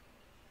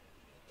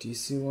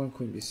 dc1,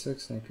 queen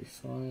b6, knight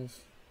b5.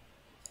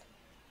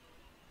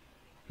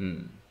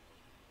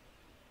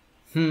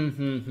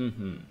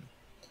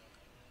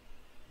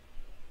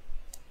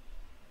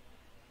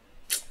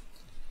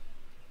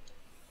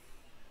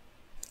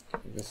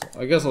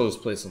 I guess I'll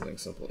just play something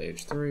simple.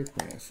 h3,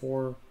 queen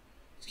a4.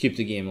 Let's keep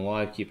the game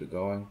alive, keep it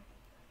going.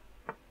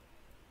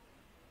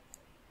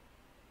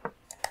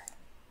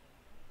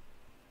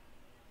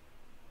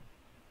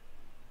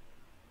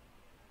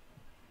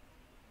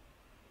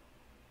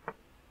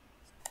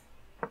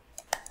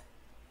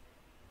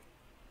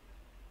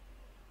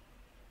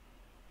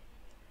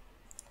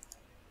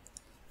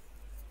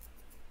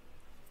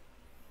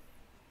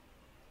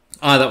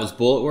 Ah, that was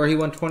bullet where he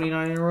went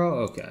 29 in a row?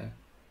 Okay.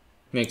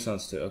 Makes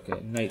sense too.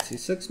 Okay, knight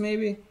c6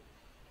 maybe?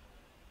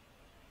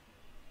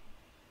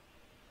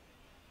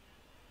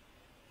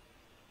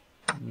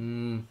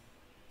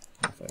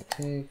 If I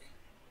take...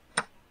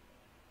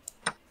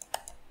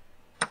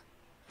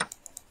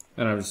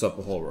 And I'm just up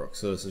the whole rook,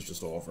 so this is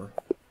just over.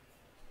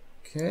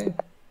 Okay.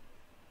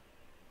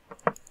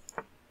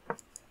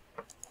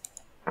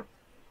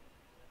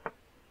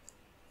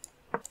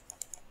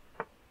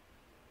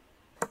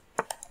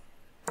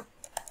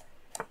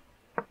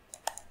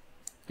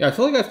 Yeah, I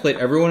feel like I've played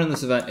everyone in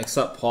this event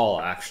except Paul,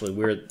 actually.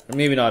 Weird.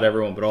 Maybe not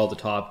everyone, but all the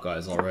top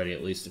guys already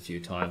at least a few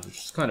times, which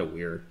is kind of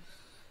weird.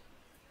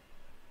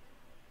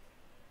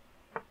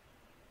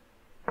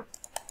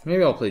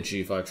 Maybe I'll play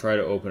g5, try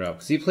to open up,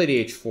 because he played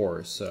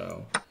h4,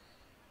 so...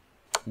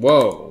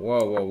 Whoa,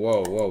 whoa, whoa,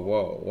 whoa, whoa,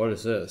 whoa. What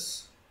is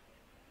this?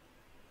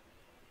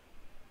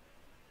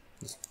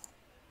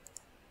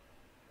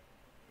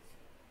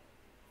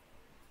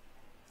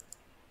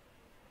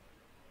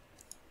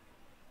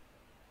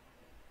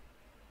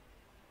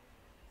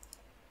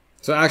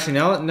 So actually,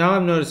 now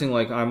I'm noticing,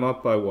 like, I'm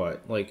up by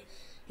what? Like,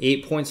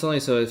 8 points only,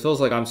 so it feels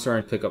like I'm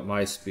starting to pick up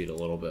my speed a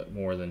little bit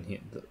more than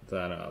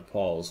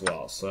Paul as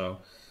well. So,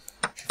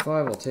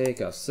 g5, I'll take,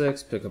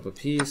 f6, pick up a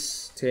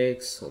piece,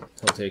 takes, he'll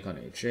take on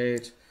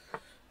h8,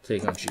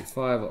 take on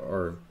g5,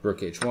 or rook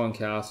h1,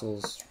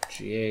 castles,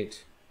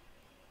 g8.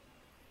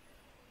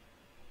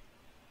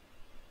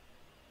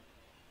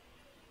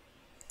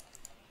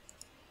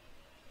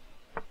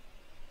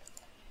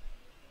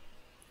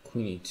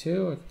 Queen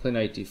e2, I can play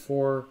knight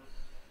d4,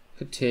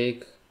 could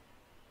take,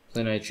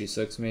 play knight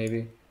g6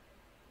 maybe.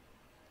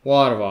 A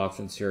lot of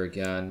options here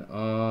again.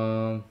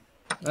 I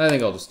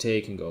think I'll just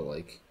take and go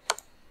like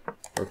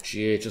rook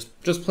g8,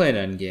 just play an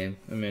endgame.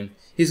 I mean,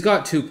 he's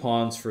got 2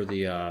 pawns for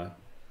the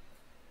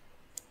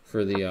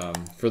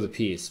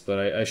piece, but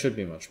I should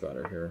be much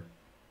better here.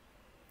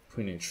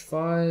 Queen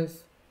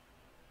h5.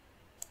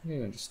 I'm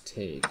gonna just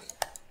take.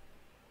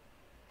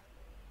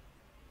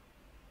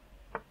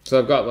 So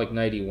I've got like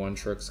knight e1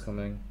 tricks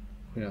coming.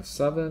 Queen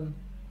f7.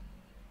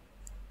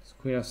 Does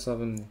queen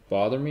f7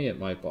 bother me? It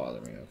might bother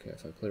me. Okay,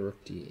 if I play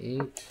rook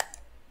d8.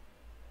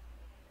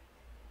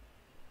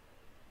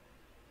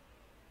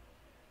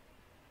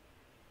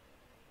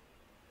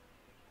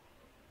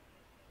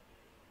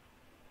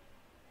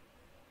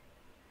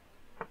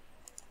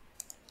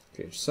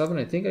 Okay, h7,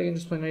 I think I can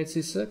just play knight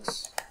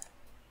c6.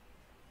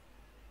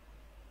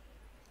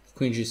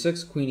 Queen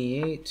g6, queen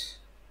e8.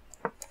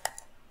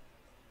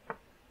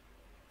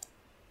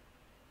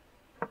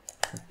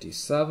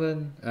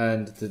 d7,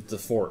 and the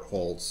fort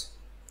holds.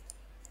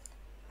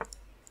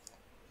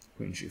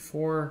 Queen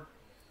g4.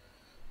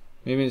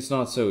 Maybe it's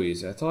not so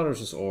easy. I thought it was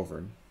just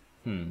over.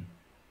 King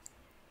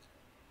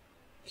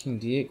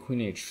d8, queen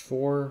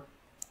h4.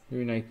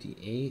 Maybe knight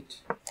d8.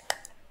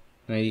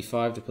 Knight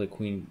e5 to play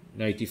queen.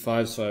 Knight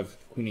d5, so I have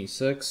queen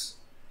e6.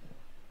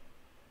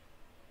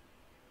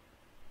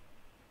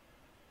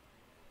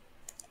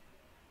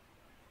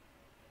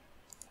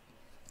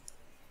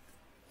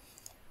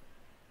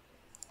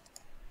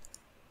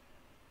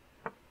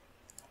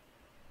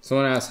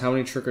 Someone asked, how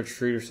many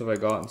trick-or-treaters have I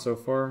gotten so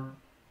far?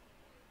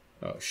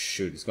 Oh,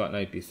 shoot. He's got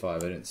knight b5. I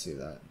didn't see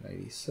that.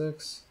 Knight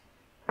e6.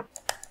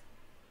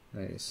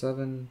 Knight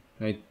a7.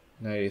 Knight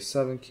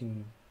a7,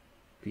 king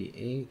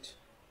b8.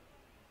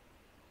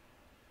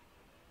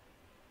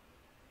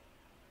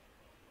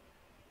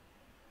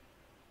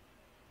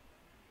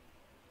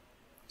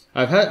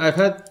 I've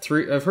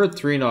heard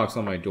 3 knocks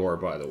on my door,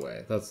 by the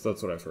way. That's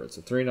what I've heard.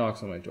 So 3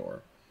 knocks on my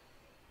door.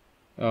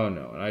 Oh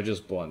no, and I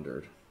just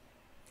blundered.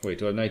 Wait,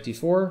 do I have knight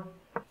d4?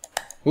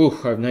 Ooh,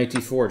 I have knight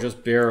d4,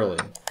 just barely.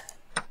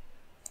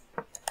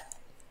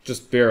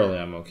 Just barely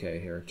I'm okay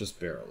here, just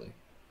barely.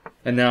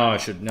 And now I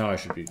should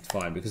be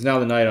fine, because now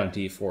the knight on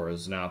d4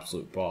 is an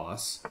absolute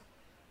boss.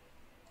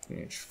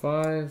 Queen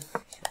h5,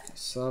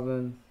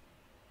 d7,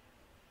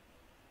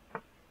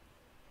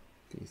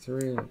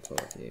 d3, let's put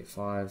up the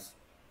a5.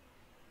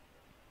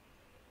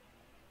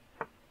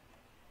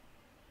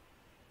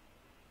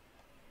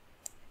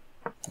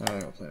 I'm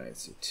going to play knight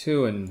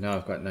c2, and now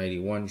I've got knight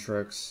e1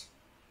 tricks.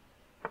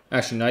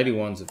 Actually, knight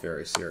e1's a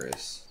very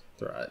serious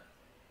threat.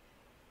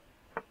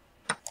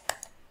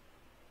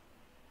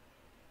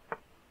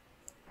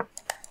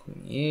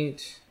 Queen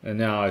e8, and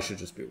now I should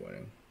just be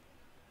winning.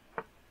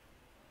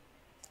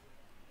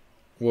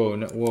 Whoa,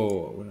 no,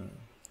 whoa, no.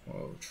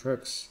 Whoa,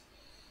 tricks.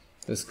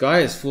 This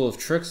guy is full of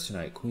tricks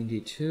tonight. Queen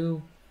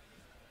d2.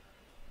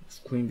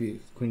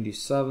 Queen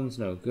d7's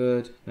no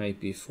good. Knight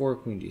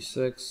b4, queen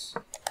d6.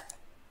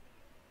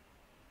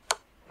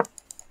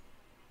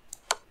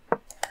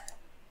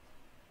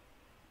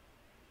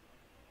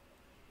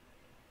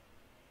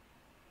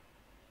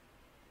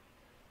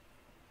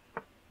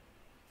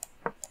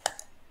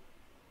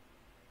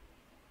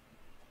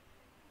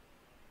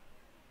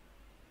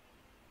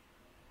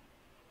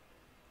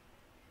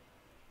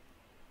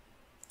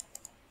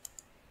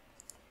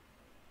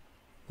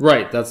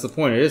 Right, that's the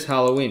point. It is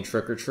Halloween,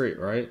 trick or treat,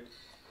 right?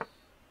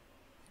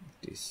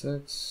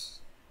 D6.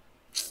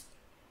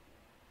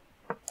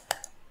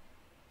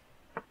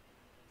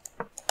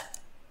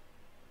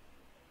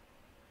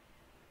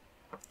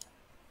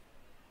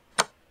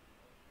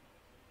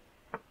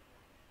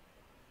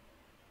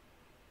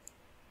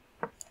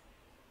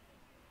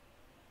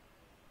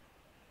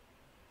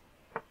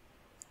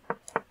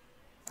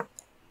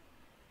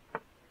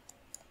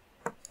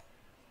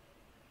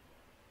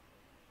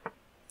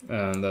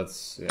 And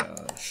that's, yeah,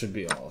 should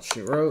be all she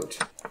wrote.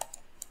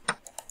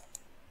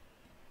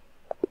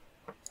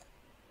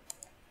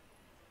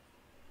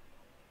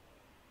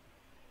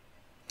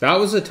 That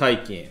was a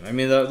tight game. I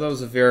mean, that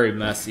was a very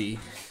messy.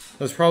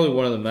 That was probably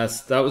one of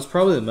the That was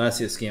probably the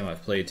messiest game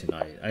I've played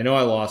tonight. I know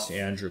I lost to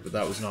Andrew, but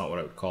that was not what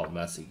I would call a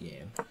messy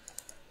game.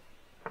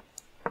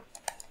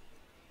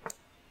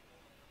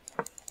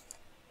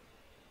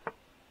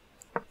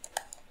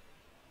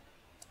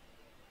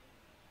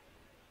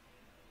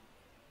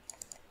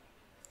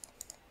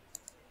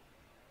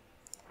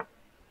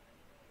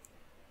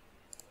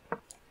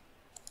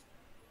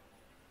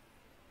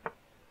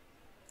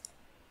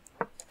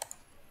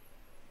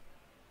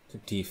 So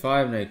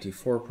d5, knight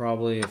d4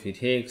 probably. If he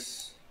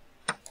takes,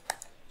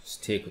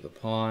 just take with a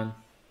pawn.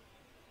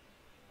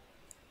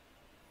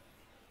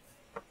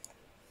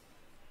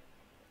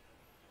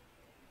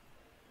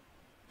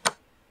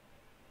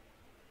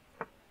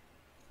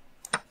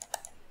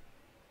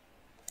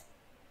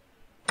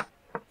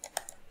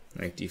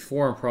 Knight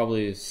d4 and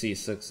probably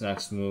c6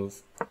 next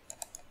move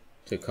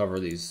to cover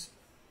these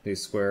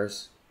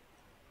squares.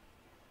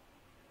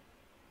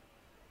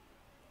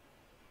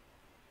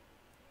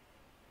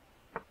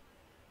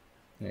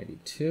 Knight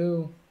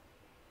e2.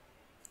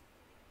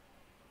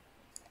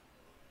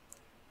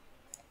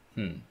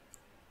 Okay,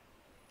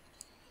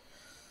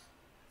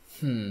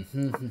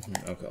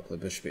 I'll play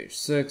bishop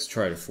h6,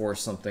 try to force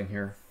something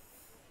here.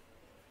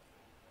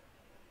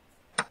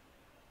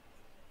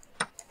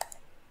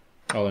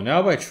 Oh, and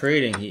now by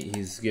trading,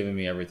 he's giving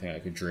me everything I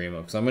could dream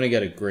of, because I'm going to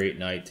get a great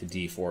knight to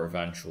d4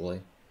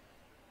 eventually.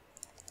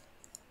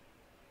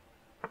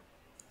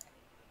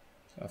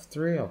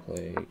 F3, I'll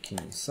play king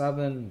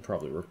e7,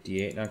 probably rook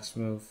d8 next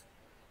move,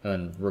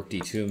 and then rook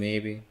d2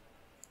 maybe.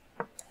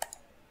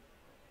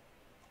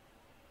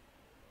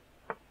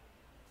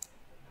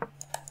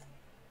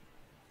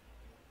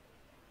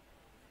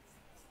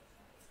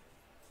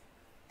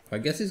 I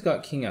guess he's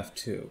got king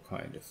f2,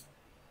 kind of.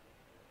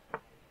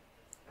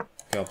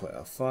 Okay, I'll play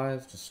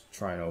f5, just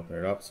try and open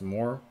it up some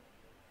more.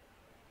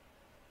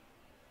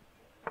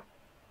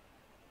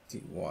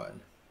 d1.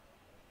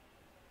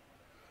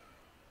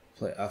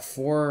 Play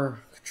f4,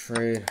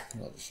 trade,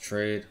 I'll just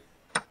trade.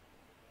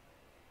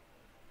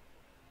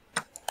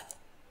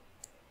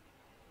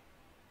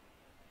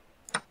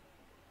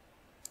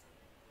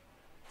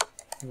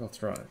 I'll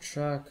throw in a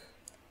check.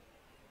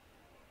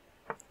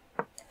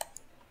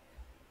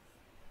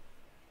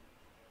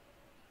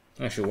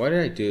 Actually, why did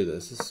I do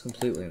this? This is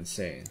completely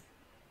insane.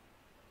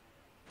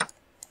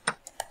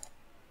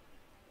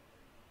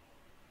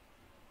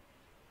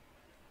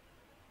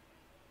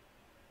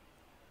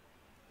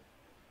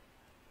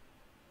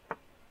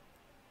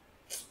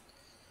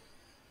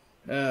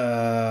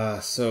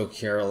 So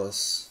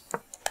careless.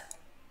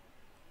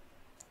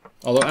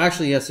 Although,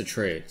 actually, he has to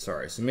trade.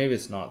 Sorry, so maybe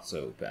it's not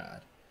so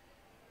bad.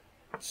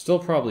 Still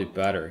probably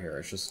better here.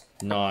 It's just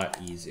not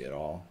easy at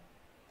all.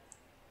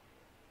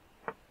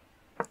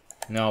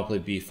 Now I'll play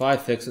b5,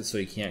 fix it so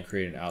he can't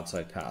create an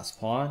outside pass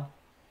pawn.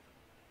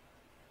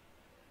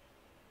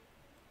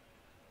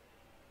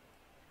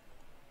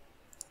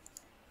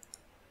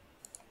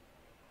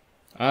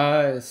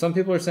 Some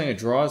people are saying a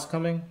draw is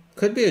coming.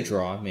 Could be a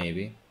draw,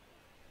 maybe.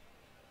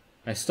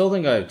 I still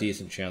think I have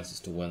decent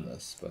chances to win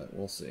this, but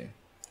we'll see.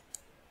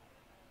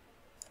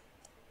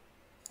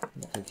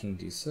 I'll play king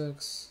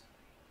d6.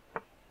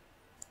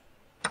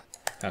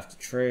 Have to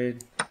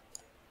trade.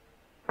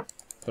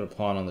 Put a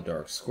pawn on the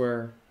dark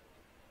square.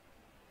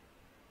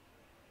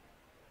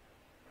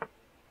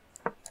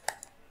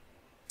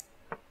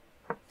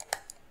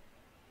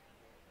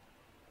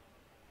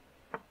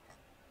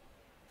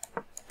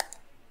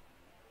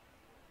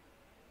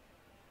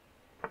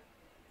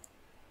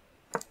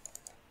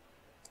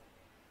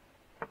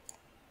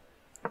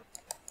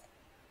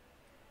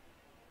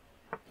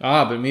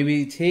 Ah, but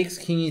maybe he takes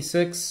king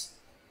e6.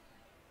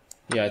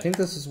 Yeah, I think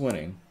this is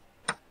winning.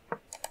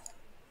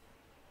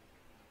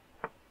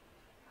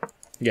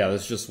 Yeah,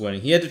 that's just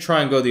winning. He had to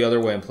try and go the other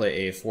way and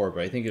play a4,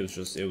 but I think it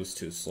was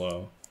too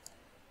slow.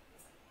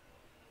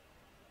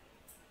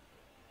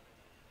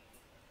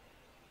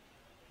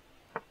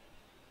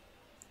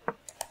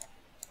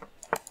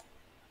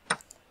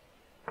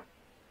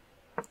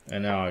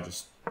 And now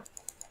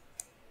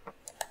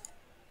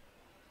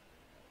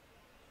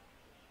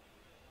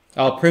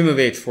I'll pre-move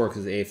h4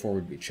 because a4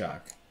 would be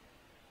check.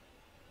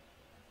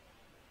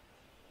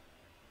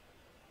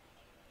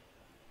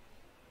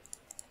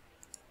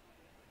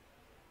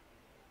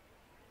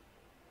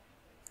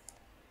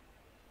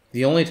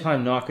 The only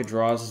time Naka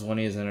draws is when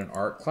he is in an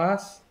art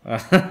class?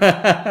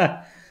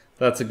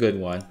 That's a good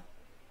one.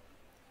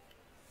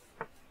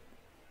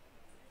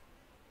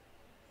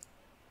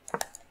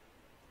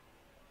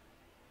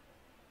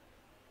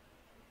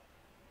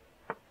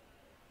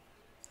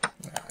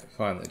 Right,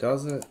 finally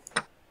does it.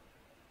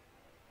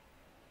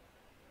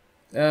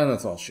 And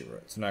that's all she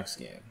wrote. So next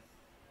game.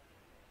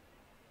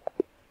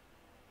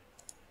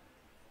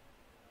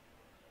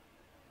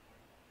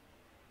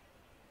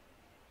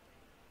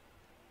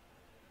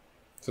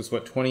 So it's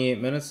what,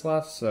 28 minutes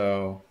left?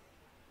 So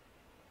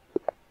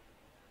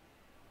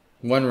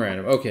one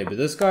random. Okay, but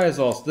this guy is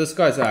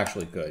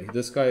actually good.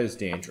 This guy is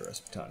dangerous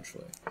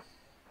potentially.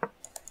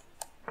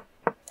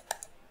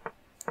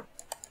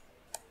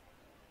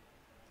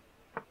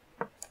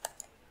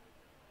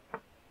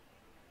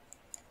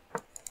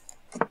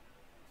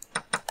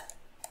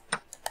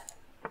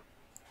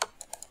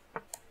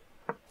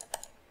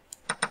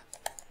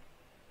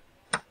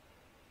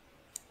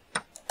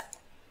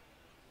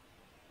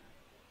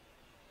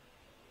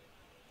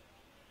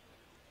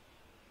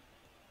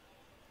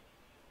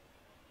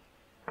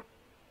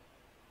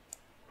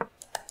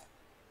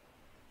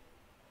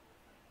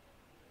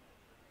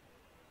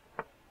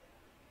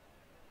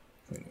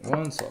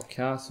 So I'll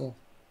castle.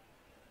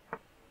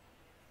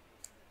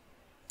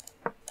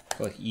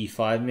 Like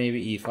e5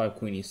 maybe, e5,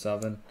 queen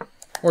e7.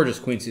 Or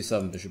just queen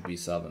c7, bishop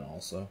b7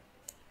 also.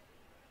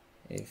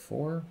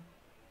 a4.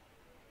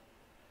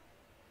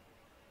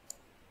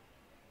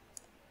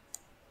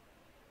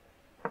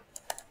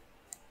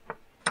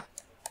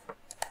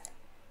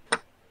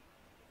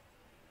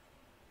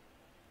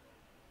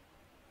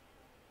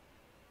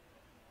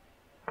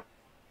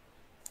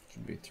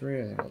 Should be 3.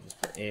 I think I'll just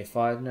put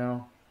a5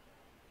 now.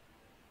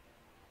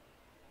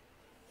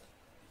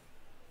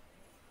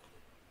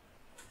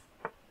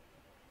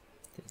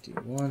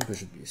 d1,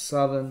 bishop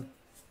b7.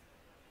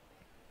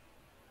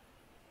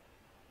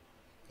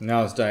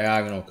 Now this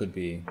diagonal could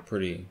be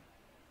pretty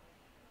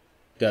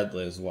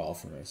deadly as well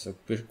for me. So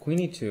bishop queen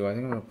e2, I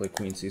think I'm going to play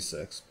queen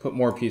c6. Put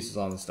more pieces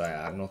on this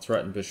diagonal.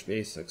 Threaten bishop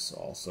a6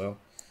 also.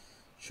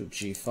 Bishop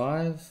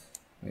g5,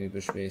 maybe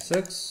bishop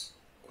a6.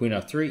 Queen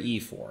f3,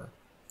 e4.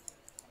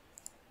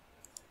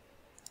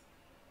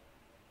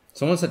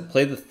 Someone said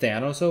play the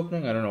Thanos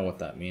opening. I don't know what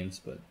that means,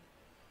 but...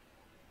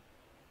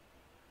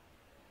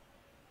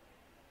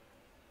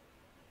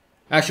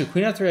 Actually,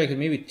 queen f3 I could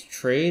maybe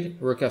trade.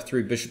 Rook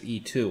f3, bishop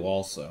e2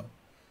 also.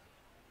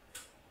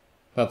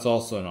 That's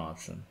also an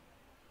option.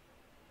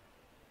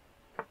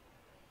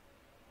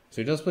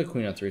 So he does play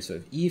queen f3, so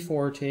if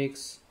e4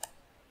 takes...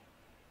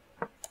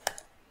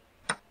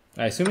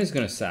 I assume he's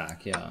going to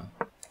sack, yeah.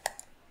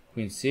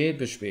 Queen c8,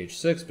 bishop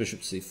h6, bishop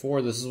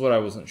c4. This is what I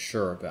wasn't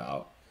sure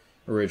about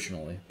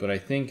originally, but I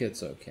think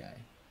it's okay.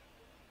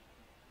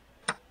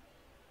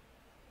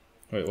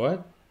 Wait,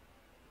 what?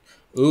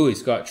 Ooh,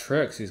 he's got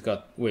tricks. He's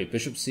got... Wait,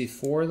 bishop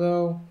c4,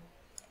 though?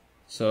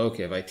 So,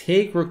 okay, if I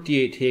take rook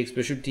d8 takes,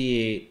 bishop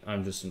d8,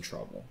 I'm just in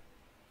trouble.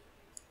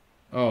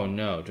 Oh,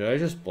 no. Did I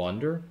just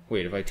blunder?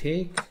 Wait, if I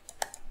take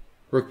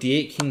rook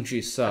d8, king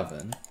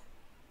g7,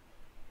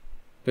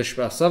 bishop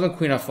f7,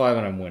 queen f5,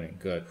 and I'm winning.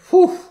 Good.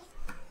 Whew!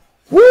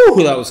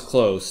 Woo! That was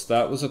close.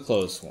 That was a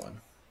close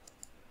one.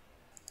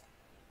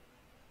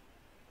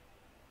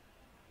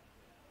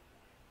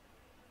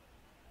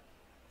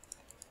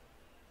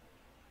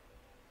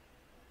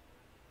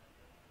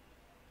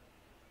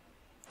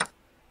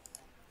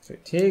 So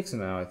it takes,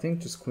 and now I think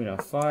just queen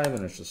f5,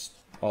 and it's just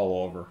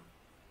all over.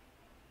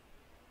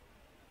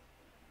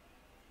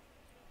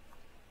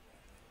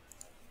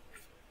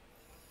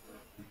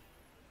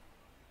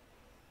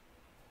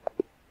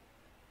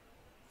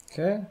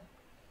 Okay.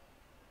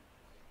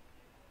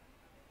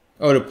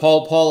 Oh,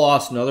 Paul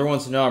lost another one,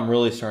 so now I'm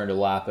really starting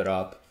to lap it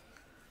up.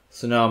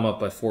 So now I'm up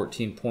by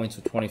 14 points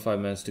with 25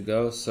 minutes to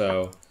go.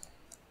 So,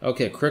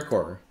 okay,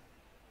 Krikor.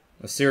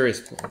 A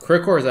serious player.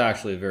 Krikor is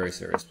actually a very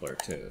serious player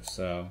too,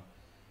 so...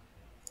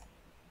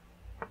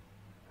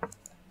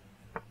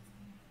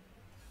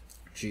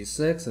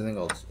 G6,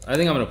 I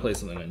think I'm gonna play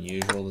something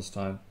unusual this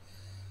time.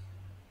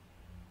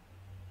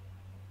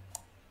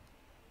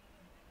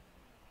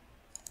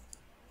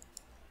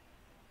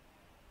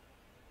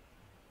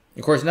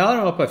 Of course, now that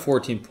I'm up by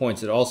 14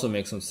 points, it also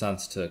makes some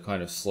sense to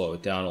kind of slow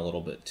it down a little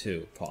bit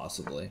too,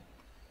 possibly.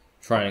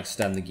 Try and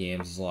extend the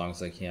games as long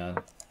as I can.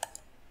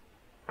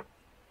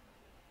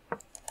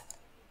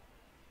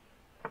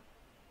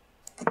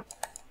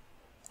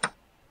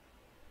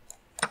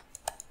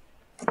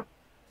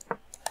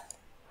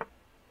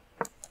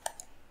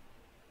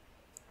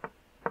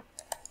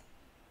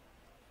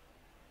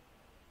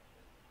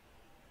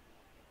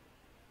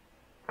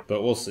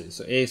 But we'll see.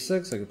 So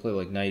a6, I could play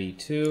like knight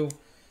e2.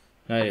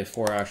 Knight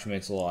a4 actually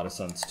makes a lot of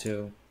sense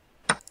too.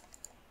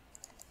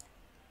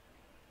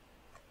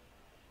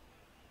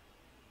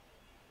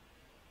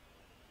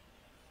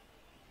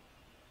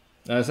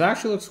 Now this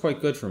actually looks quite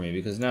good for me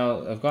because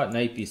now I've got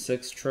knight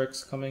b6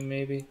 tricks coming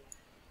maybe.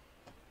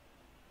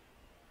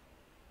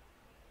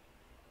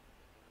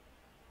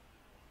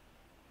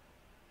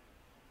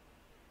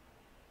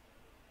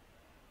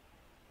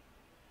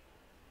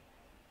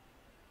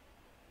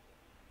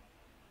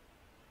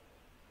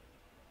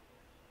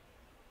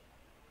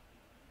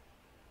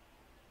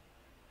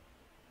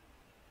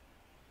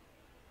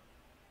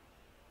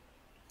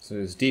 So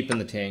he's deep in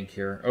the tank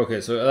here.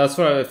 Okay, so that's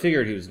what I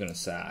figured he was going to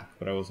sack,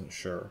 but I wasn't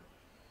sure.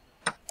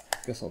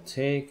 Guess I'll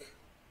take.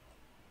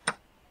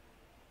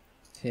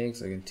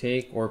 Takes, I can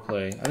take or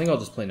play. I think I'll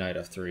just play knight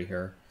f3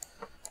 here.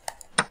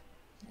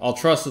 I'll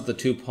trust that the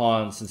two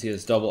pawns, since he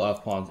has double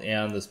f pawns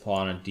and this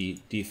pawn on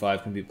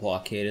d5 can be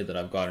blockaded, that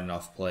I've got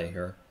enough play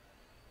here.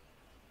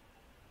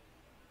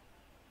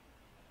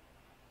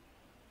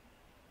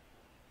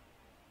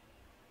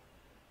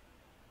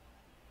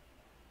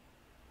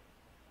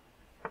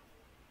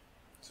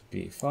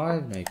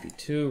 b5, knight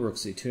b2, rook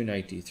c2,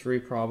 knight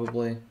d3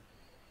 probably.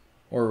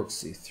 Or rook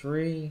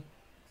c3.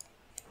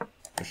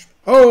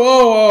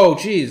 Oh,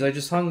 jeez, I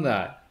just hung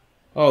that.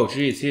 Oh,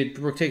 jeez, he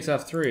rook takes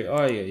f3.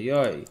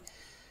 Ay.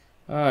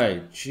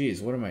 Ay,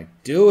 jeez, what am I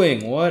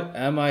doing? What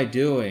am I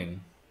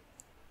doing?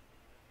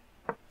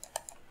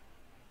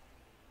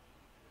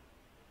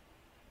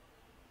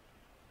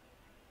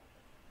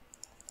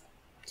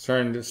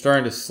 Starting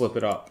to slip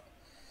it up.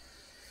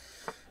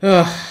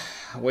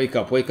 Wake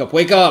up, wake up,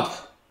 wake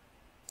up!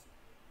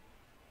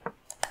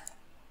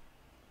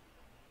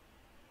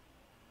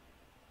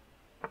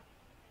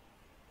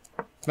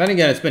 Then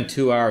again, it's been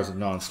 2 hours of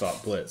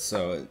non-stop blitz,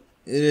 so it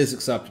is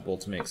acceptable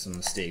to make some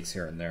mistakes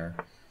here and there.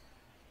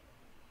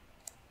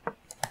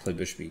 Play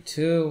bishop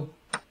e2.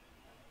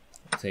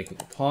 Take with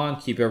the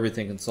pawn. Keep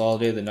everything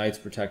consolidated. The knights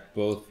protect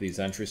both these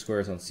entry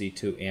squares on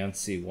c2 and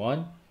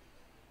c1.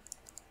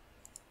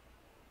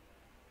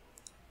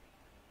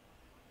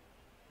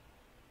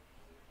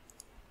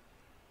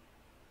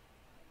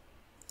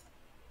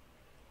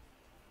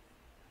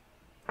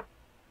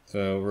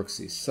 So rook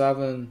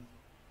c7.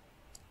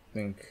 I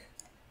think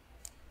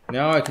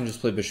now I can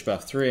just play bishop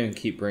f3 and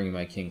keep bringing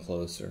my king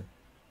closer.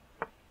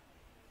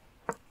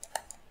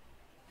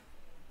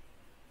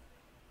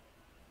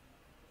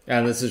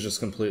 And this is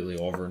just completely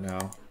over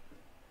now.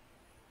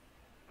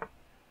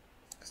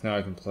 Because now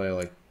I can play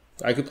like...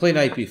 I could play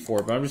knight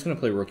b4, but I'm just going to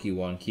play rook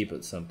e1, keep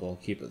it simple,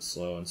 keep it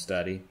slow and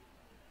steady.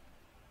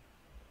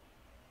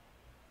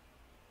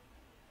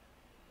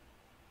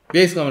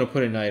 Basically, I'm going to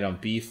put a knight on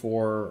b4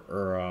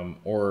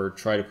 or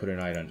try to put a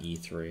knight on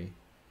e3.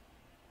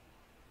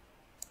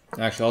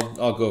 Actually,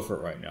 I'll go for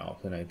it right now. I'll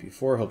play knight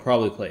b4. He'll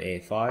probably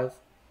play a5.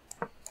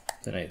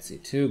 Then knight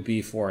c2,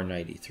 b4, and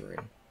knight e3.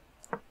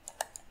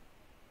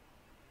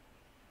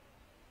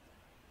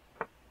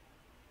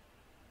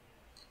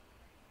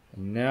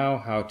 And now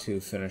how to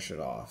finish it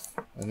off.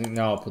 I think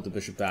now I'll put the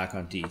bishop back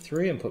on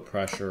d3 and put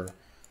pressure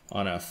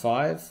on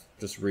f5.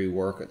 Just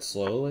rework it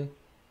slowly.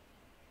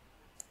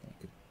 I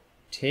could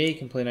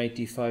take and play knight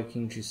d5,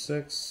 king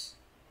g6.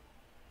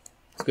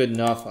 It's good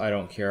enough. I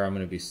don't care. I'm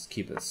going to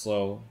keep it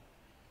slow.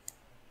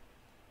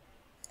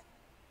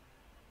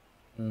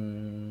 For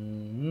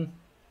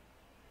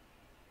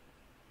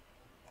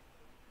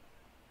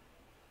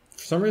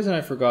some reason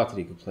I forgot that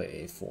he could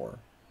play a4.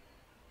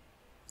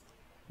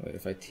 Wait,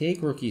 if I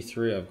take rook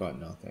e3, I've got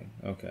nothing.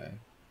 Okay.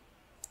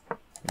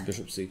 And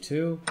bishop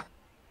c2.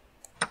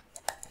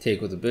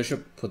 Take with the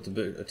bishop,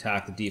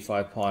 attack the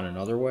d5 pawn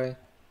another way.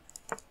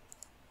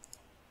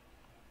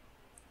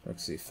 Rook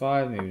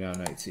c5, maybe now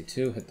knight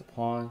c2, hit the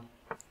pawn.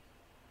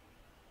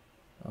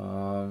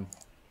 Now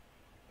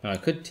I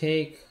could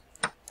take,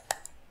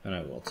 and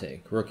I will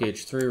take. Rook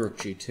h3, rook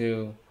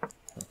g2,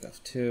 rook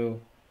f2.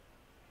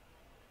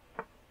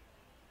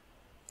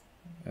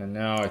 And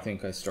now I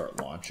think I start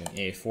launching.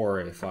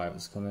 a4, a5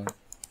 is coming.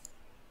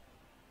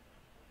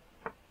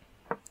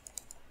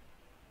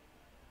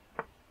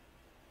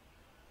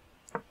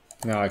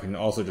 Now I can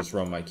also just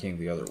run my king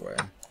the other way.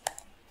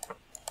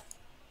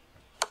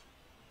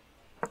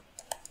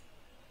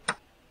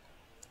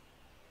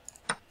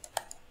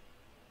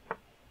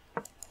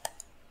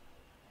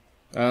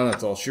 And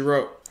that's all she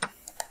wrote.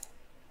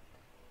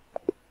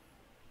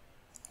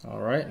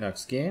 Alright,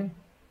 next game.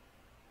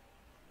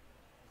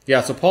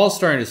 Yeah, so Paul's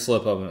starting to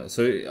slip up.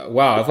 So,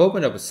 wow, I've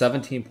opened up a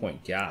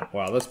 17-point gap.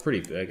 Wow, that's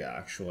pretty big,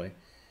 actually.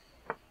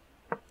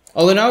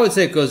 Although now I would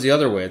say it goes the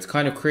other way. It's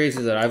kind of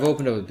crazy that I've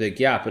opened up a big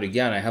gap, but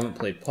again, I haven't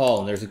played Paul,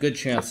 and there's a good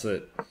chance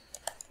that...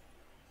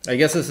 I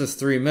guess this is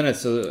 3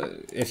 minutes, so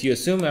if you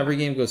assume every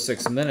game goes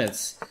 6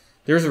 minutes,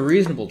 there's a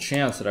reasonable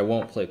chance that I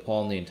won't play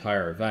Paul in the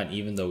entire event,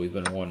 even though we've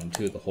been 1 and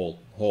 2 the whole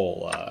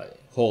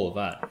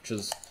event, which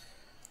is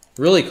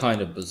really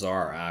kind of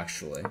bizarre,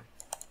 actually.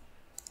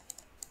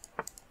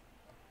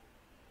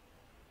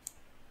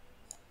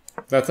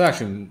 That's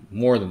actually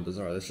more than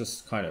bizarre. That's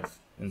just kind of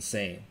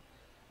insane.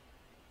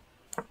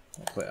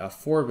 I'll play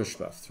f4,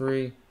 bishop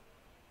f3.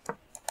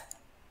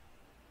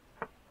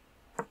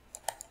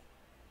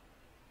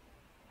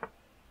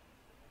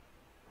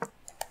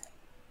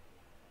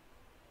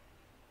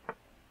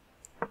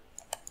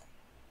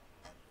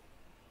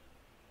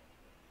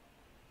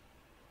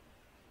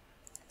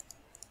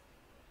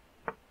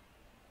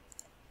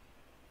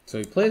 So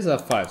he plays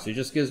f5, so he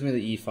just gives me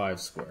the e5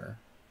 square.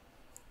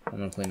 I'm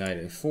going to play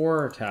knight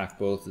a4, attack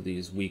both of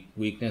these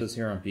weaknesses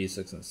here on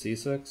b6 and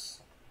c6.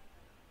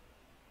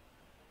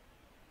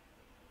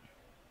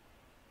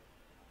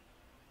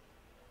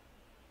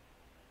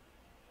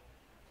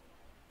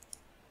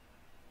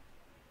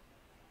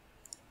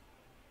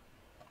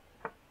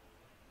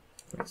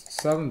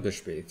 C7,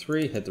 bishop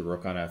a3, hit the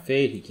rook on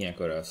f8. He can't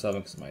go to f7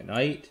 because of my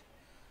knight.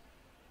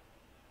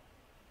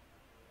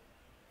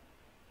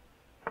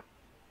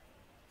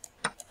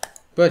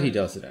 But he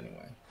does it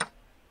anyway.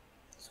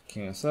 So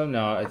king f7.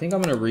 Now I think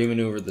I'm going to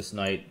remaneuver this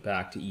knight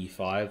back to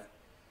e5.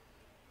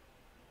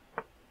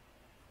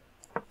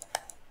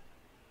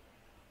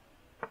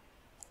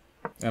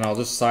 And I'll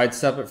just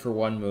sidestep it for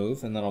one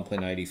move, and then I'll play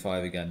knight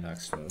e5 again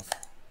next move.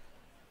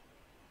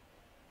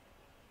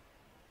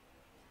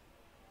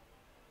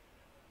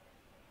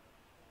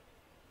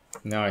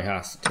 Now he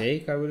has to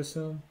take, I would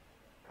assume.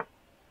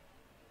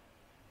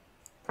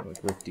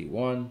 Like rook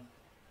d1.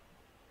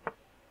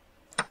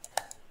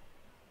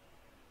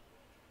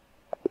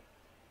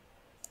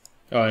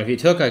 Oh, and if he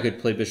took, I could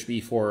play bishop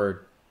e4,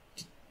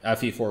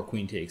 fe4,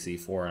 queen takes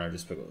e4, and I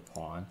just pick up the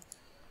pawn.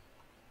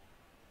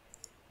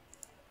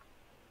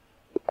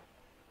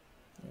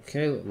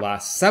 Okay,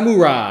 last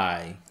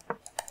samurai.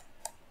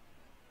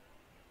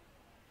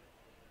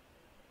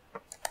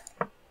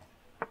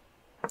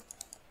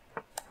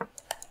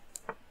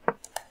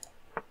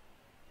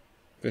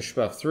 Bishop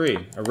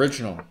f3,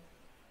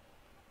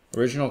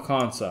 original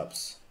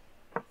concepts.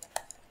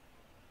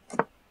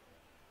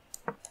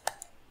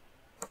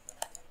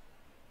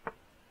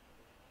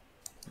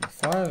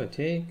 e5, I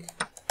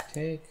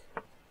take,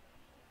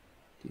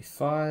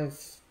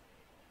 d5,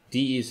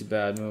 de is a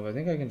bad move. I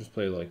think I can just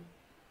play like,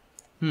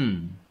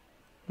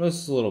 this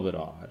is a little bit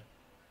odd.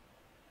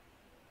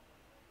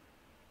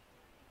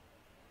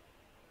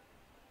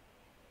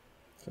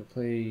 So I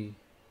play,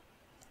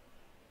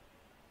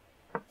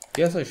 I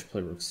guess I should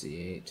play rook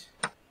c8.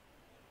 I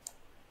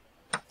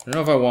don't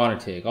know if I want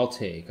to take. I'll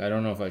take. I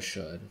don't know if I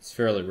should. It's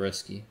fairly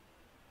risky.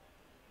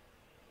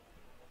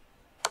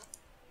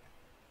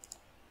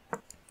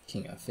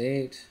 King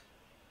f8.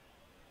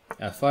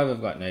 f5,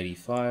 I've got knight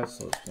e5,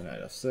 so let's play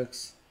knight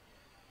f6.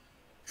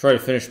 Try to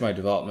finish my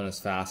development as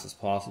fast as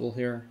possible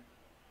here.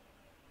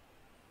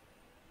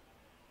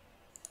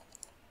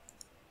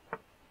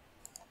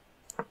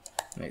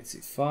 Knight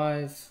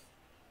c5.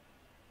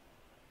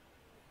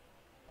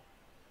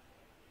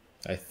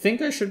 I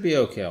think I should be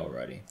okay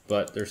already,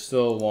 but there's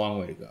still a long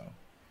way to go.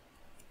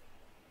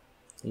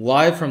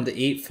 Live from the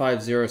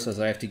 850 says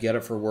I have to get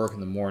up for work in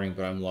the morning,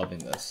 but I'm loving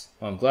this.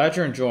 Well, I'm glad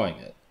you're enjoying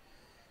it.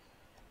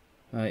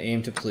 I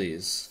aim to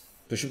please.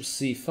 Bishop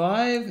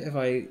c5, if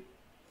I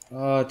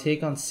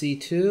take on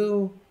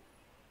c2.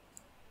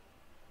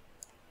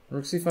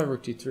 Rook c5,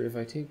 rook d3. If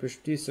I take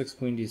bishop d6,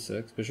 queen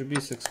d6, bishop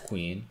d6,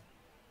 queen.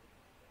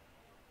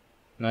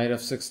 Knight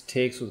f6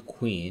 takes with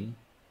queen.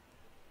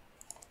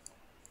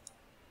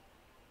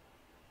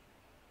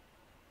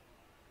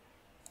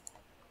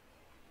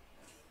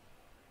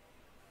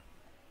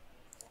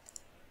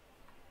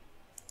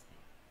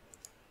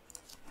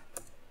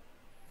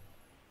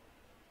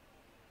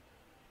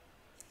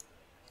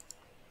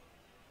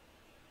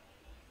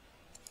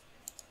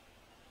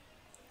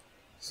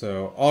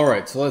 So, all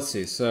right, so let's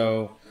see.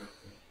 So,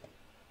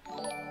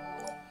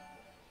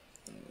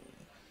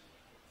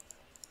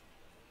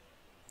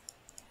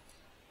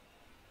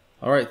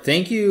 all right,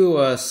 thank you,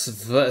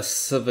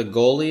 Svigolius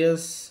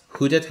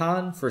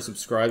Hudatan, for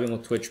subscribing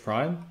with Twitch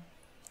Prime.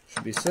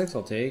 Should be 6,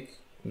 I'll take.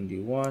 Queen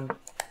d1,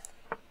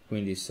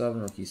 queen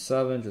d7, rook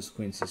e7, just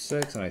queen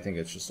c6, and I think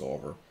it's just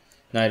over.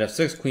 Knight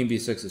f6, queen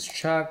b6 is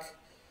check.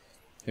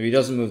 If he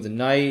doesn't move the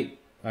knight,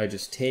 I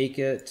just take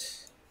it.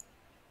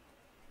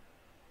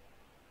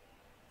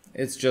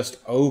 It's just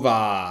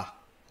over.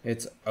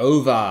 It's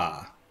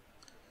over.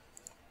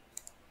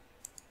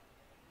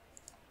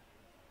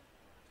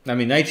 I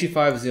mean, knight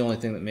g5 is the only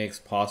thing that makes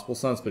possible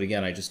sense, but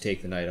again, I just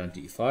take the knight on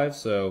d5,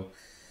 so...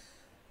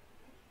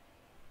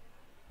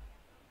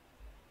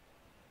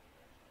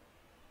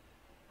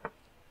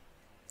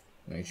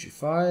 Knight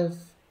g5.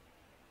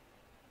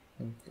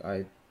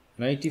 Knight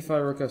d5,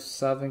 rook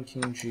f7,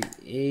 king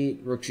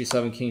g8, rook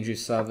g7, king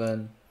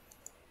g7,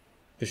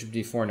 bishop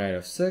d4, knight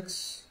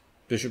f6.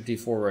 Bishop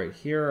d4 right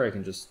here. I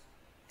can just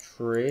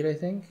trade, I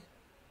think.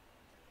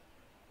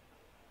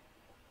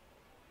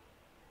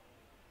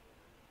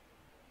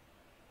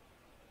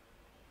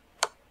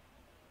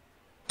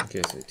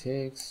 Okay, so he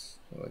takes.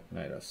 So like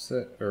knight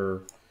f6,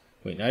 or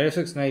wait, knight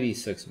f6, knight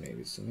e6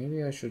 maybe. So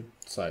maybe I should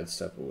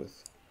sidestep it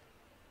with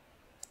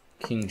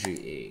king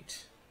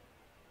g8.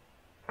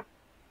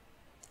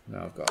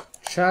 Now I've got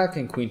check,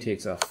 and queen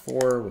takes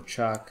f4 with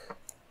check.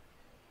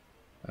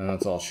 And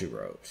that's all she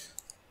wrote.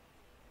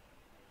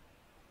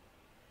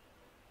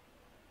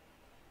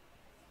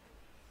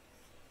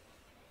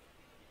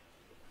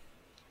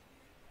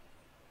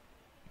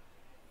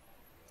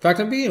 In fact,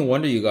 I'm beginning to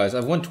wonder, you guys.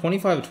 I've won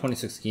 25 of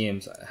 26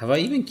 games. Have I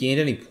even gained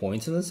any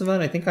points in this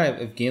event? I think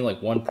I've gained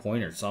like 1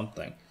 point or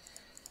something.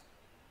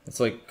 It's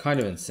like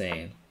kind of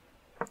insane.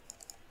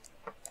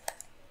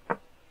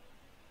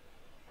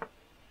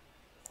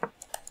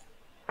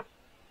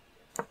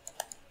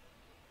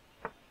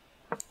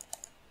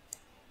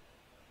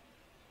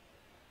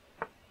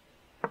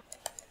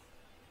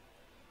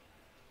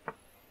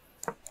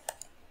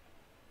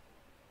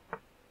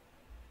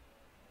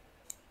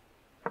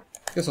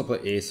 I guess I'll play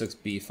A6,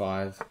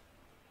 B5.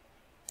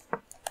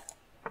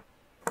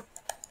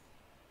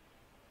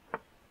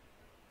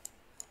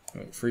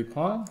 Wait, free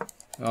pawn?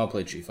 I'll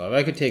play G5.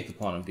 I could take the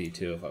pawn on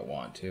B2 if I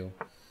want to.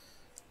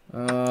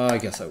 I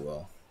guess I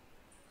will.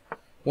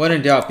 When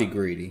in doubt, be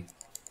greedy.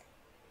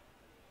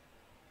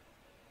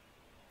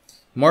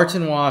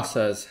 Martin Waugh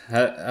says,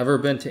 ever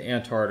been to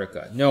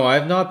Antarctica? No, I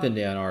have not been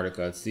to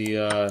Antarctica. It's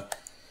the...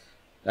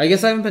 I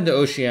guess I haven't been to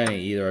Oceania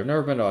either. I've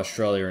never been to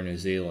Australia or New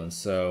Zealand,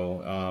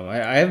 so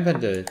I haven't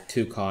been to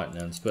 2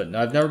 continents, but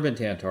I've never been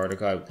to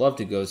Antarctica. I'd love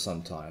to go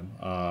sometime.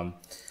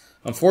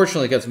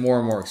 Unfortunately, it gets more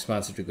and more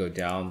expensive to go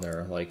down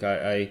there. Like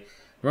I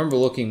remember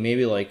looking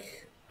maybe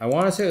like I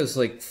want to say it was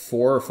like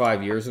 4 or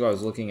 5 years ago. I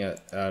was looking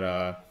at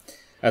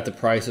the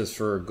prices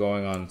for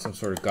going on some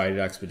sort of guided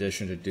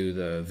expedition to do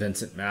the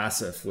Vincent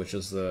Massif, which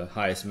is the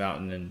highest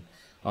mountain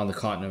on the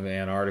continent of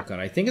Antarctica.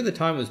 And I think at the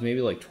time it was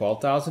maybe like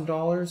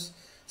 $12,000.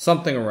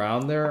 Something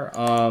around there,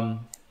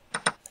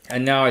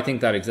 and now I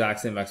think that exact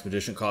same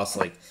expedition costs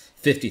like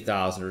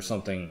 $50,000 or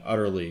something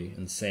utterly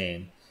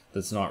insane.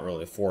 That's not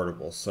really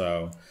affordable.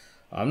 So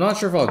I'm not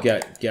sure if I'll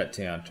get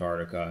to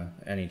Antarctica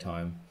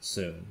anytime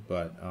soon.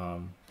 But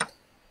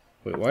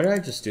wait, why did I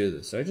just do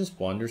this? Did I just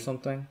blunder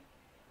something?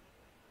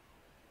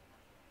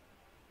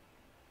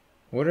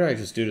 What did I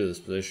just do to this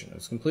position? It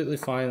was completely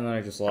fine, and then I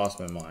just lost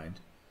my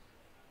mind.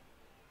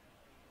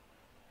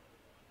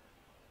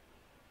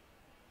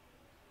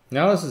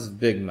 Now this is a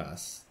big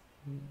mess.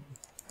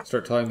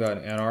 Start talking about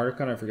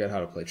Antarctica and I forget how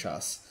to play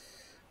chess.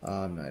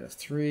 Knight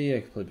f3,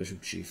 I could play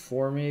bishop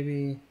g4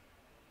 maybe.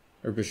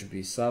 Or bishop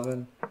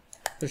b7.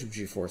 Bishop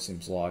g4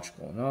 seems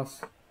logical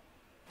enough.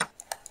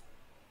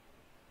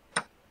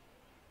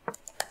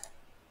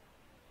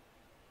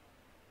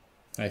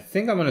 I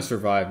think I'm going to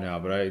survive now,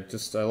 but I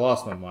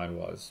lost my mind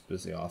while I was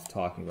busy off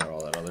talking about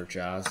all that other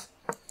jazz.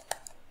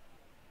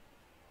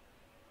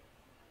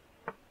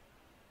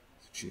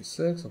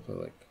 G6, I'll play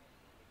like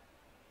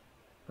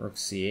Rook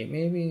c8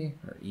 maybe?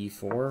 Or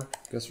e4? I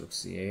guess Rook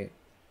c8.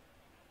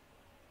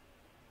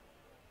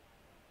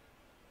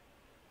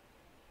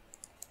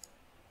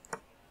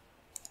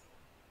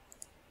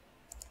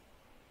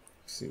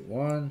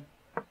 c1.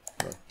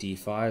 Rook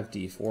d5,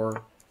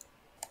 d4.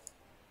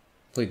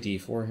 Play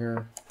d4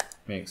 here.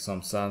 Makes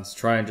some sense.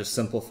 Try and just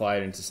simplify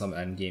it into some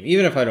endgame.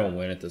 Even if I don't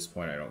win at this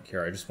point, I don't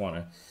care. I just want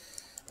to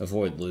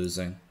avoid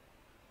losing.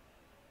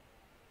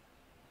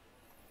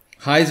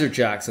 Heiser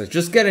Jack says,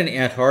 just get an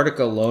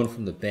Antarctica loan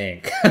from the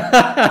bank.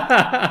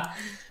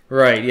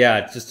 Right,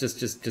 yeah,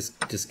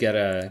 just get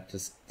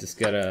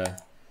a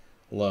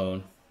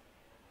loan.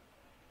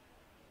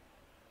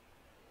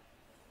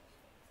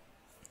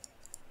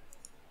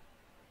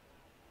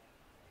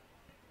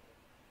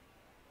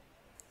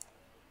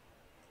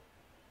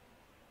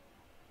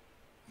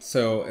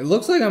 So it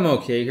looks like I'm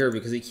okay here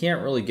because he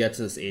can't really get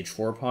to this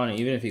h4 pawn.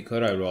 Even if he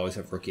could, I would always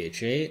have rook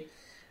h8.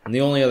 And the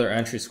only other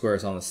entry square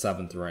is on the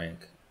 7th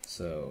rank.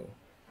 So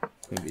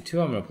queen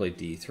b2, I'm going to play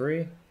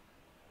d3.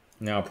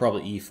 Now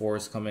probably e4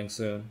 is coming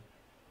soon.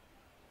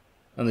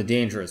 And the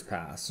danger is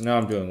past. So now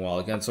I'm doing well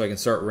again, so I can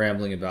start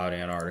rambling about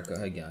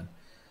Antarctica again.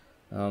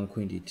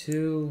 Queen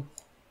d2.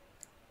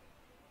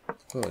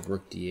 Let's play like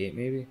rook d8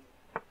 maybe.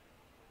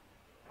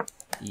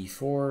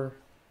 e4.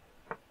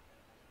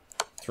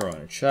 Throw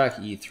in a check,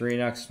 e3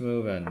 next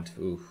move, and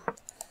oof,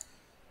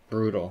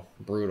 brutal,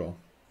 brutal.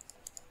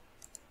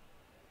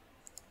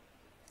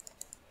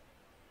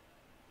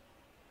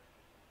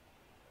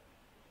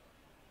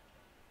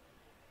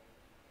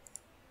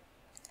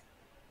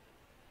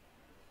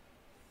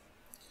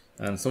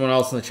 And someone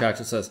else in the chat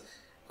just says,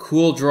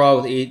 "Cool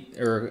draw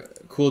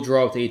with cool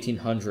draw with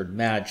 1800,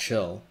 mad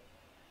chill."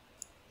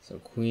 So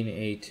queen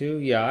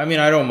a2, yeah. I mean,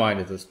 I don't mind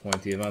at this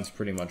point. The event's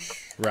pretty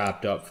much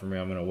wrapped up for me.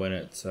 I'm gonna win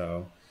it,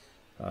 so.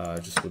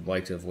 Just would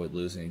like to avoid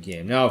losing a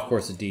game. Now, of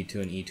course, the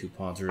d2 and e2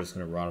 pawns are just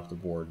going to run up the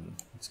board and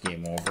it's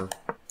game over.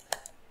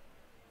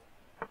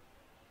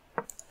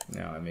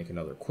 Now I make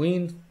another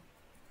queen.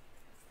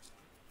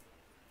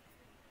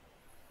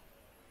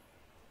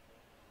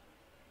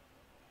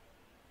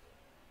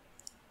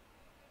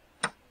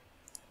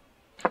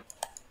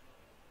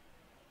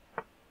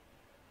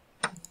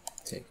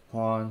 Take a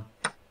pawn.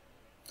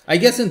 I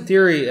guess in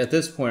theory, at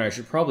this point, I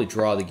should probably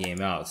draw the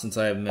game out since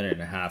I have a minute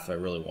and a half if I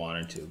really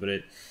wanted to, but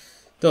it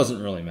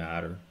doesn't really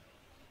matter.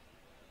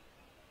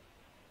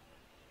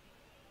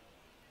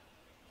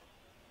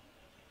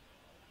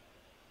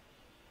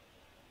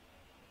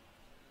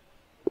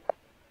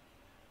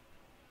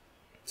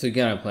 So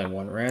again, I'm playing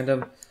one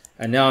random,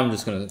 and now I'm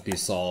just going to be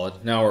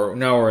solid. Now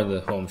we're in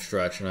the home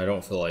stretch, and I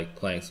don't feel like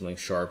playing something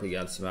sharp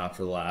against him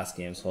after the last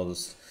game, so I'll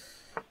just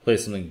play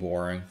something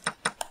boring.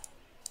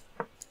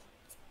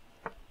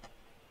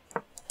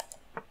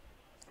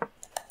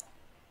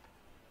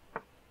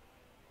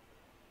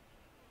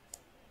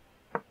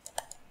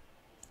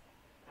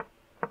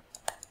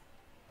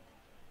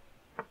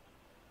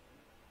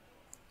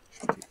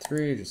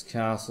 D3, just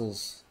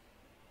castles.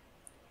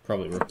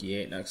 Probably rook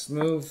e8 next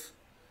move.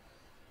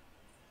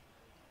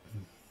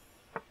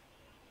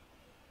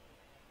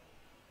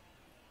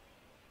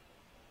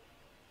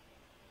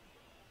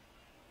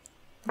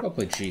 I'll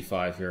play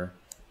g5 here.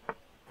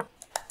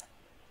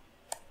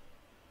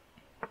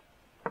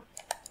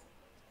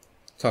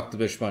 Tuck the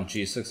bishop on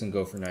g6 and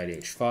go for knight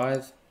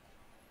h5.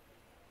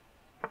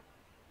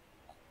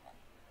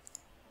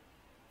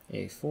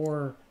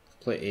 a4.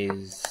 Play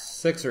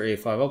a6 or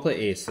a5. I'll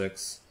play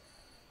a6.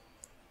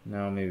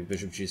 Now maybe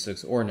bishop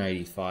g6 or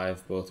knight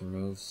e5. Both are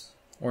moves.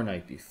 Or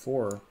knight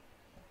b4.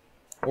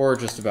 Or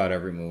just about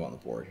every move on the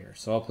board here.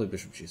 So I'll play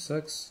bishop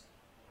g6.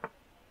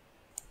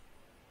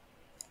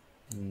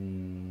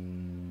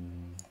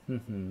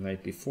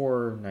 Knight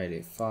b4, knight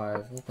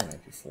a5. We'll play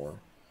knight b4.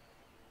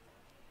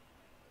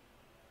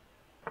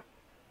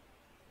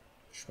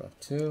 Bishop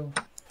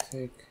f2.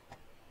 Take.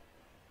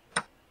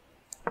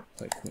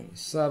 Play queen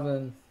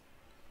e7.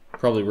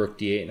 Probably rook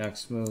d8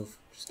 next move.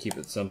 Just keep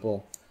it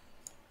simple.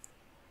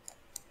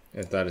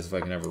 If that is, if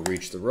I can ever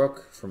reach the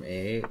rook from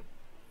a8.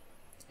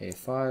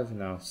 a5.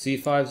 Now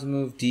c5's a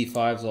move.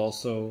 d5's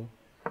also.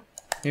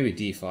 Maybe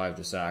d5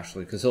 just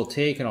actually, because he'll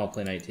take and I'll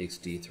play knight takes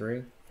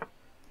d3.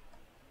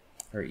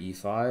 Or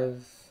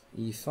e5.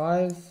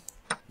 e5.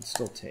 And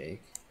still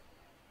take.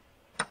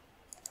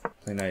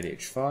 Play knight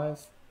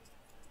h5.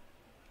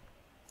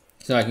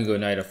 So I can go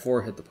knight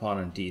f4, hit the pawn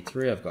on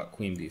d3. I've got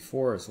queen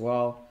b4 as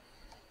well.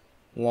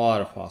 A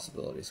lot of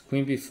possibilities.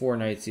 Queen b4,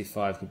 knight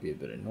c5 could be a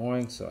bit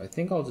annoying, so I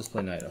think I'll just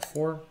play knight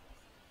f4.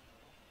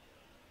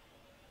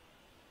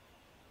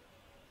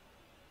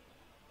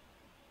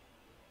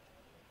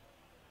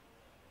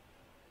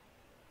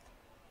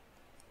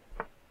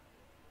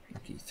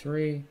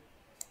 e3.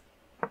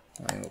 I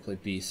think I'll play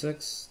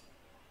b6.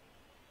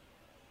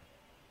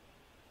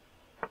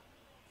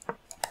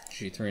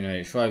 g3,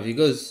 knight h5. If he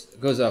goes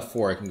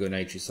f4, I can go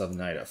knight g7,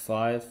 knight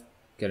f5.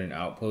 Get an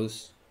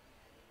outpost.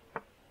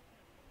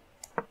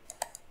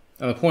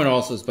 And the point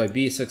also is by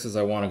b6 is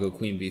I want to go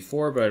queen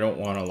b4, but I don't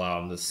want to allow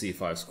him the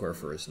c5 square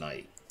for his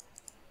knight.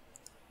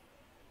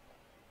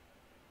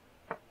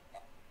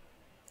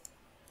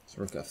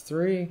 So rook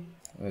f3.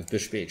 I have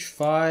bishop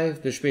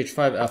h5. Bishop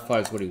h5,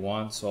 f5 is what he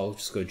wants, so I'll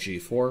just go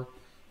g4.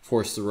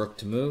 Force the rook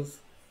to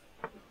move.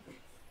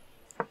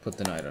 Put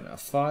the knight on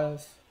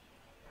f5.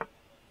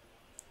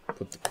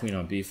 Put the queen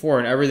on b4,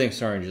 and everything's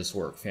starting to just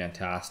work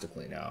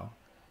fantastically now.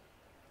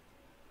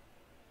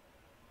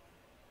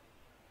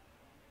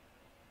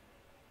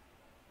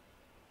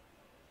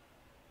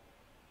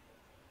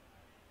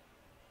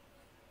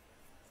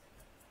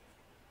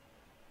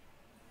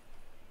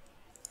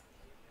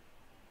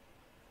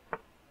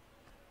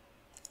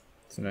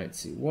 So knight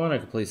c1, I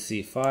could play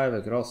c5,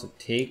 I could also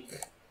take.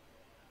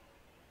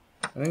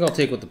 I think I'll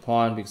take with the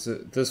pawn, because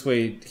this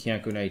way you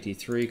can't go knight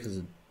d3, because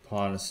the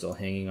pawn is still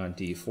hanging on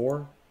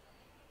d4.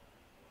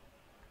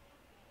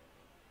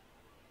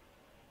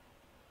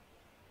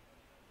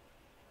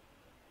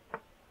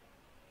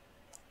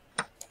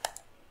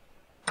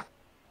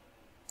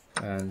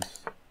 And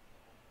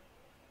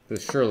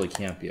this surely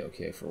can't be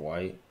okay for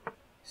white.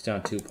 He's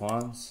down 2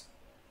 pawns.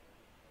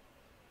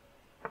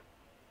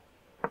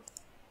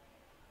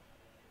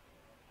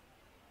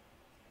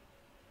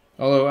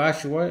 Although,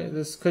 actually,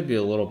 this could be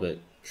a little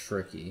bit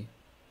tricky.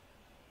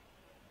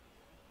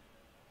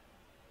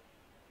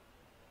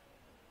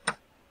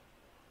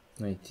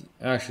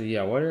 Actually,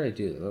 yeah, why did I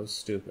do that? That was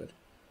stupid.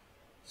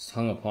 Just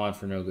hung a pawn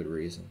for no good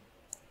reason.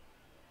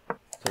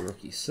 So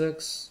rook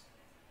e6.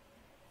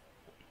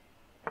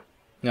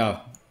 No,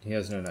 he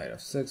has no knight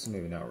f6, so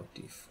maybe now rook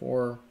d4.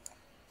 Or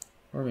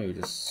maybe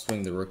just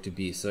swing the rook to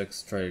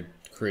b6, try to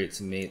create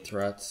some mate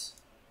threats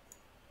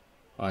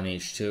on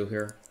h2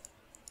 here.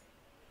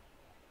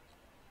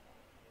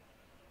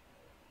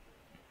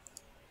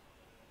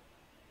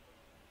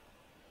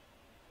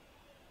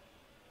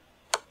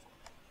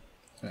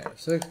 Knight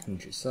f6, king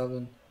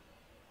g7.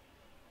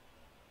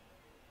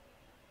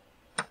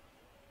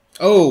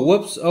 Oh,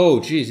 whoops.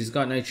 Oh, geez, he's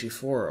got knight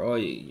g4. Oy,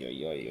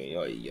 oy, oy,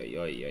 oy, oy,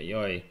 oy, oy,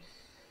 oy.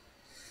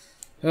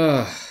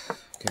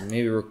 Okay,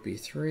 maybe rook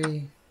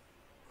b3.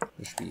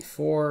 Bishop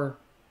b4.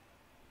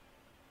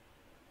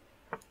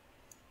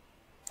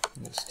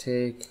 Just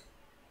take.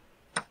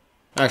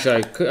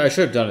 Actually, I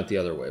should have done it the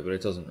other way, but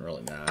it doesn't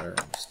really matter.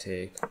 Just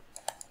take.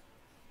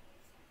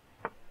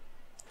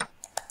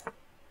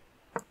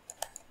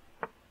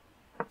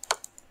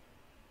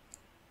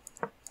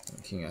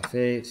 King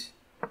f8.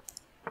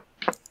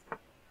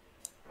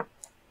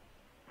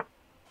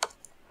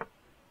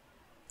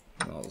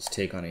 And I'll just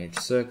take on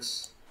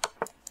h6.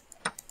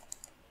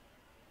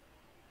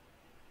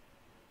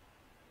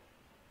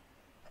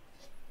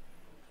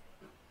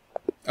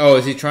 Oh,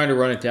 is he trying to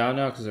run it down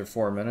now because they're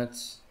 4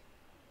 minutes?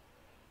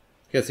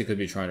 I guess he could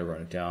be trying to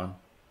run it down.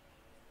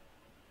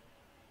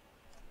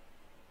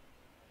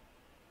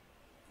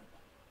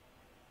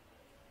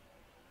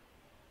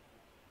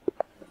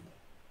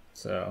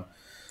 So,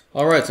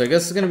 alright, so I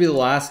guess it's going to be the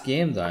last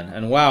game then.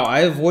 And wow, I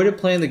avoided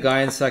playing the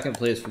guy in second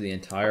place for the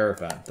entire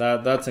event.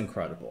 That's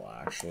incredible,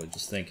 actually,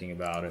 just thinking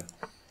about it.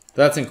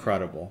 That's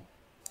incredible.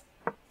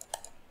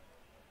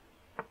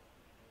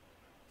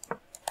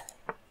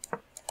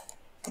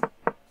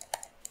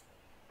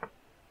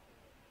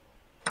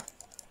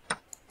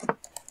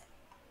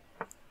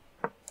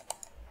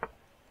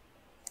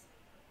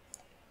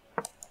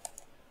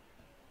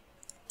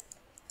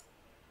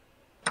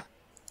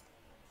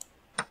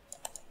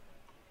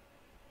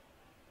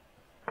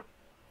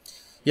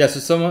 Yeah,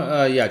 so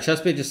someone, yeah,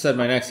 Chessbait just said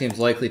my next game's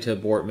likely to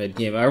abort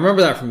mid-game. I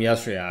remember that from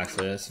yesterday,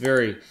 actually. It's a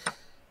very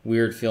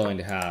weird feeling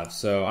to have.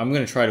 So I'm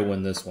going to try to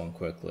win this one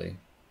quickly.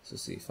 So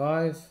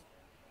C5.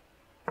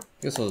 I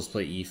guess I'll just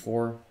play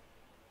E4.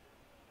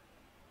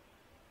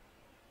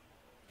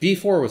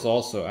 B4 was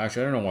also,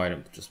 actually, I don't know why I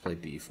didn't just play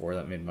B4.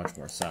 That made much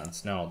more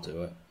sense. Now I'll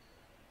do it.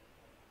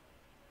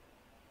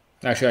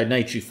 Actually, I had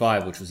Knight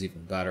G5, which was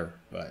even better,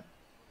 but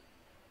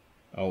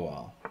oh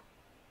well.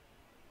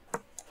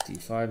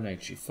 D5,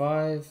 Knight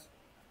G5.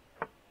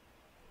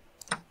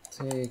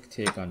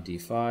 Take on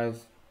D5.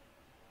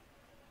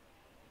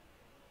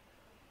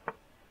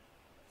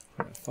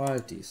 Queen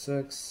F5,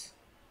 D6.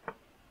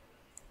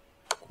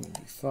 Queen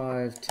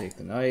D5, take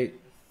the knight.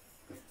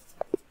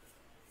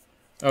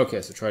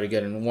 Okay, so try to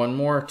get in one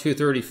more.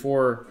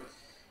 234.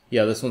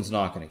 Yeah, this one's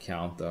not going to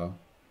count, though.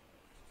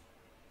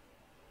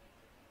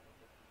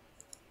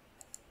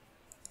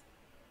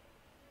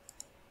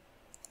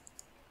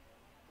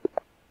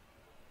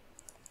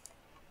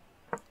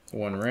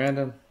 One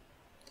random.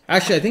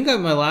 Actually, I think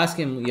my last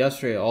game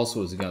yesterday also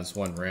was against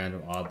one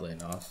random, oddly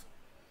enough.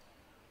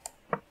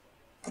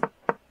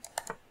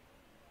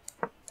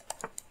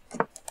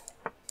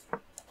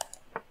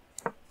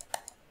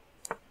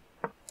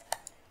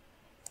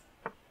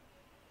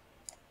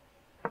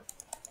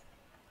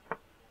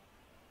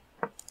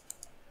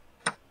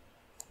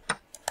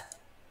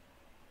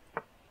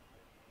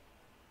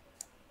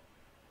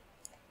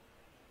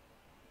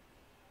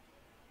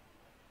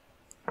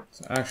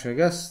 So actually, I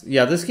guess,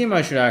 yeah, this game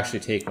I should actually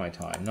take my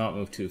time, not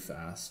move too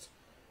fast,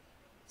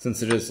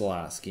 since it is the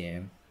last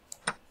game.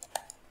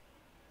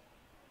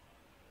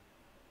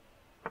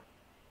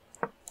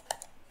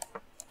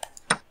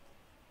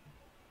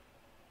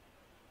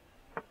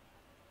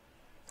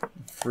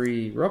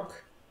 Free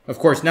rook. Of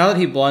course, now that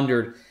he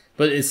blundered,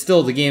 but it's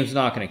still, the game's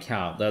not going to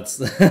count. That's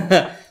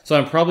so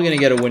I'm probably going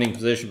to get a winning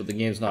position, but the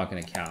game's not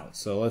going to count.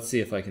 So let's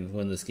see if I can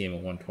win this game at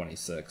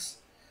 126.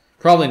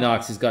 Probably not,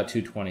 because he's got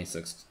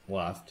 226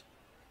 left.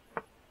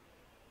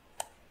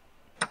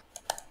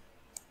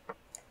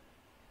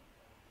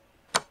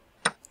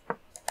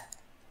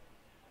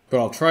 But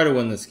I'll try to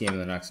win this game in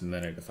the next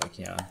minute if I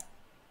can.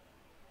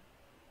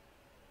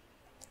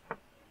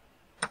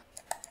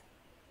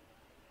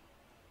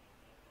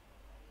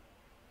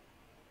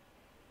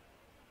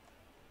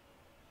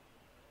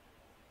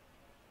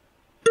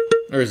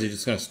 Or is he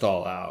just going to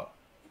stall out?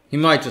 He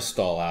might just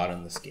stall out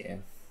in this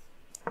game.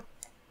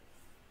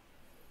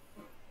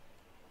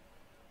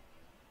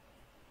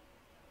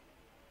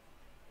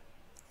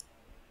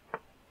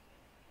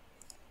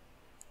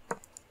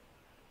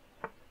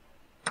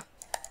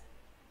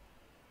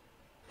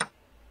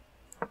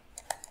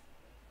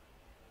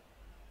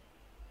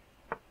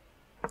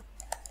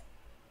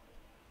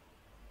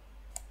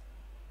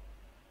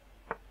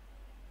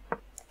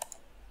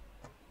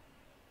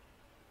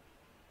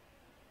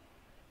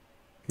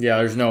 Yeah,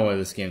 there's no way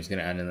this game's going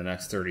to end in the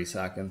next 30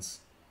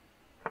 seconds.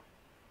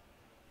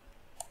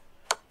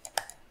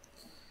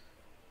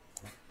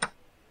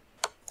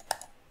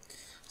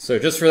 So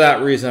just for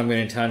that reason, I'm going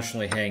to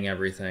intentionally hang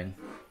everything.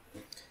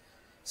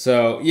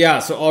 So yeah,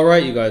 so all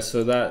right, you guys.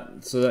 So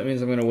that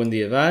means I'm going to win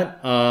the event.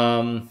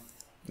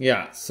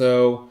 Yeah.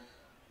 So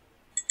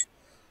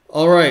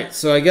all right.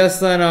 So I guess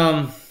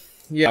then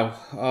yeah.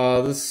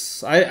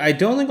 I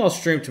don't think I'll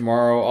stream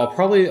tomorrow.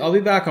 I'll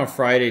be back on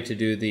Friday to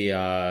do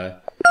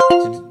the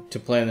to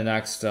play in the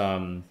next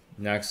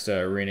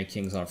Arena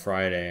Kings on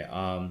Friday.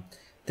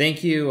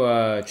 Thank you,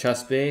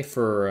 Chessbay,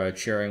 for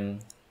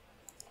cheering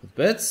with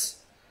bits.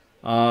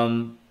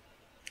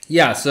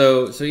 Yeah,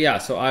 so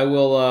I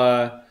will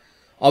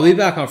I'll be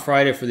back on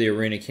Friday for the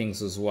Arena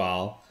Kings as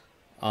well.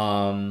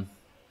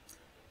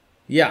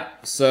 Yeah,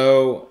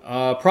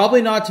 so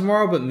probably not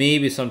tomorrow, but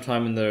maybe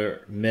sometime in the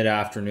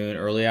mid-afternoon,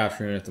 early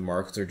afternoon if the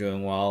markets are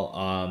doing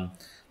well.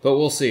 But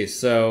we'll see.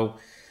 So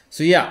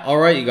yeah, all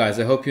right, you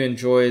guys. I hope you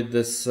enjoyed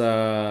this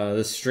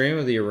this stream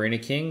of the Arena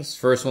Kings.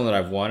 First one that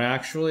I've won,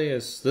 actually.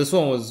 This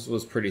one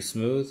was pretty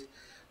smooth.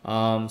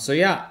 So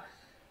yeah.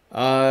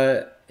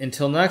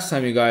 Until next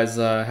time, you guys,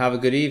 have a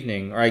good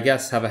evening, or I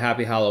guess have a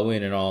happy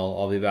Halloween, and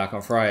I'll be back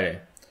on Friday.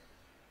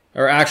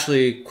 Or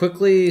actually,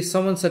 quickly,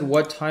 someone said,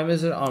 what time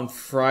is it on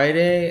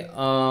Friday?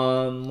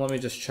 Let me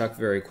just check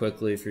very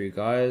quickly for you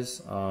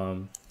guys.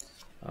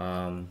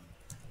 Let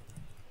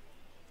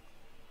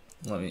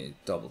me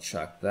double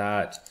check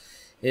that.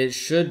 It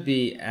should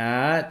be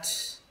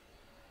at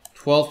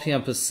 12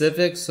 p.m.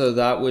 Pacific, so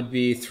that would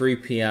be 3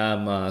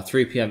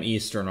 p.m.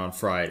 Eastern on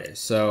Friday.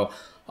 So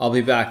I'll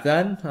be back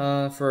then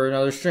for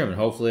another stream, and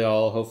hopefully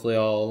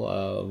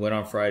I'll win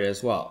on Friday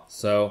as well.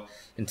 So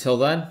until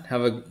then,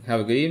 have a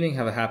good evening,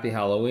 have a happy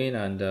Halloween,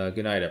 and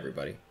good night,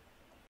 everybody.